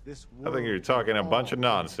cleanses this world. I think you're talking a bunch of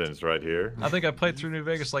nonsense right here. I think I played through New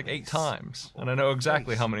Vegas like 8 times, and I know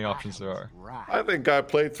exactly how many options there are. I think I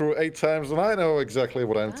played through 8 times, and I know exactly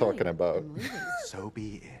what I'm talking about. So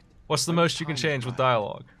be it. What's the most you can change with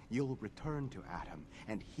dialogue? You'll return to Atom,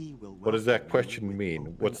 and he will. What does that question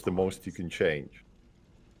mean? What's the most you can change?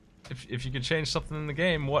 If you can change something in the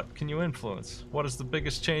game, what can you influence? What is the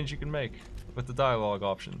biggest change you can make with the dialogue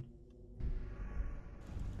option?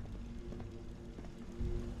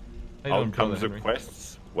 Outcomes of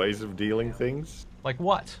quests, ways of dealing things. Like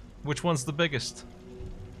what? Which one's the biggest?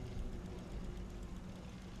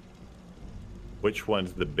 Which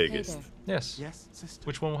one's the biggest? Yes. Yes, sister.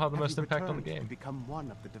 Which one will have the most impact on the returned game? to become one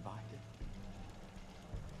of the divided.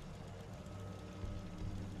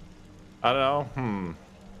 I don't know.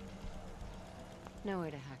 No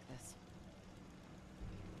way to hack this.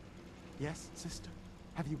 Yes, sister.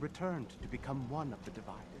 Have you returned to become one of the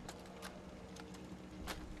divided?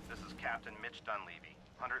 This is Captain Mitch Dunleavy,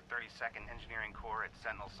 132nd Engineering Corps at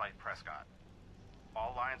Sentinel Site Prescott.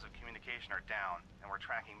 All lines of communication are down, and we're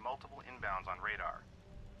tracking multiple inbounds on radar.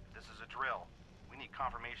 This is a drill. We need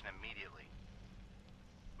confirmation immediately.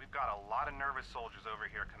 We've got a lot of nervous soldiers over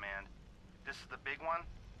here, Command. If this is the big one,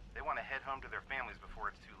 they want to head home to their families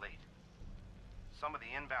before it's too late. some of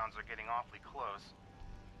the inbounds are getting awfully close.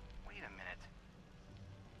 Wait a minute.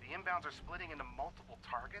 The inbounds are splitting into multiple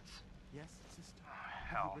targets? Yes, sister. Oh,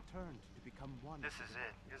 hell. You returned to become one. This is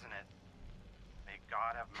it, isn't it? May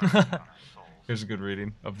God have mercy on our souls. Here's a good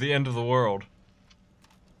reading of the end of the world.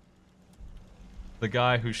 The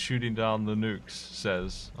guy who's shooting down the nukes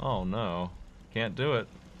says, "Oh no, can't do it."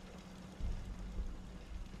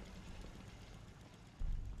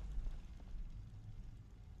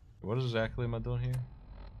 What exactly am I doing here?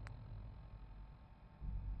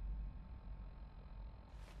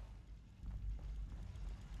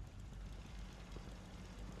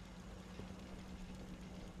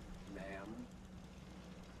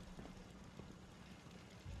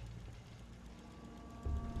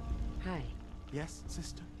 Hi. Yes,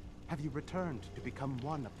 sister? Have you returned to become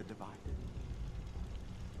one of the divided?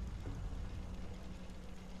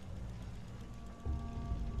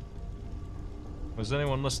 Was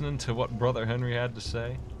anyone listening to what Brother Henry had to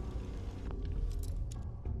say?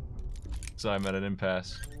 So I'm at an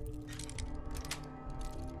impasse.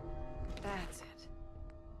 That's it.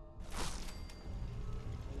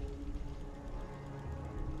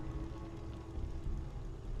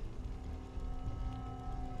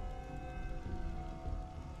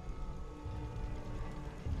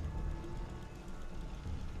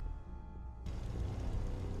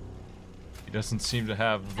 He doesn't seem to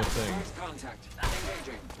have the thing. Contact.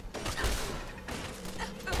 Engaging.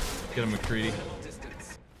 Get him, McCready.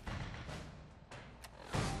 Distance.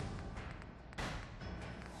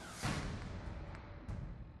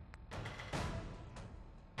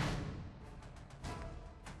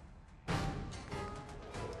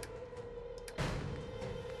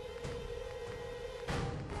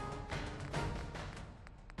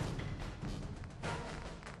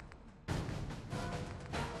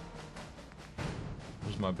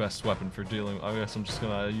 This is my best weapon for dealing. I guess I'm just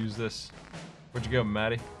gonna use this. Where'd you go,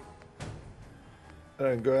 Maddie? I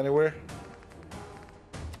didn't go anywhere.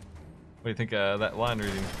 What do you think of that line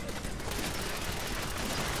reading?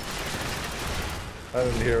 I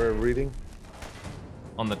didn't hear a reading.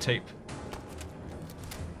 On the tape.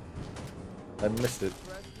 I missed it.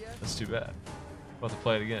 That's too bad. About to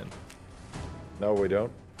play it again. No, we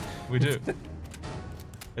don't. We do.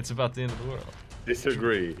 It's about the end of the world.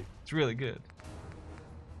 Disagree. It's really good.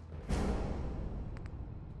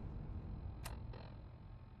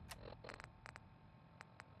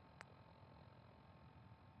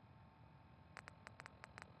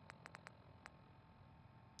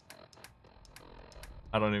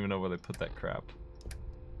 I don't even know where they put that crap.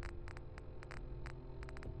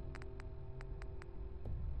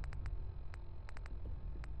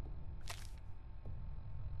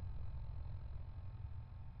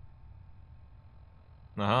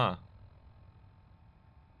 Uh-huh.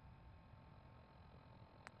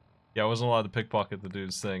 Yeah, I wasn't allowed to pickpocket the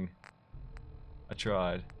dude's thing. I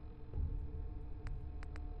tried.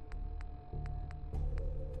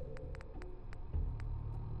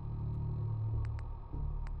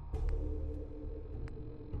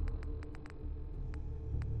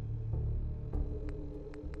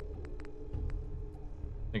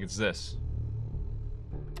 I think it's this.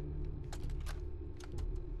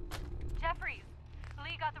 Jeffries,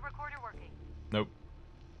 Lee got the recorder working. Nope.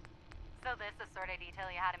 So this the sort of detail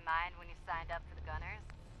you had in mind when you signed up for the Gunners?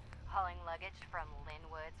 Hauling luggage from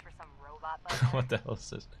Linwoods for some robot butler? What the hell is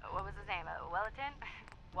this? What was his name? Wellerton?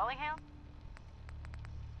 Wallingham?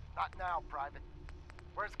 Not now, Private.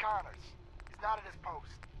 Where's Connors? He's not at his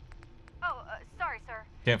post. Oh, sorry, sir.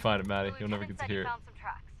 Can't find it, Maddie. You'll never get to Said hear he it. found some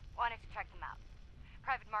tracks. Wanted to check them out.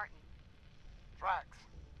 Private Martin. Tracks?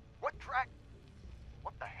 What track?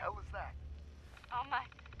 What the hell is that? Oh my...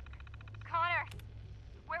 Connor!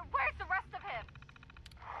 Where's the rest of him?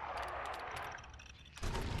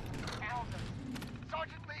 Alden.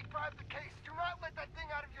 Sergeant Lee, grab the case. Do not let that thing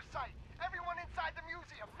out of your sight. Everyone inside the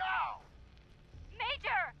museum, now!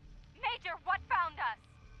 Major! Major, what found us?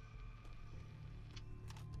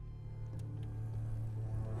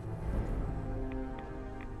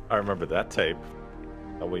 I remember that tape.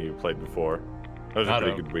 That one you played before. That was a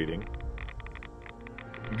pretty good reading.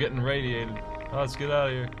 I'm getting radiated. Oh, let's get out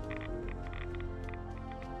of here.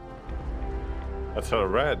 That's how it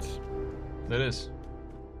reads. It is.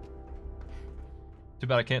 Too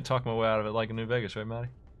bad I can't talk my way out of it like in New Vegas, right, Maddie?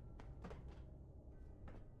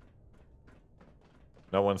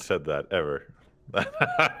 No one said that ever.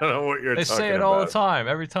 I don't know what you're They talking about. say it all the time.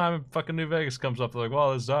 Every time fucking New Vegas comes up, they're like,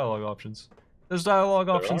 well, there's dialogue options. There's dialogue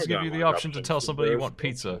options give you the option to tell somebody you want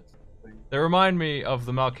pizza. They remind me of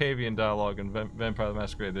the Malkavian dialogue in Vampire the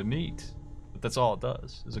Masquerade. They're neat, but that's all it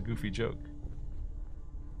does. It's a goofy joke.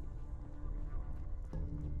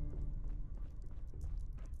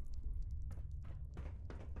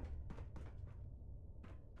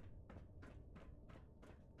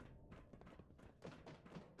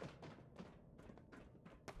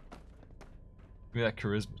 Give me that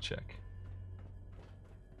charisma check.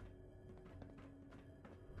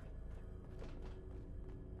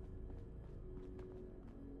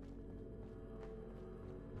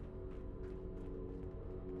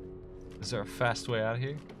 Is there a fast way out of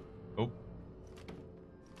here? Oh.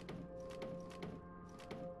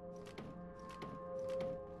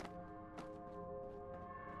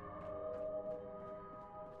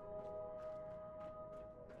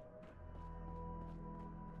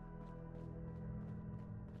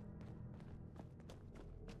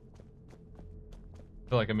 I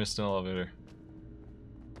feel like I missed an elevator.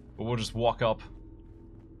 But we'll just walk up.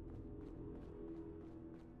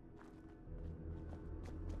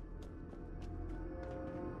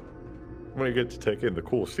 When you get to take in the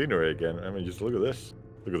cool scenery again, I mean, just look at this.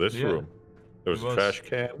 Look at this room. There was a trash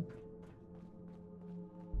can.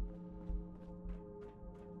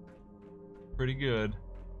 Pretty good.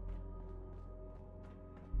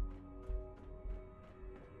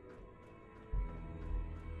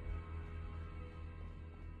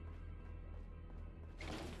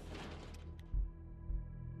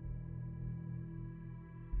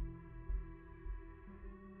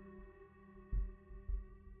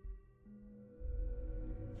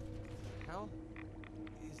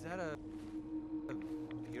 Is that a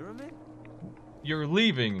pyramid? You're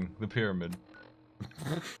leaving the pyramid.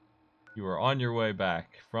 You are on your way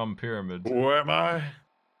back from pyramid. Where am I?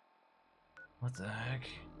 What the heck?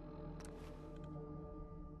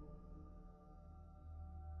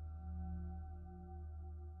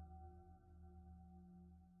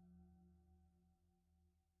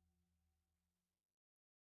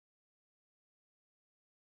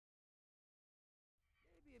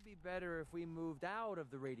 Maybe it'd be better if we moved out of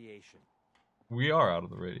the radiation. We are out of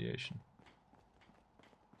the radiation.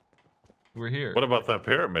 We're here. What about that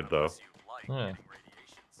pyramid, though? Yeah.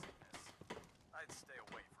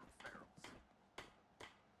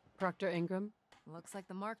 Proctor Ingram? Looks like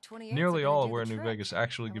the Mark 28. Nearly all of where New Vegas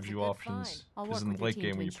actually gives you options is in the late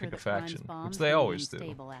game where you pick a faction, which they always do.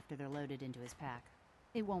 Stable after they're loaded into his pack.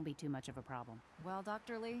 It won't be too much of a problem. Well,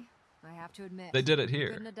 Dr. Lee, I have to admit, They did it here.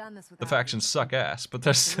 couldn't have done this The without factions suck ass, but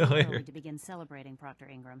they're still We're here. early to begin celebrating, Proctor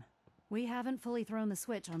Ingram. We haven't fully thrown the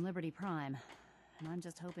switch on Liberty Prime, and I'm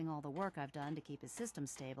just hoping all the work I've done to keep his system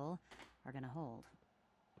stable are gonna hold.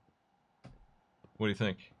 What do you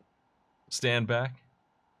think? Stand back?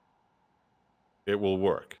 It will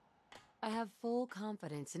work. I have full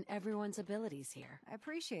confidence in everyone's abilities here. I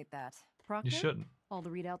appreciate that. Proctor? You shouldn't. All the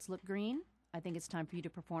readouts look green. I think it's time for you to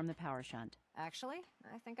perform the power shunt. Actually,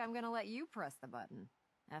 I think I'm gonna let you press the button.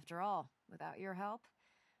 After all, without your help,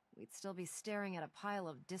 we'd still be staring at a pile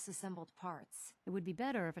of disassembled parts. It would be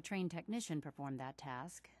better if a trained technician performed that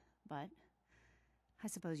task, but I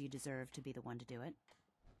suppose you deserve to be the one to do it.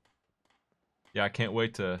 Yeah, I can't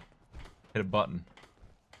wait to hit a button.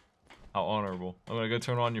 How honorable. I'm gonna go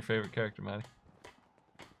turn on your favorite character, Maddie.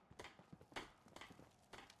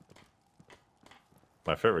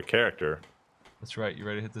 My favorite character. That's right, you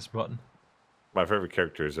ready to hit this button? My favorite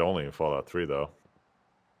character is only in Fallout 3, though.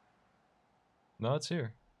 No, it's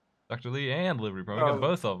here. Dr. Lee and Liberty Prime. We got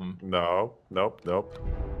both of them. No, nope.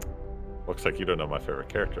 Looks like you don't know my favorite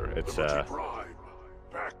character. It's I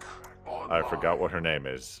forgot what her name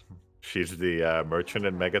is. She's the merchant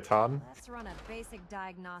in Megaton. Let's run a basic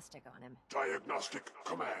diagnostic on him. Diagnostic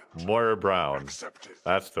command. Moira Brown. Accepted.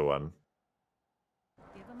 That's the one.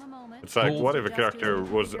 Give him a moment. It's like, what if a character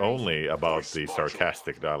was only about the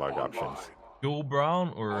sarcastic dialogue options? Dual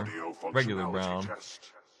Brown or regular Brown?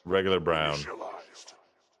 Regular Brown. Initialized.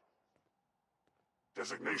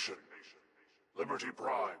 Designation. Liberty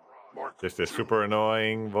Prime. Mark Just a super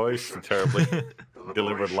annoying voice, terribly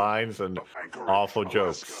delivered lines, and awful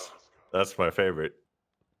jokes. That's my favorite.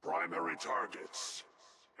 Primary targets.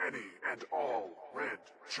 Any and all red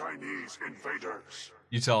Chinese invaders.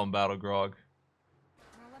 You tell him, Battle Grog.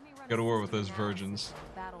 Go to war with those virgins.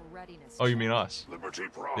 Battle readiness. Oh, you mean us? Liberty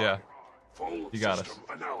Prime. Yeah. Full You got us. system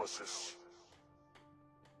analysis.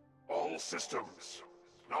 All systems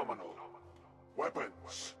nominal.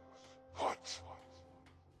 Weapons hot.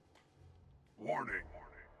 Warning.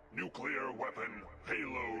 Nuclear weapon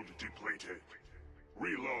payload depleted.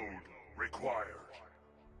 Reload required.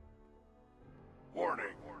 Warning.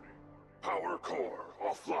 Power core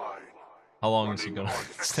offline. How long is he gonna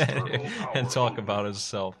stand here and talk about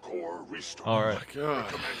himself? Core restore. Alright.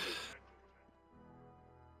 Recommended.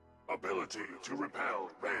 Ability to repel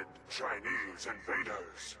red Chinese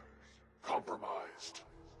invaders. Compromised.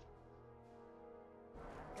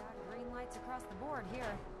 Got green lights across the board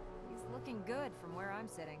here. He's looking good from where I'm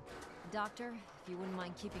sitting. Doctor, if you wouldn't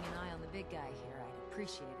mind keeping an eye on the big guy here, I'd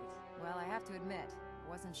appreciate it. Well, I have to admit,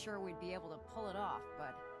 Wasn't sure we'd be able to pull it off,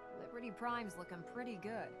 but Liberty Prime's looking pretty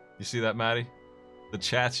good. You see that, Maddie? The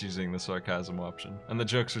chat's using the sarcasm option, and the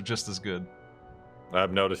jokes are just as good.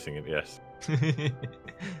 I'm noticing it, yes.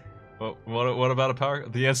 Well, what about a power?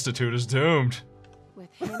 The Institute is doomed.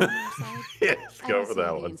 With him on our side, Yes, I go don't for see that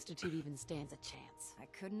how the one. Institute even stands a chance. I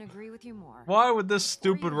couldn't agree with you more. Why would this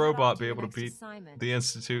stupid robot be your able to next beat assignment, the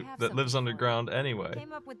Institute I have that lives something for you. underground I anyway?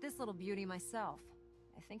 came up with this little beauty myself.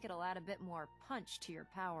 I think it'll add a bit more punch to your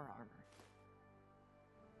power armor.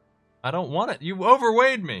 I don't want it. You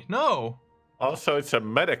overweighed me. No. Also, it's a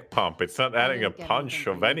medic pump. It's not adding a didn't get punch anything of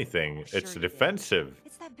from you. anything. Sure It's you did. defensive.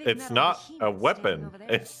 It's that big It's metal not behemoth a standing weapon. over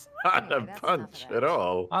there. It's not Anyway, a that's enough punch of that. at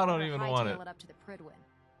all. I don't Better even want hightail it. up to the Pridwin.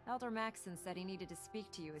 Elder Maxon said he needed to speak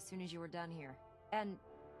to you as soon as you were done here. And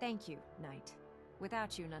thank you, Knight.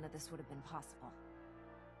 Without you, none of this would have been possible.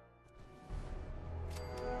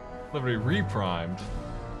 Liberty reprimed.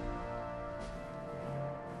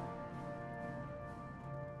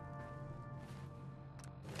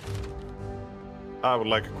 I would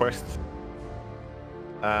like a quest.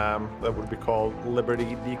 That would be called Liberty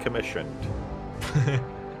Decommissioned.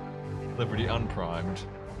 Liberty unprimed.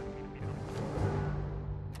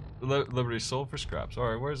 Liberty sold for scraps.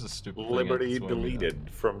 Alright, where's this stupid thing? Liberty It's weighing me down. deleted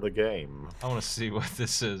from the game. I want to see what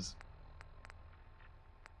this is.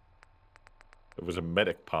 It was a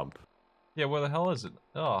medic pump. Yeah, where the hell is it?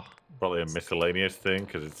 Oh. Probably a miscellaneous thing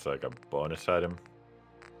because it's like a bonus item.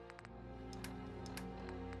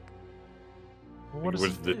 Well, what it does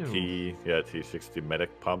was it the do? T60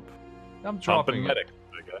 medic pump. I'm Pump dropping and it. medic,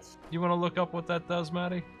 I guess. You want to look up what that does,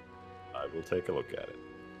 Maddie? I will take a look at it.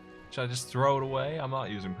 Should I just throw it away? I'm not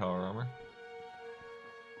using power armor.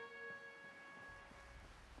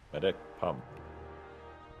 Medic pump.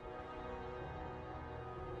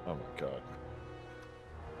 Oh my god.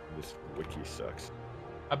 This wiki sucks.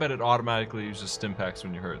 I bet it automatically uses stim packs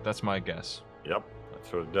when you're hurt. That's my guess. Yep,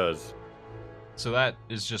 that's what it does. So that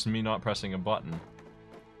is just me not pressing a button.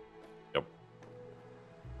 Yep.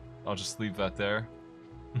 I'll just leave that there.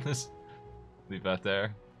 Leave that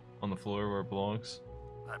there. On the floor where it belongs.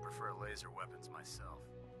 I prefer laser weapons myself.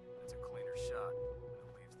 It's a cleaner shot, and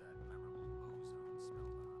it leaves that memorable ozone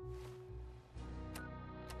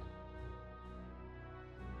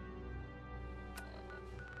smell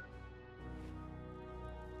behind.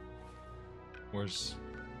 Where's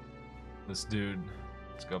this dude?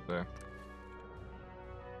 Let's go up there.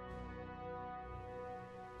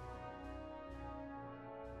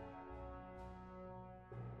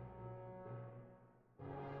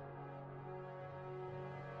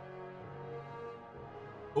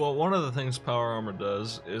 Well, one of the things Power Armor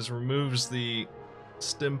does is removes the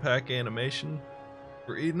stim pack animation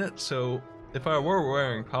for eating it, so if I were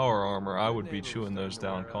wearing Power Armor, I would be chewing those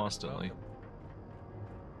down constantly.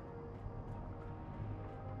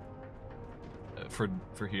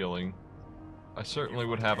 For healing. I certainly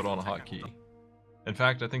would have it on a hotkey. In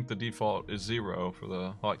fact, I think the default is 0 for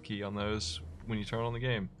the hotkey on those when you turn on the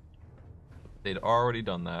game. They'd already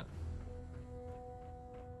done that.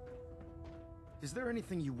 Is there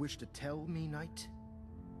anything you wish to tell me, Knight?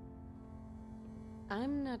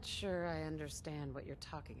 I'm not sure I understand what you're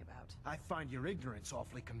talking about. I find your ignorance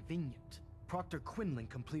awfully convenient. Proctor Quinlan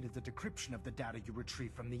completed the decryption of the data you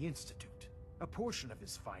retrieved from the Institute. A portion of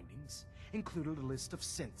his findings included a list of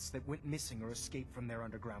synths that went missing or escaped from their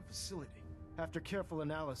underground facility. After careful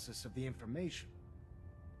analysis of the information,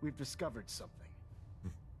 we've discovered something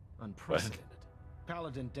unprecedented.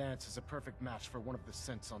 Paladin Danse is a perfect match for one of the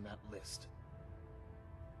synths on that list.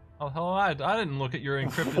 Oh hell, I didn't look at your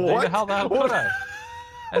encrypted What? data. How the hell could I?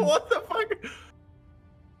 And What the fuck?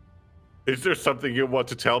 Is there something you want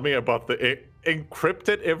to tell me about the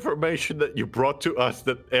encrypted information that you brought to us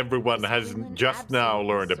that everyone has just now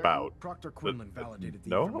learned about? Proctor Quinlan validated the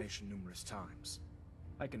No? information numerous times.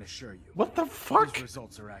 I can assure you. What the fuck? His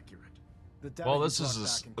results are accurate. The data Well, he this brought is back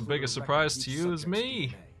as include big a record surprise of to each you as subject's me,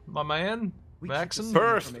 DNA. my man, Maxon.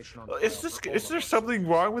 First, is there something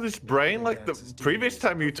wrong with his brain? Like the previous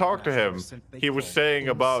time you talked to him, he was saying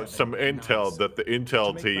about some intel that the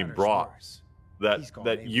intel team brought.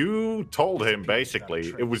 That you told him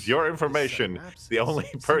basically it was your information, the only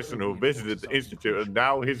person who visited the Institute, and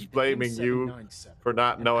now he's blaming you for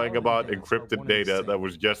not knowing about encrypted data that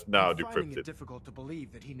was just now decrypted.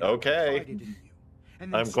 Okay.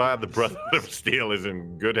 I'm glad the Brotherhood of Steel is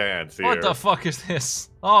in good hands here. What the fuck is this?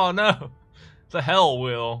 Oh no. The hell,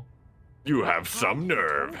 Will. You have some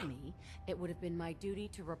nerve. It would have been my duty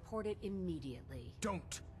to report it immediately.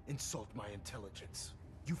 Don't insult my intelligence.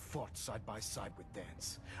 You fought side by side with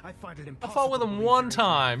Danse. I find it I impossible. fought with him one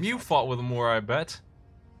time. You fought with him more, I bet.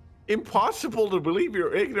 Impossible to believe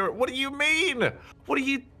you're ignorant. What do you mean? What do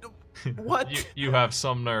you... What? You have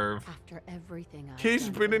some nerve. After everything He's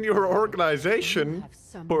been in your organization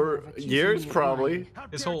for years, probably.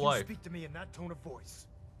 His whole life. Speak to me in that tone of voice.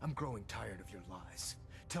 I'm growing tired of your lies.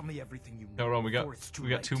 Tell me everything you know. No, we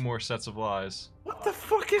got 2 more sets of lies. What the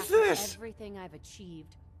fuck is this? Everything I've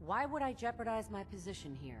achieved. Why would I jeopardize my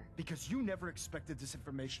position here? Because you never expected this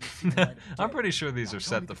information to see the light of day. I'm pretty sure these are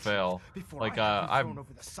set to fail. Like, I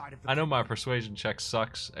know my persuasion check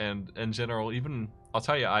sucks, and in general, even I'll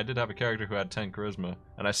tell you, I did have a character who had 10 charisma,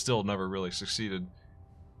 and I still never really succeeded.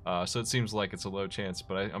 So it seems like it's a low chance,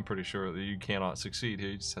 but I'm pretty sure that you cannot succeed here.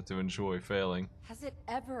 You just have to enjoy failing. Has it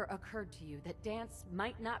ever occurred to you that Danse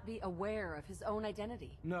might not be aware of his own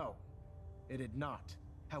identity? No, it had not.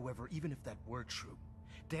 However, even if that were true,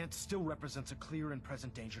 Danse still represents a clear and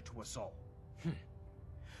present danger to us all.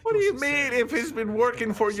 What do you mean if he's been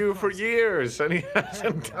working for you for years and he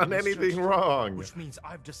hasn't done anything wrong? Which means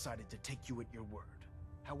I've decided to take you at your word.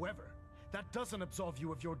 However, that doesn't absolve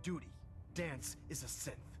you of your duty. Danse is a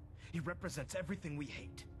synth. He represents everything we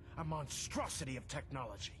hate. A monstrosity of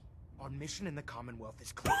technology. Our mission in the Commonwealth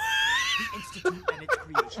is clear. The Institute and its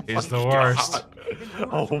creation is the worst.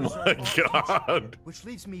 Oh my god. Which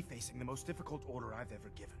leaves me facing the most difficult order I've ever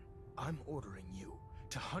given. I'm ordering you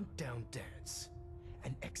to hunt down Danse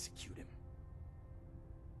and execute him.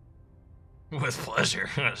 With pleasure.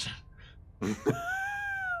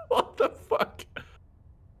 What the fuck?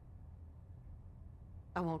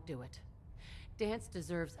 I won't do it. Danse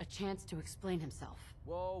deserves a chance to explain himself.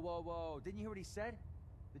 Whoa, whoa, whoa. Didn't you hear what he said?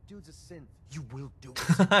 The dude's a synth. You will do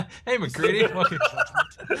it. Hey, McCready.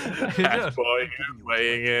 That's boy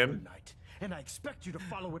weighing in. And I expect you to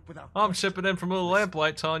follow it without I'm chipping in from a little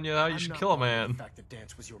lamplight telling you how you should kill a man. The fact that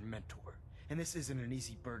Danse was your mentor, and this isn't an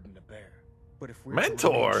easy burden to bear. But if we're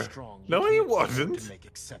mentor? Strong, no, he to wasn't. Make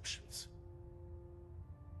exceptions,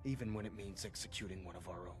 even when it means executing one of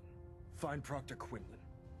our own. Find Proctor Quinlan.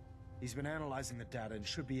 He's been analyzing the data and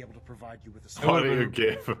should be able to provide you with a... What do you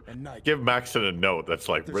give Maxon a note that's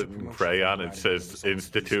like written in crayon and says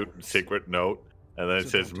Institute secret note, and then it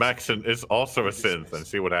says Maxon is also a synth, and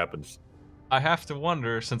see what happens. I have to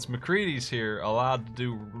wonder, since McCready's here, allowed to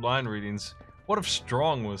do line readings, what if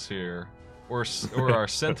Strong was here, or our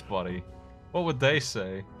synth buddy? What would they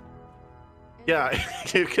say? Yeah,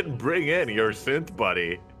 you can bring in your synth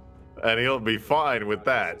buddy, and he'll be fine with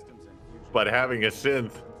that. But having a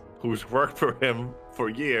synth who's worked for him for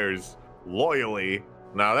years, loyally,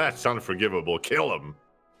 now that's unforgivable. Kill him.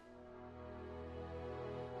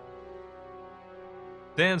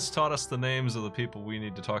 Dan's taught us the names of the people we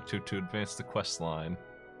need to talk to advance the quest line,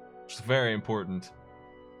 which is very important.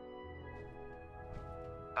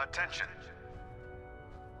 Attention.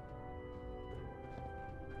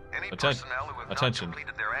 Any personnel who have not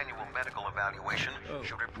completed their annual medical evaluation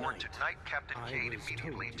should report to Knight Captain Cade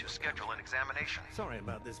immediately to schedule an examination. Sorry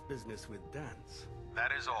about this business with Danse.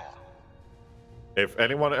 That is all. If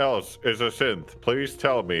anyone else is a synth, please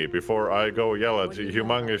tell me before I go yell at the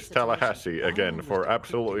humongous Tallahassee again for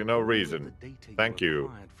absolutely no reason. Thank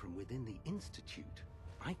you. From within the Institute,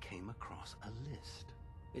 I came across a list.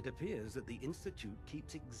 It appears that the Institute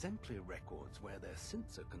keeps exemplary records where their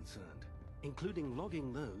synths are concerned, including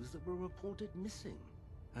logging those that were reported missing.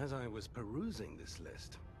 As I was perusing this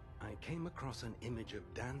list, I came across an image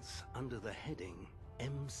of Danse under the heading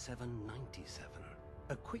M797.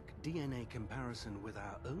 A quick DNA comparison with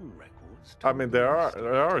our own records. I mean, there are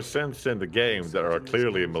synths in the game that are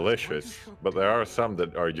clearly malicious, but there are some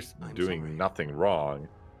that are just doing nothing wrong.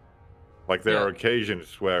 Like there are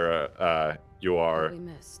occasions where you are,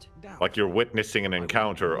 like you're witnessing an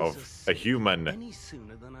encounter of a human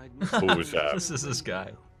who's this is this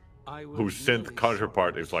guy. Whose synth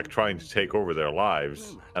counterpart is like trying to take over their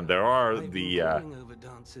lives, and there are the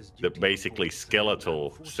basically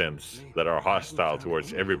skeletal synths that are hostile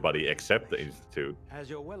towards everybody except the Institute. As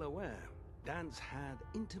you're well aware, Danse had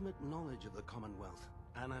intimate knowledge of the Commonwealth,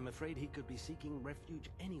 and I'm afraid he could be seeking refuge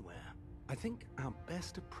anywhere. I think our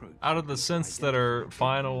best approach... Out of the synths that are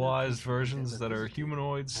finalized versions that are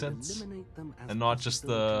humanoid synths, and not just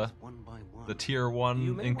the tier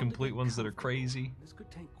 1 incomplete ones that are crazy,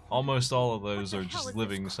 almost all of those are just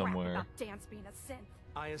living somewhere.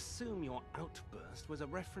 I assume your outburst was a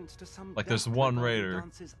reference to some... Like there's one raider,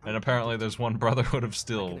 and apparently there's one Brotherhood of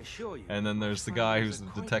Steel, and then there's the guy who's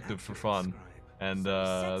the detective for fun, and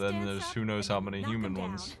then there's who knows how many human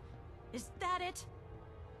ones. Is that it?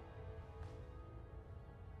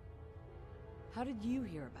 How did you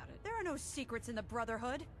hear about it? There are no secrets in the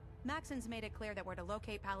Brotherhood. Maxon's made it clear that we're to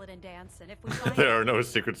locate Paladin Dance, and if we find There are no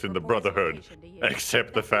secrets in the Brotherhood,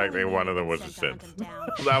 except the fact that one of them was a synth.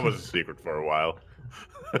 That was a secret for a while.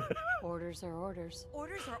 Orders are orders.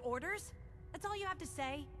 Orders are orders? That's all you have to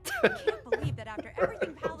say? I can't believe that after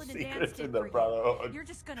everything Paladin Dance did for you, you're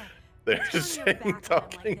just gonna They're turn your back on him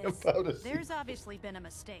talking like this. about us. There's obviously been a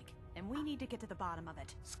mistake, and we need to get to the bottom of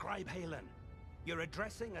it. Scribe Halen, you're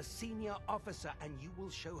addressing a senior officer, and you will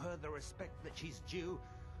show her the respect that she's due,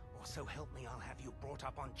 or so help me, I'll have you brought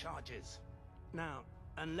up on charges. Now,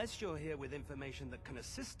 unless you're here with information that can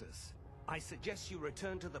assist us, I suggest you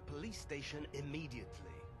return to the police station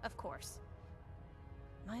immediately. Of course.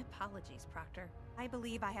 My apologies, Proctor. I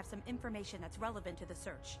believe I have some information that's relevant to the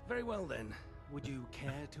search. Very well then. Would you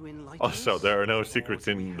care to enlighten Also, us? there are no secrets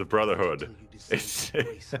in the Brotherhood. It's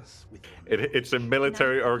a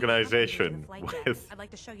military organization with I'd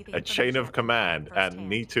like to show you the a chain of information command and firsthand.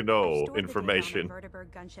 need-to-know I've stored the data on the information.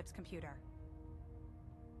 Vertibird gunship's computer.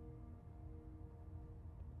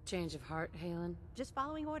 Change of heart, Halen? Just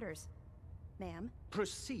following orders. Ma'am,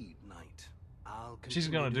 Proceed, Knight. I'll She's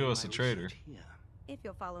continue gonna do doing us a my traitor. research here. if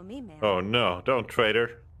you'll follow me, ma'am. Oh no, don't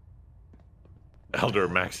traitor. Elder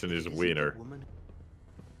Maxon is wiener.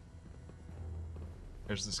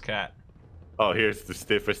 There's this cat. Oh, here's the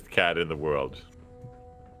stiffest cat in the world.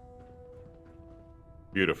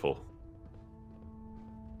 Beautiful.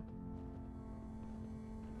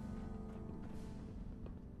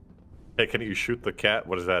 Hey, can you shoot the cat?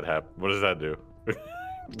 What does that happen? What does that do?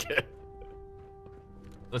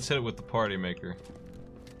 Let's hit it with the party maker.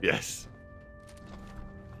 Yes.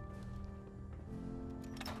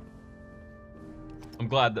 I'm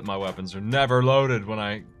glad that my weapons are never loaded when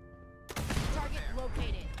I... Target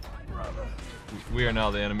located. We are now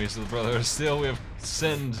the enemies of the Brotherhood. Still, we have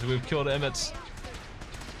sinned. We've killed Emmets.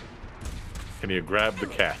 Can you grab the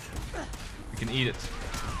cat? We can eat it.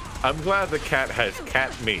 I'm glad the cat has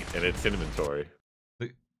cat meat in its inventory.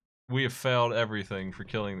 We have failed everything for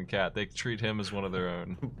killing the cat. They treat him as one of their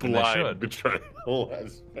own. And they Blind should. betrayal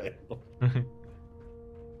has failed.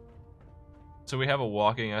 So we have a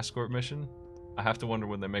walking escort mission. I have to wonder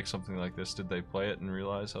when they make something like this, did they play it and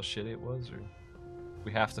realize how shitty it was, or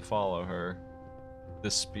we have to follow her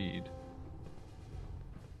this speed.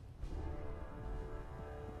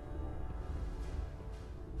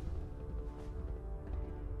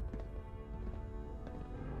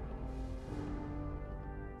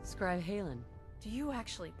 Scribe Halen. Do you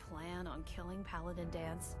actually plan on killing Paladin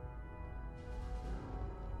Dance?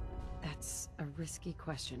 That's a risky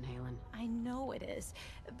question, Halen. I know it is,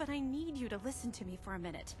 but I need you to listen to me for a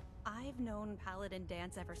minute. I've known Paladin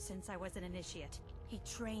Dance ever since I was an initiate. He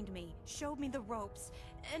trained me, showed me the ropes,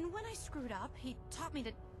 and when I screwed up, he taught me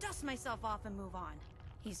to dust myself off and move on.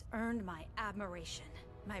 He's earned my admiration,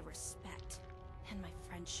 my respect, and my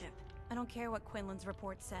friendship. I don't care what Quinlan's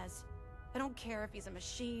report says. I don't care if he's a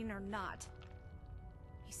machine or not.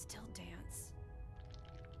 He's still Dance.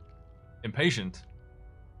 Impatient.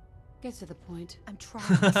 Get to the point. I'm trying.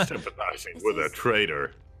 Sympathizing with a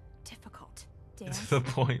traitor. Difficult. To Dance the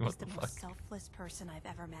point, what is the the most fuck? selfless person I've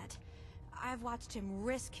ever met. I've watched him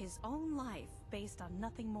risk his own life based on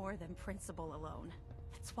nothing more than principle alone.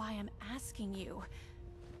 That's why I'm asking you,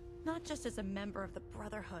 not just as a member of the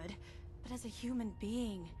Brotherhood, but as a human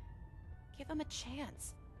being. Give him a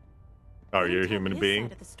chance. Are you a Tell human his being?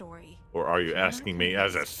 side of the story. Or are you You're not asking me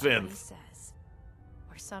as a convinced by what he synth? says.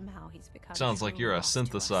 Or somehow he's become Sounds like truly you're a lost to us.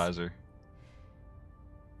 synthesizer.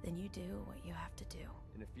 Then you do what you have to do.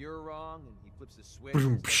 And if you're wrong and he flips the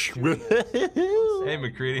switch, Hey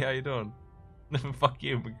McCready, how you doing? Fuck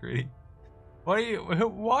you, McCready.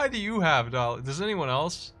 Why do you have dollars? Does anyone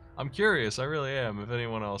else? I'm curious, I really am, if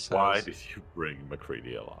anyone else has. Why did you bring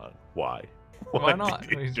McCready along? Why? Why not?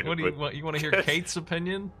 did you What do do you it? want? You want to hear Just- Kate's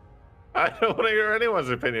opinion? I don't want to hear anyone's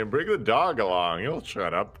opinion. Bring the dog along. He'll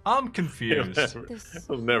shut up. I'm confused.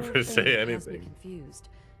 He'll never whole say thing has me anything. confused.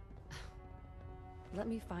 Let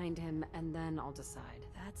me find him, and then I'll decide.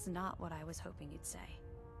 That's not what I was hoping you'd say.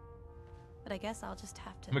 But I guess I'll just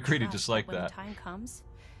have to McCready trust just like when that. the time comes,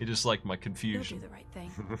 You just like my you'll confusion. do the right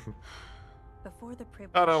thing. Before the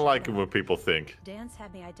privilege I don't showed like it up, when people think. Dance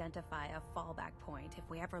had me identify a fallback point if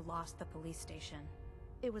we ever lost the police station.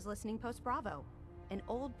 It was Listening Post Bravo, an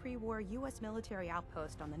old pre-war U.S. military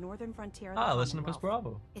outpost on the northern frontier of the Listen to Post Commonwealth.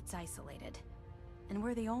 Bravo. It's isolated, and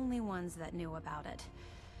we're the only ones that knew about it.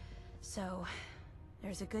 So,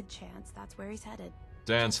 there's a good chance that's where he's headed.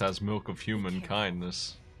 Dance has milk of human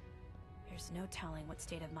kindness. There's no telling what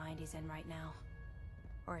state of mind he's in right now,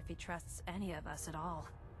 or if he trusts any of us at all.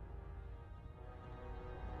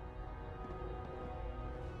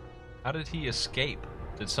 How did he escape?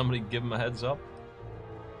 Did somebody give him a heads up?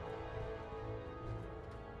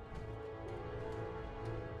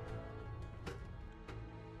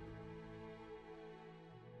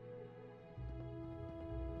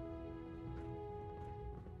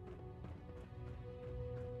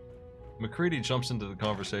 McCready jumps into the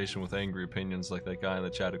conversation with angry opinions like that guy in the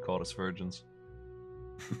chat who called us virgins.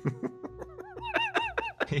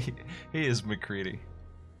 he is McCready.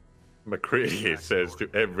 McCready says to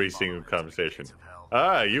every single conversation,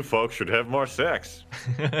 "Ah, you folks should have more sex."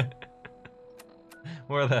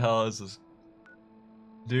 Where the hell is this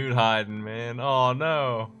dude hiding, man? Oh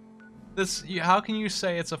no! How can you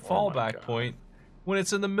say it's a fallback point when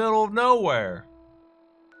it's in the middle of nowhere?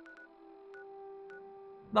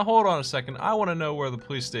 Now hold on a second. I want to know where the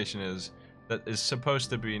police station is that is supposed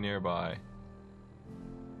to be nearby.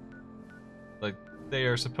 Like they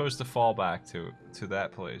are supposed to fall back to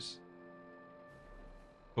that place.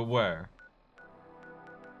 But where?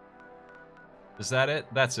 Is that it?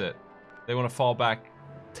 That's it. They want to fall back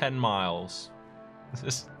 10 miles.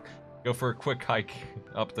 Just go for a quick hike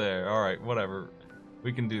up there. Alright, whatever.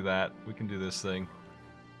 We can do that. We can do this thing.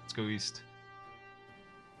 Let's go east.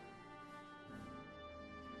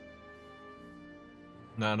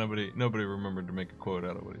 Nah, nobody remembered to make a quote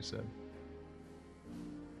out of what he said.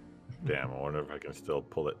 Damn, I wonder if I can still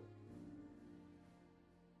pull it.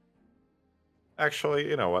 Actually,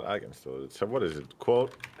 you know what? I can still do it. So what is it?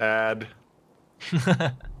 Quote, add.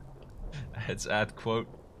 It's add quote.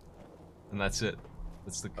 And that's it.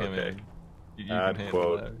 That's the command. Okay. You add can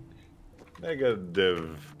quote. that.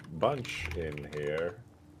 Negative bunch in here.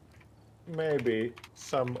 Maybe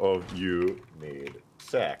some of you need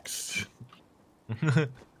sex.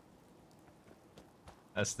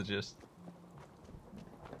 That's the gist.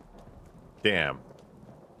 Damn.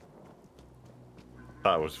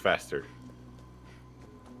 Thought it was faster.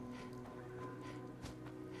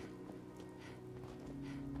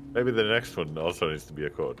 Maybe the next one also needs to be a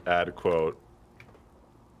quote. Add a quote.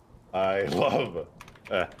 I love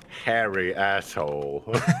a hairy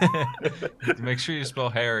asshole. Make sure you spell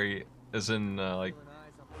Harry as in like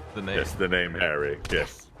the name. Yes, the name Harry.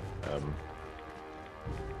 Yes.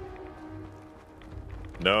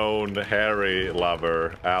 Known Harry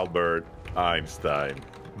lover Albert Einstein.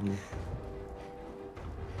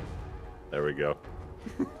 There we go.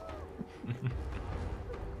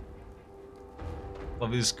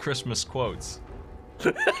 Love these Christmas quotes.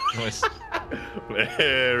 Nice.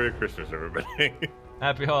 Merry Christmas, everybody.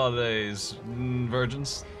 Happy holidays,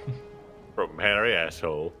 virgins. From Harry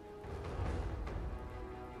Asshole.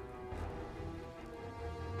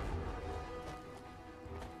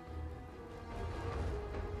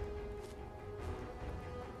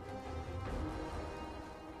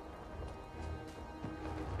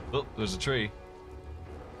 Oh, there's a tree.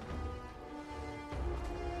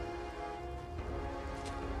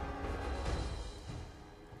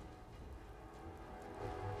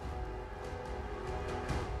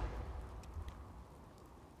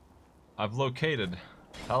 I've located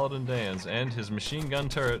Paladin Dan's and his machine gun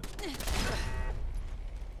turret.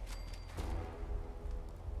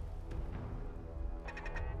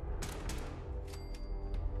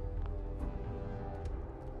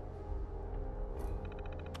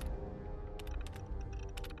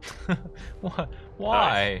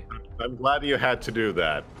 Why? Nice. I'm glad you had to do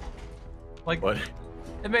that. Like, what?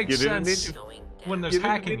 It makes sense when there's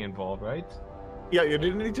hacking involved, right? Yeah, you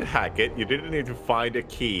didn't need to hack it. You didn't need to find a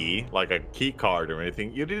key, like a key card or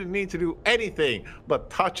anything. You didn't need to do anything but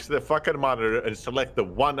touch the fucking monitor and select the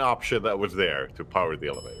one option that was there to power the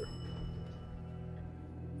elevator.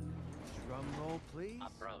 Drum roll, please.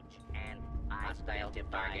 Approach and hostile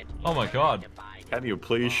target. Oh my god. Can you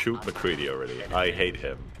please shoot McCready already? I hate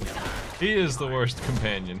him. He is the worst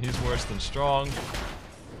companion. He's worse than Strong.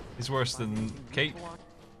 He's worse than Kate.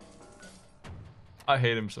 I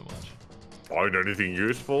hate him so much. Find anything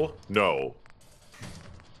useful? No.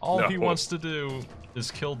 All he wants to do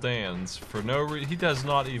is kill Dan's for no reason. He does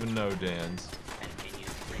not even know Dan's.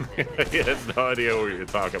 He has no idea what you're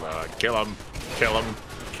talking about. Kill him,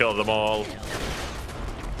 kill them all.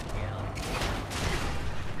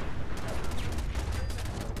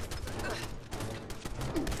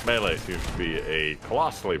 Melee seems to be a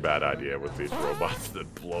colossally bad idea with these robots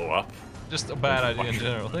that blow up. Just a bad idea in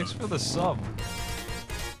general. Thanks for the sub.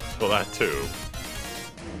 Well, that too.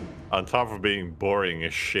 On top of being boring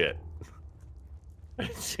as shit.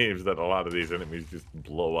 It seems that a lot of these enemies just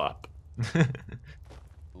blow up.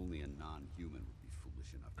 Only a non-human would be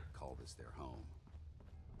foolish enough to call this their home.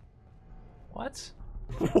 What?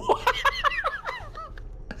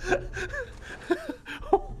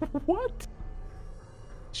 What?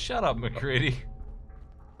 Shut up, McCready.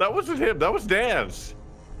 That wasn't him. That was Dan's.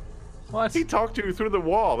 What? He talked to you through the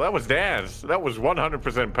wall. That was Dan's. That was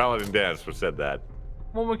 100% Paladin Dan's who said that.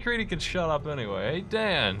 Well, McCready can shut up anyway. Hey,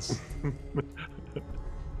 Dan's. Not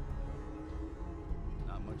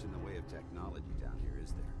much in the way of technology down here,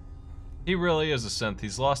 is there? He really is a synth.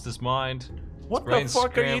 He's lost his mind. What the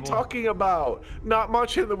fuck are you talking about? Not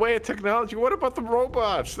much in the way of technology. What about the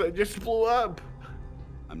robots that just blew up?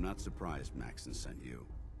 I'm not surprised Maxon sent you.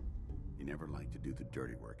 He never liked to do the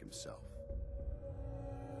dirty work himself.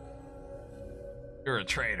 You're a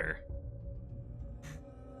traitor.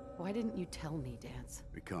 Why didn't you tell me, Dance?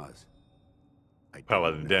 Because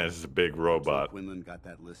Paladin Dance is a big robot. Quinlan got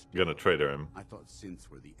that list. Gonna traitor him. I thought synths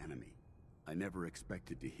were the enemy. I never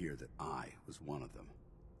expected to hear that I was one of them.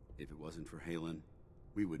 If it wasn't for Haylen,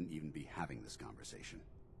 we wouldn't even be having this conversation.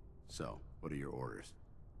 So, what are your orders?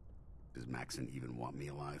 Does Maxon even want me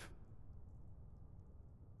alive?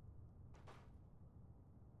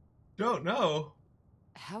 Don't know.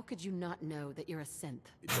 How could you not know that you're a synth?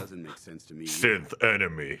 It doesn't make sense to me. Synth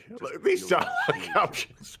enemy. Like, these sound like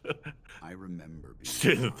options. I remember being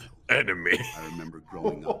synth enemy. I remember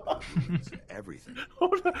growing up. Everything.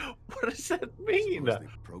 What does that mean?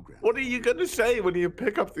 What are you gonna say when you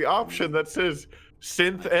pick up the option that says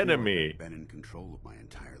synth enemy? I've been in control of my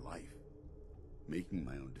entire life, making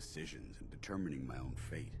my own decisions and determining my own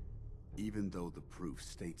fate. Even though the proof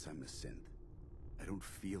states I'm a synth, I don't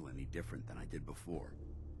feel any different than I did before.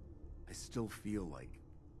 I still feel like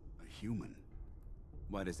a human.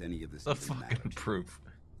 Why does any of this even matter? Fucking proof.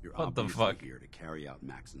 You're What the obviously fuck? here to carry out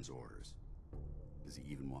Maxon's orders. Does he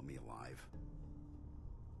even want me alive?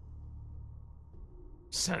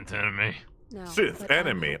 Synth enemy. No, Synth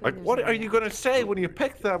enemy. Like, what are you gonna say when you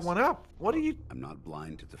pick that one up? What are you? I'm not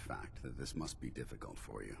blind to the fact that this must be difficult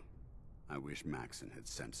for you. I wish Maxon had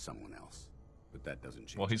sent someone else, but that doesn't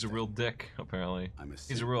change. Well, he's a real dick, apparently. I'm a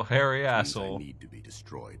He's a synth, real hairy which means asshole. I need to be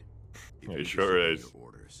destroyed. If He you sure disobey is. your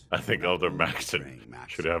orders, I think you're not Elder only Maxon betraying Maxon,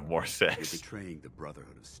 should have more you're sex. betraying the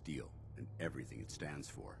Brotherhood of Steel and everything it stands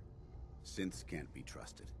for. Synths can't be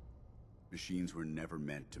trusted. Machines were never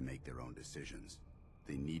meant to make their own decisions.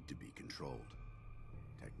 They need to be controlled.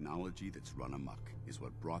 Technology that's run amok is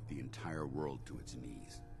what brought the entire world to its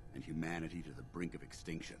knees, and humanity to the brink of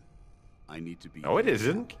extinction. I need to be No, it the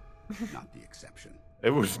isn't. example, not the exception.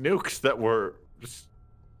 It was nukes that were just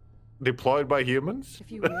deployed by humans.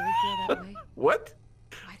 If you really feel that way, What?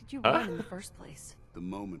 why did you run in the first place? The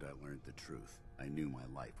moment I learned the truth, I knew my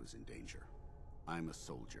life was in danger. I'm a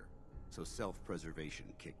soldier, so self-preservation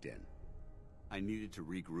kicked in. I needed to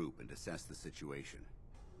regroup and assess the situation.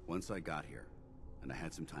 Once I got here, and I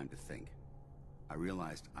had some time to think, I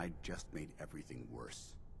realized I'd just made everything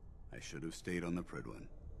worse. I should have stayed on the Prydwen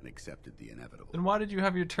and accepted the inevitable. Then why did you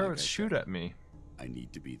have your turrets shoot at me? I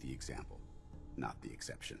need to be the example, not the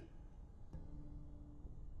exception.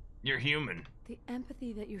 You're human. The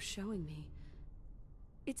empathy that you're showing me,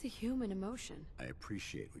 it's a human emotion. I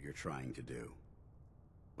appreciate what you're trying to do,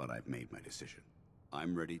 but I've made my decision.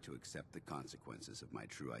 I'm ready to accept the consequences of my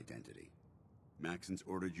true identity. Maxon's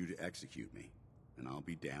ordered you to execute me, and I'll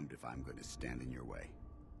be damned if I'm going to stand in your way.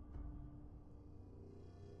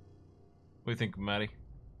 What do you think, Maddie?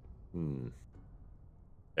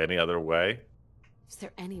 Any other way? Is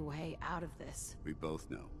there any way out of this? We both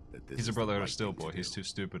know that this He's a is Brotherhood the of right Steel thing to boy. do. He's too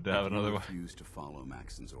stupid to have If you another way. refuse to follow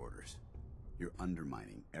Maxon's orders, you're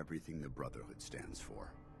undermining everything the Brotherhood stands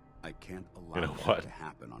for. I can't allow You know that what? to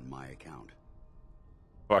happen on my account.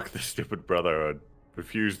 Fuck the stupid Brotherhood.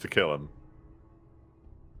 Refuse to kill him.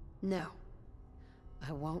 No.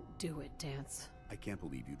 I won't do it, Dance. I can't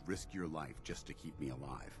believe you'd risk your life just to keep me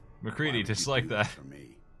alive. McCready, Why would just you like do that. this for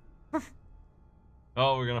me?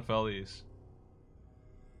 Oh, we're gonna fail these.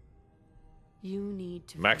 You need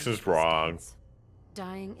to. Max finish is this, wrong. Dance.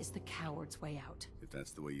 Dying is the coward's way out. If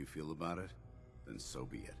that's the way you feel about it, then so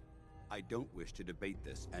be it. I don't wish to debate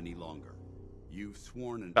this any longer. You've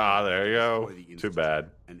sworn an Ah, oath there to you go. destroy the Too Institute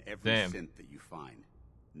bad. And every Damn. synth that you find,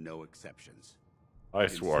 no exceptions. I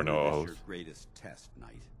swore no Consider this oath. your greatest test,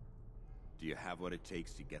 Knight. Do you have what it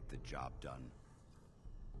takes to get the job done?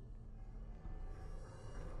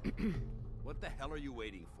 What the hell are you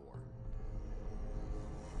waiting for?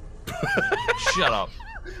 Shut up.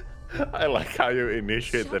 I like how you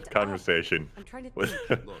initiate Shut that up. conversation I'm trying to with,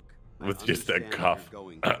 think. Look, with I just a understand where cough. you're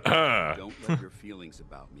going here, but don't let your feelings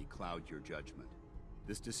about me cloud your judgment.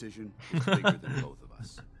 This decision is bigger than both of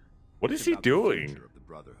us. What It's is he about the doing? future of the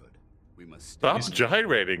Brotherhood. We must Stop stay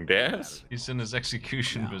gyrating, Dance. He's in his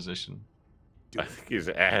execution position. I think his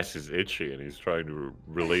ass is itchy and he's trying to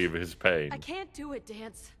relieve his pain. I can't do it,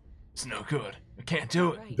 Dance. It's no good. I can't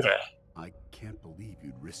do it. Right. I can't believe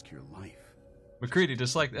you'd risk your life. McCready,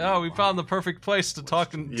 just like, oh, we found the perfect place to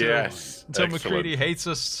talk until, Yes, until excellent. McCready hates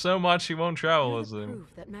us so much he won't travel You're as the him.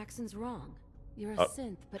 proof that Maxon's wrong. You're a Uh,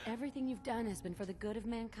 synth, but everything you've done has been for the good of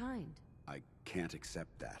mankind. I can't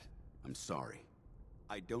accept that. I'm sorry.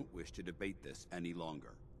 I don't wish to debate this any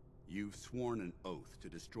longer. You've sworn an oath to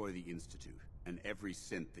destroy the Institute and every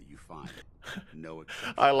synth that you find. No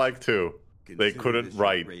exception. I like to. They couldn't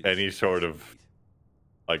write any sort of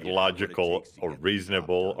like logical or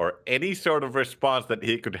reasonable or any sort of response that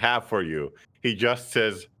he could have for you. He just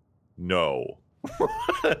says no.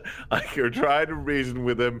 Like you're trying to reason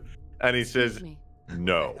with him and he says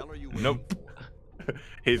no. Nope.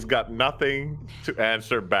 He's got nothing to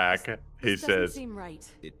answer back. He says seem right.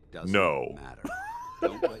 It doesn't no. matter.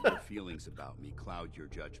 Don't let your feelings about me cloud your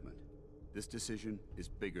judgment. This decision is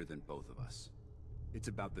bigger than both of us. It's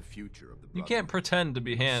about the future of the Brotherhood. You can't pretend to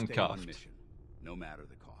be Stay on handcuffed. mission, no matter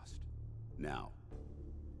the cost. Now,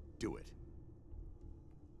 do it.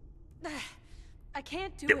 I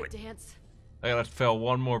can't do it, Dance. I gotta fail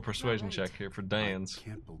one more persuasion check here for Dan's. I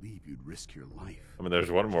can't believe you'd risk your life. I mean, there's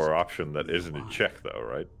one more option that isn't a check, though,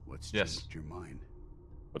 right? What's yes. changed your mind?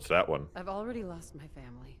 What's that one? I've already lost my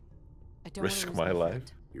family. I don't Risk want to lose my life?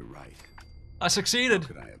 friend. You're right. I succeeded.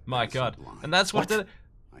 My God. And that's what did it.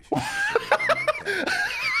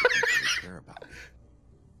 Care about me.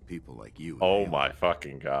 People like you. Oh my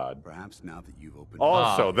fucking God. Perhaps now that you've opened.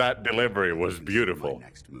 Also, that delivery was beautiful.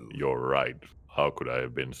 You're right. How could I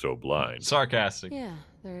have been so blind? Sarcastic. Yeah,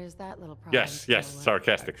 there is that little problem. Yes, yes,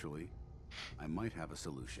 sarcastic. Actually, I might have a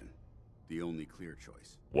solution. The only clear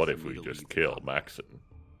choice. What For if me we to just leave kill the Maxon?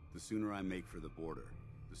 The sooner I make for the border,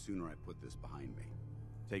 the sooner I put this behind me.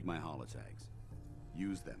 Take my holotags.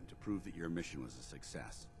 Use them to prove that your mission was a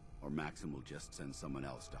success, or Maxim will just send someone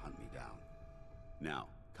else to hunt me down. Now,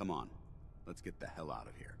 come on. Let's get the hell out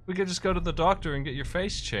of here. We could just go to the doctor and get your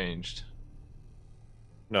face changed.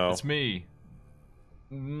 No. It's me.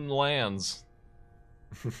 Lance.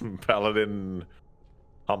 Paladin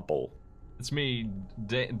Humple. It's me,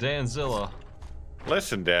 Danzilla.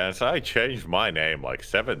 Listen, Dan, I changed my name like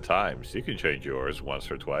 7 times. You can change yours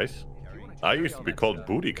once or twice. I used to be called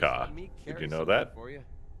Boudica. Did you know that?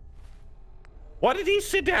 Why did he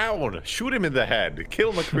sit down? Shoot him in the head.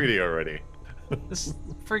 Kill McCready already. This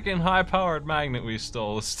freaking high-powered magnet we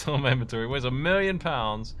stole is still in my inventory. It weighs 1,000,000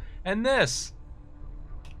 pounds. And this!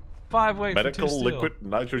 5 weight Medical for 2 steel. liquid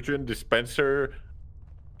nitrogen dispenser.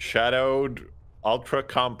 Shadowed ultra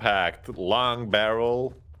compact long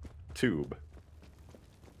barrel tube.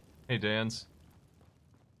 Hey, Dan's.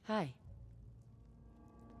 Hi.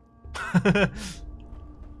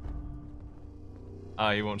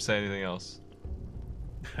 He won't say anything else.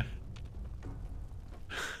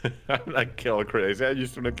 I'm not killing crazy. I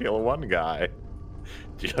just want to kill one guy.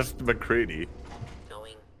 Just McCready.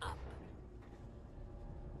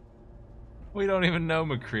 We don't even know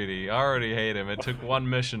McCready. I already hate him. It took one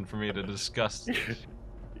mission for me to disgust.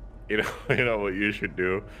 You know what you should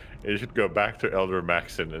do? You should go back to Elder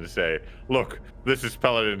Maxon and say, "Look, this is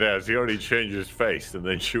Paladin Daz. He already changed his face," and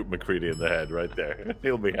then shoot McCready in the head right there.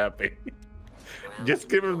 He'll be happy. Just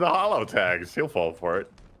give him the holo tags. He'll fall for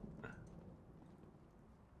it.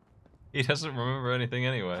 He doesn't remember anything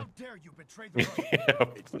anyway. How dare you betray the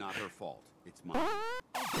Brotherhood? It's not her fault. It's mine.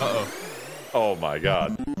 Uh-oh. Oh my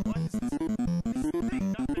God.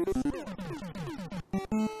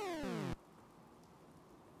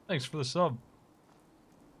 Thanks for the sub.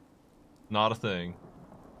 Not a thing.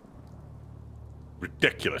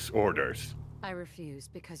 Ridiculous orders. I refuse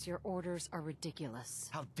because your orders are ridiculous.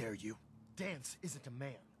 How dare you? Dance isn't a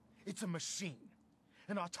man. It's a machine.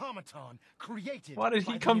 An automaton created. Why did he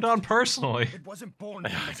by the come down Institute. personally? It wasn't born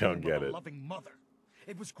from I the don't womb get of a it. loving mother.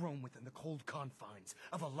 It was grown within the cold confines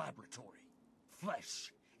of a laboratory.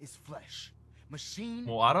 Flesh is flesh. Machine.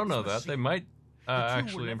 Well, I don't know is that. machine. They might The two were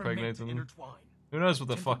actually never impregnate meant to them. intertwine. Who knows what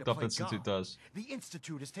the Attempting fucked to up play Institute God, does? The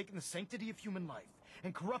Institute has taken the sanctity of human life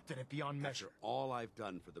and corrupted it beyond measure. After all I've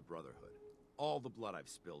done for the Brotherhood, all the blood I've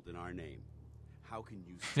spilled in our name, how can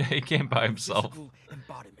you He can't by himself. Physical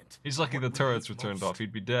embodiment. He's lucky the turrets were turned off.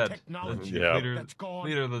 He'd be dead. The Technology leader, that's gone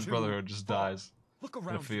leader of the too Brotherhood just far. dies Look in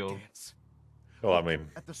around the field. Well, I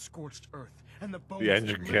mean, At the scorched earth and the bones the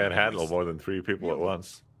engine of can't living handle waste. more than 3 people at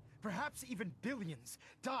once. Perhaps even billions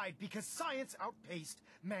died because science outpaced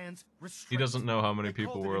man's restraint. He doesn't know how many They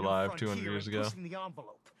people called it were a new alive 200 frontier years and ago. pushing the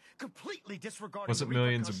envelope, completely disregarding Was it the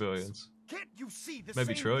millions or repercussions. billions? Can't you see the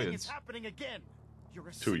Maybe same trillions. thing is happening again? You're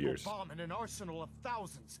a 2 single years. bomb in an arsenal of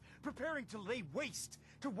thousands, preparing to lay waste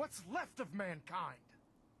to what's left of mankind.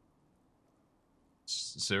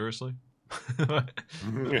 Seriously?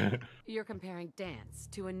 You're comparing Dance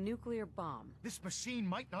to a nuclear bomb. This machine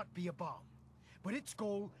might not be a bomb, but its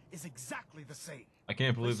goal is exactly the same. I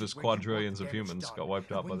can't believe Places there's where you want quadrillions the of damage humans done, got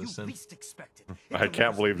wiped out and by when the you synth. least expect it, I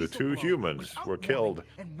can't believe the 2 humans were killed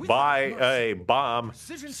by a bomb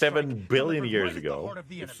 7 billion years ago.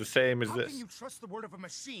 It's the same as How this. can you trust the word of a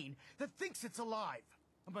machine that thinks it's alive?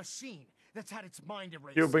 A A machine that's had its mind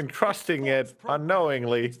erased. You've been trusting it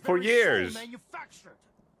unknowingly for years. Manufactured.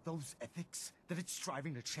 Those ethics that it's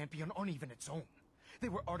striving to champion aren't even its own. They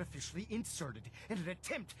were artificially inserted in an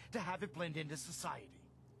attempt to have it blend into society.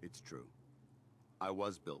 It's true. I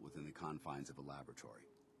was built within the confines of a laboratory,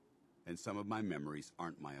 and some of my memories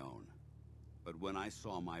aren't my own. But when I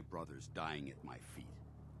saw my brothers dying at my feet,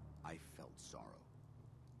 I felt sorrow.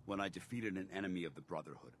 When I defeated an enemy of the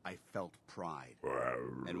Brotherhood, I felt pride.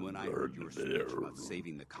 And when I heard your speech about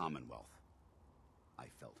saving the Commonwealth, I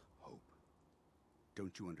felt hope.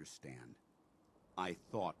 Don't you understand? I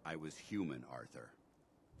thought I was human, Arthur.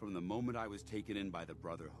 From the moment I was taken in by the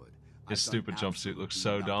Brotherhood, his stupid jumpsuit looks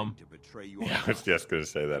so dumb. Yeah, I was just gonna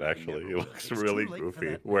say that actually. He looks really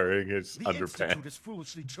goofy wearing his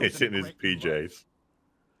underpants. It's in his PJs.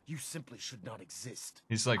 You simply should not exist.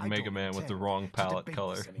 He's like Mega Man with the wrong palette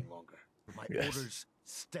color. My orders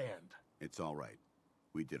stand. It's all right.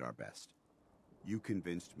 We did our best. You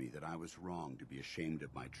convinced me that I was wrong to be ashamed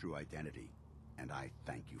of my true identity, and I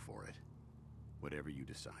thank you for it. Whatever you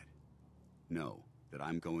decide, know that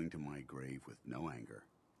I'm going to my grave with no anger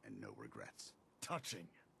and no regrets. Touching.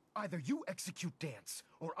 Either you execute Dance,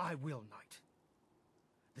 or I will, Knight.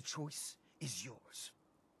 The choice is yours.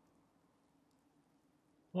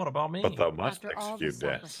 What about me? But thou must After all the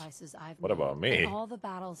execute Dance. sacrifices I've What made, about me? and all the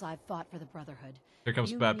battles I've fought for the Brotherhood. Here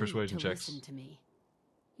comes you bad need persuasion to checks. listen to me.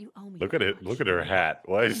 You owe me. Look at it. Look at her hat.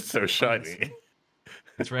 Why is it so shiny?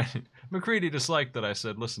 It's right. McCready disliked that I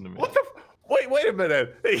said, "Listen to me." What the? Wait a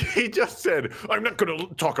minute. He just said, "I'm not going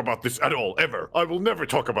to talk about this at all, ever. I will never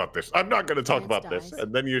talk about this. I'm not going to talk about this."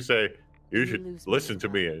 And then you say, "You should listen to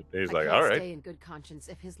me." And he's like, "All right." Stay in good conscience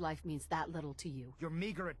if his life means that little to you. Your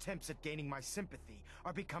meager attempts at gaining my sympathy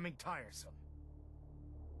are becoming tiresome.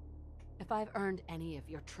 If I've earned any of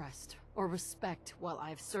your trust or respect while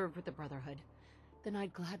I've served with the Brotherhood, then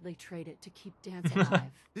I'd gladly trade it to keep Dance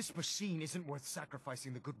alive. This machine isn't worth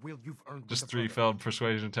sacrificing the goodwill you've earned. Just with the 3 failed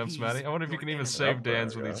persuasion attempts, Maddie. I wonder if you can even save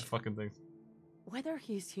Dan's with these fucking things. Whether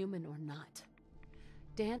he's human or not,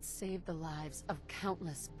 Dance saved the lives of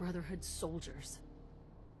countless Brotherhood soldiers.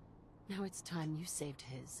 Now it's time you saved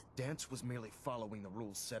his. Dance was merely following the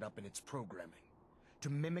rules set up in its programming,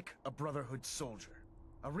 to mimic a Brotherhood soldier.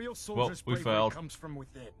 A real soldier's we bravery failed. comes from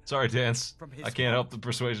within. Sorry, Dance. From his I can't help heart the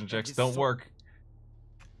persuasion checks. his Don't soul. work.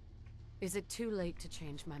 Is it too late to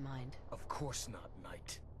change my mind? Of course not,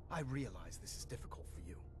 Knight. I realize this is difficult for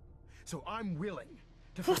you. So I'm willing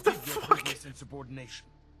to forgive your business insubordination.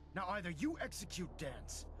 Now either you execute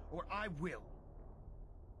Dance, or I will.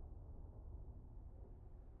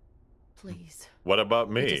 Please. What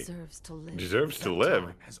about me? He deserves to live. Deserves to That live.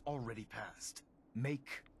 time has already passed.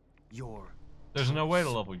 Make your There's no way to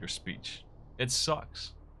level your speech. It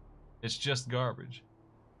sucks. It's just garbage.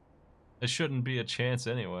 It shouldn't be a chance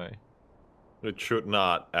anyway. It should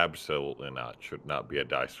not, absolutely not, should not be a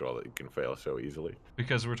dice roll that you can fail so easily.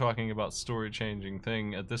 Because we're talking about story-changing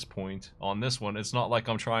thing at this point. On this one, it's not like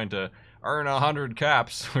I'm trying to earn 100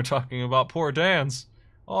 caps. We're talking about poor Dan's.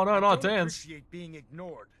 Oh no, not Dan's. Appreciate being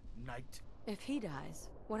ignored, Knight. If he dies,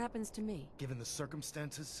 what happens to me? Given the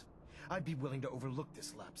circumstances, I'd be willing to overlook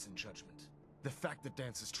this lapse in judgment. The fact that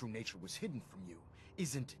Dance's true nature was hidden from you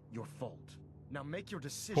isn't your fault. Now make your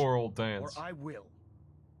decision. Poor old Dance. Or I will.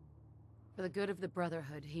 For the good of the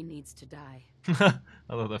Brotherhood, he needs to die.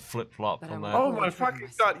 I love that flip-flop But on I that. Oh my fucking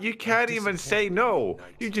god, you can't even say no.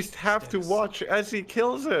 You just have to watch as he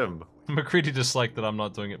kills him. McCready disliked that I'm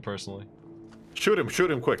not doing it personally. Shoot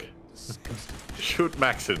him quick. Shoot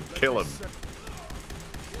Maxon, kill him.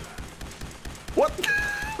 What?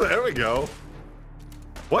 There we go.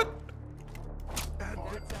 What?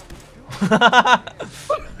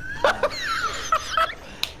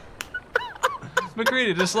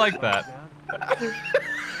 McCready disliked that.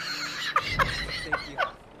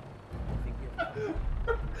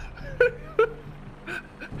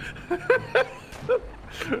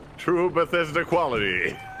 True Bethesda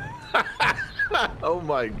quality. Oh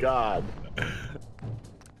my god.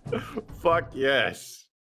 Fuck yes.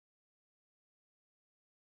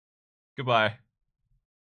 Goodbye.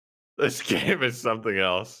 This game is something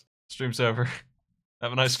else. Stream's over.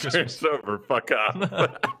 Have a nice Christmas. Stream's over. Fuck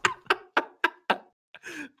off.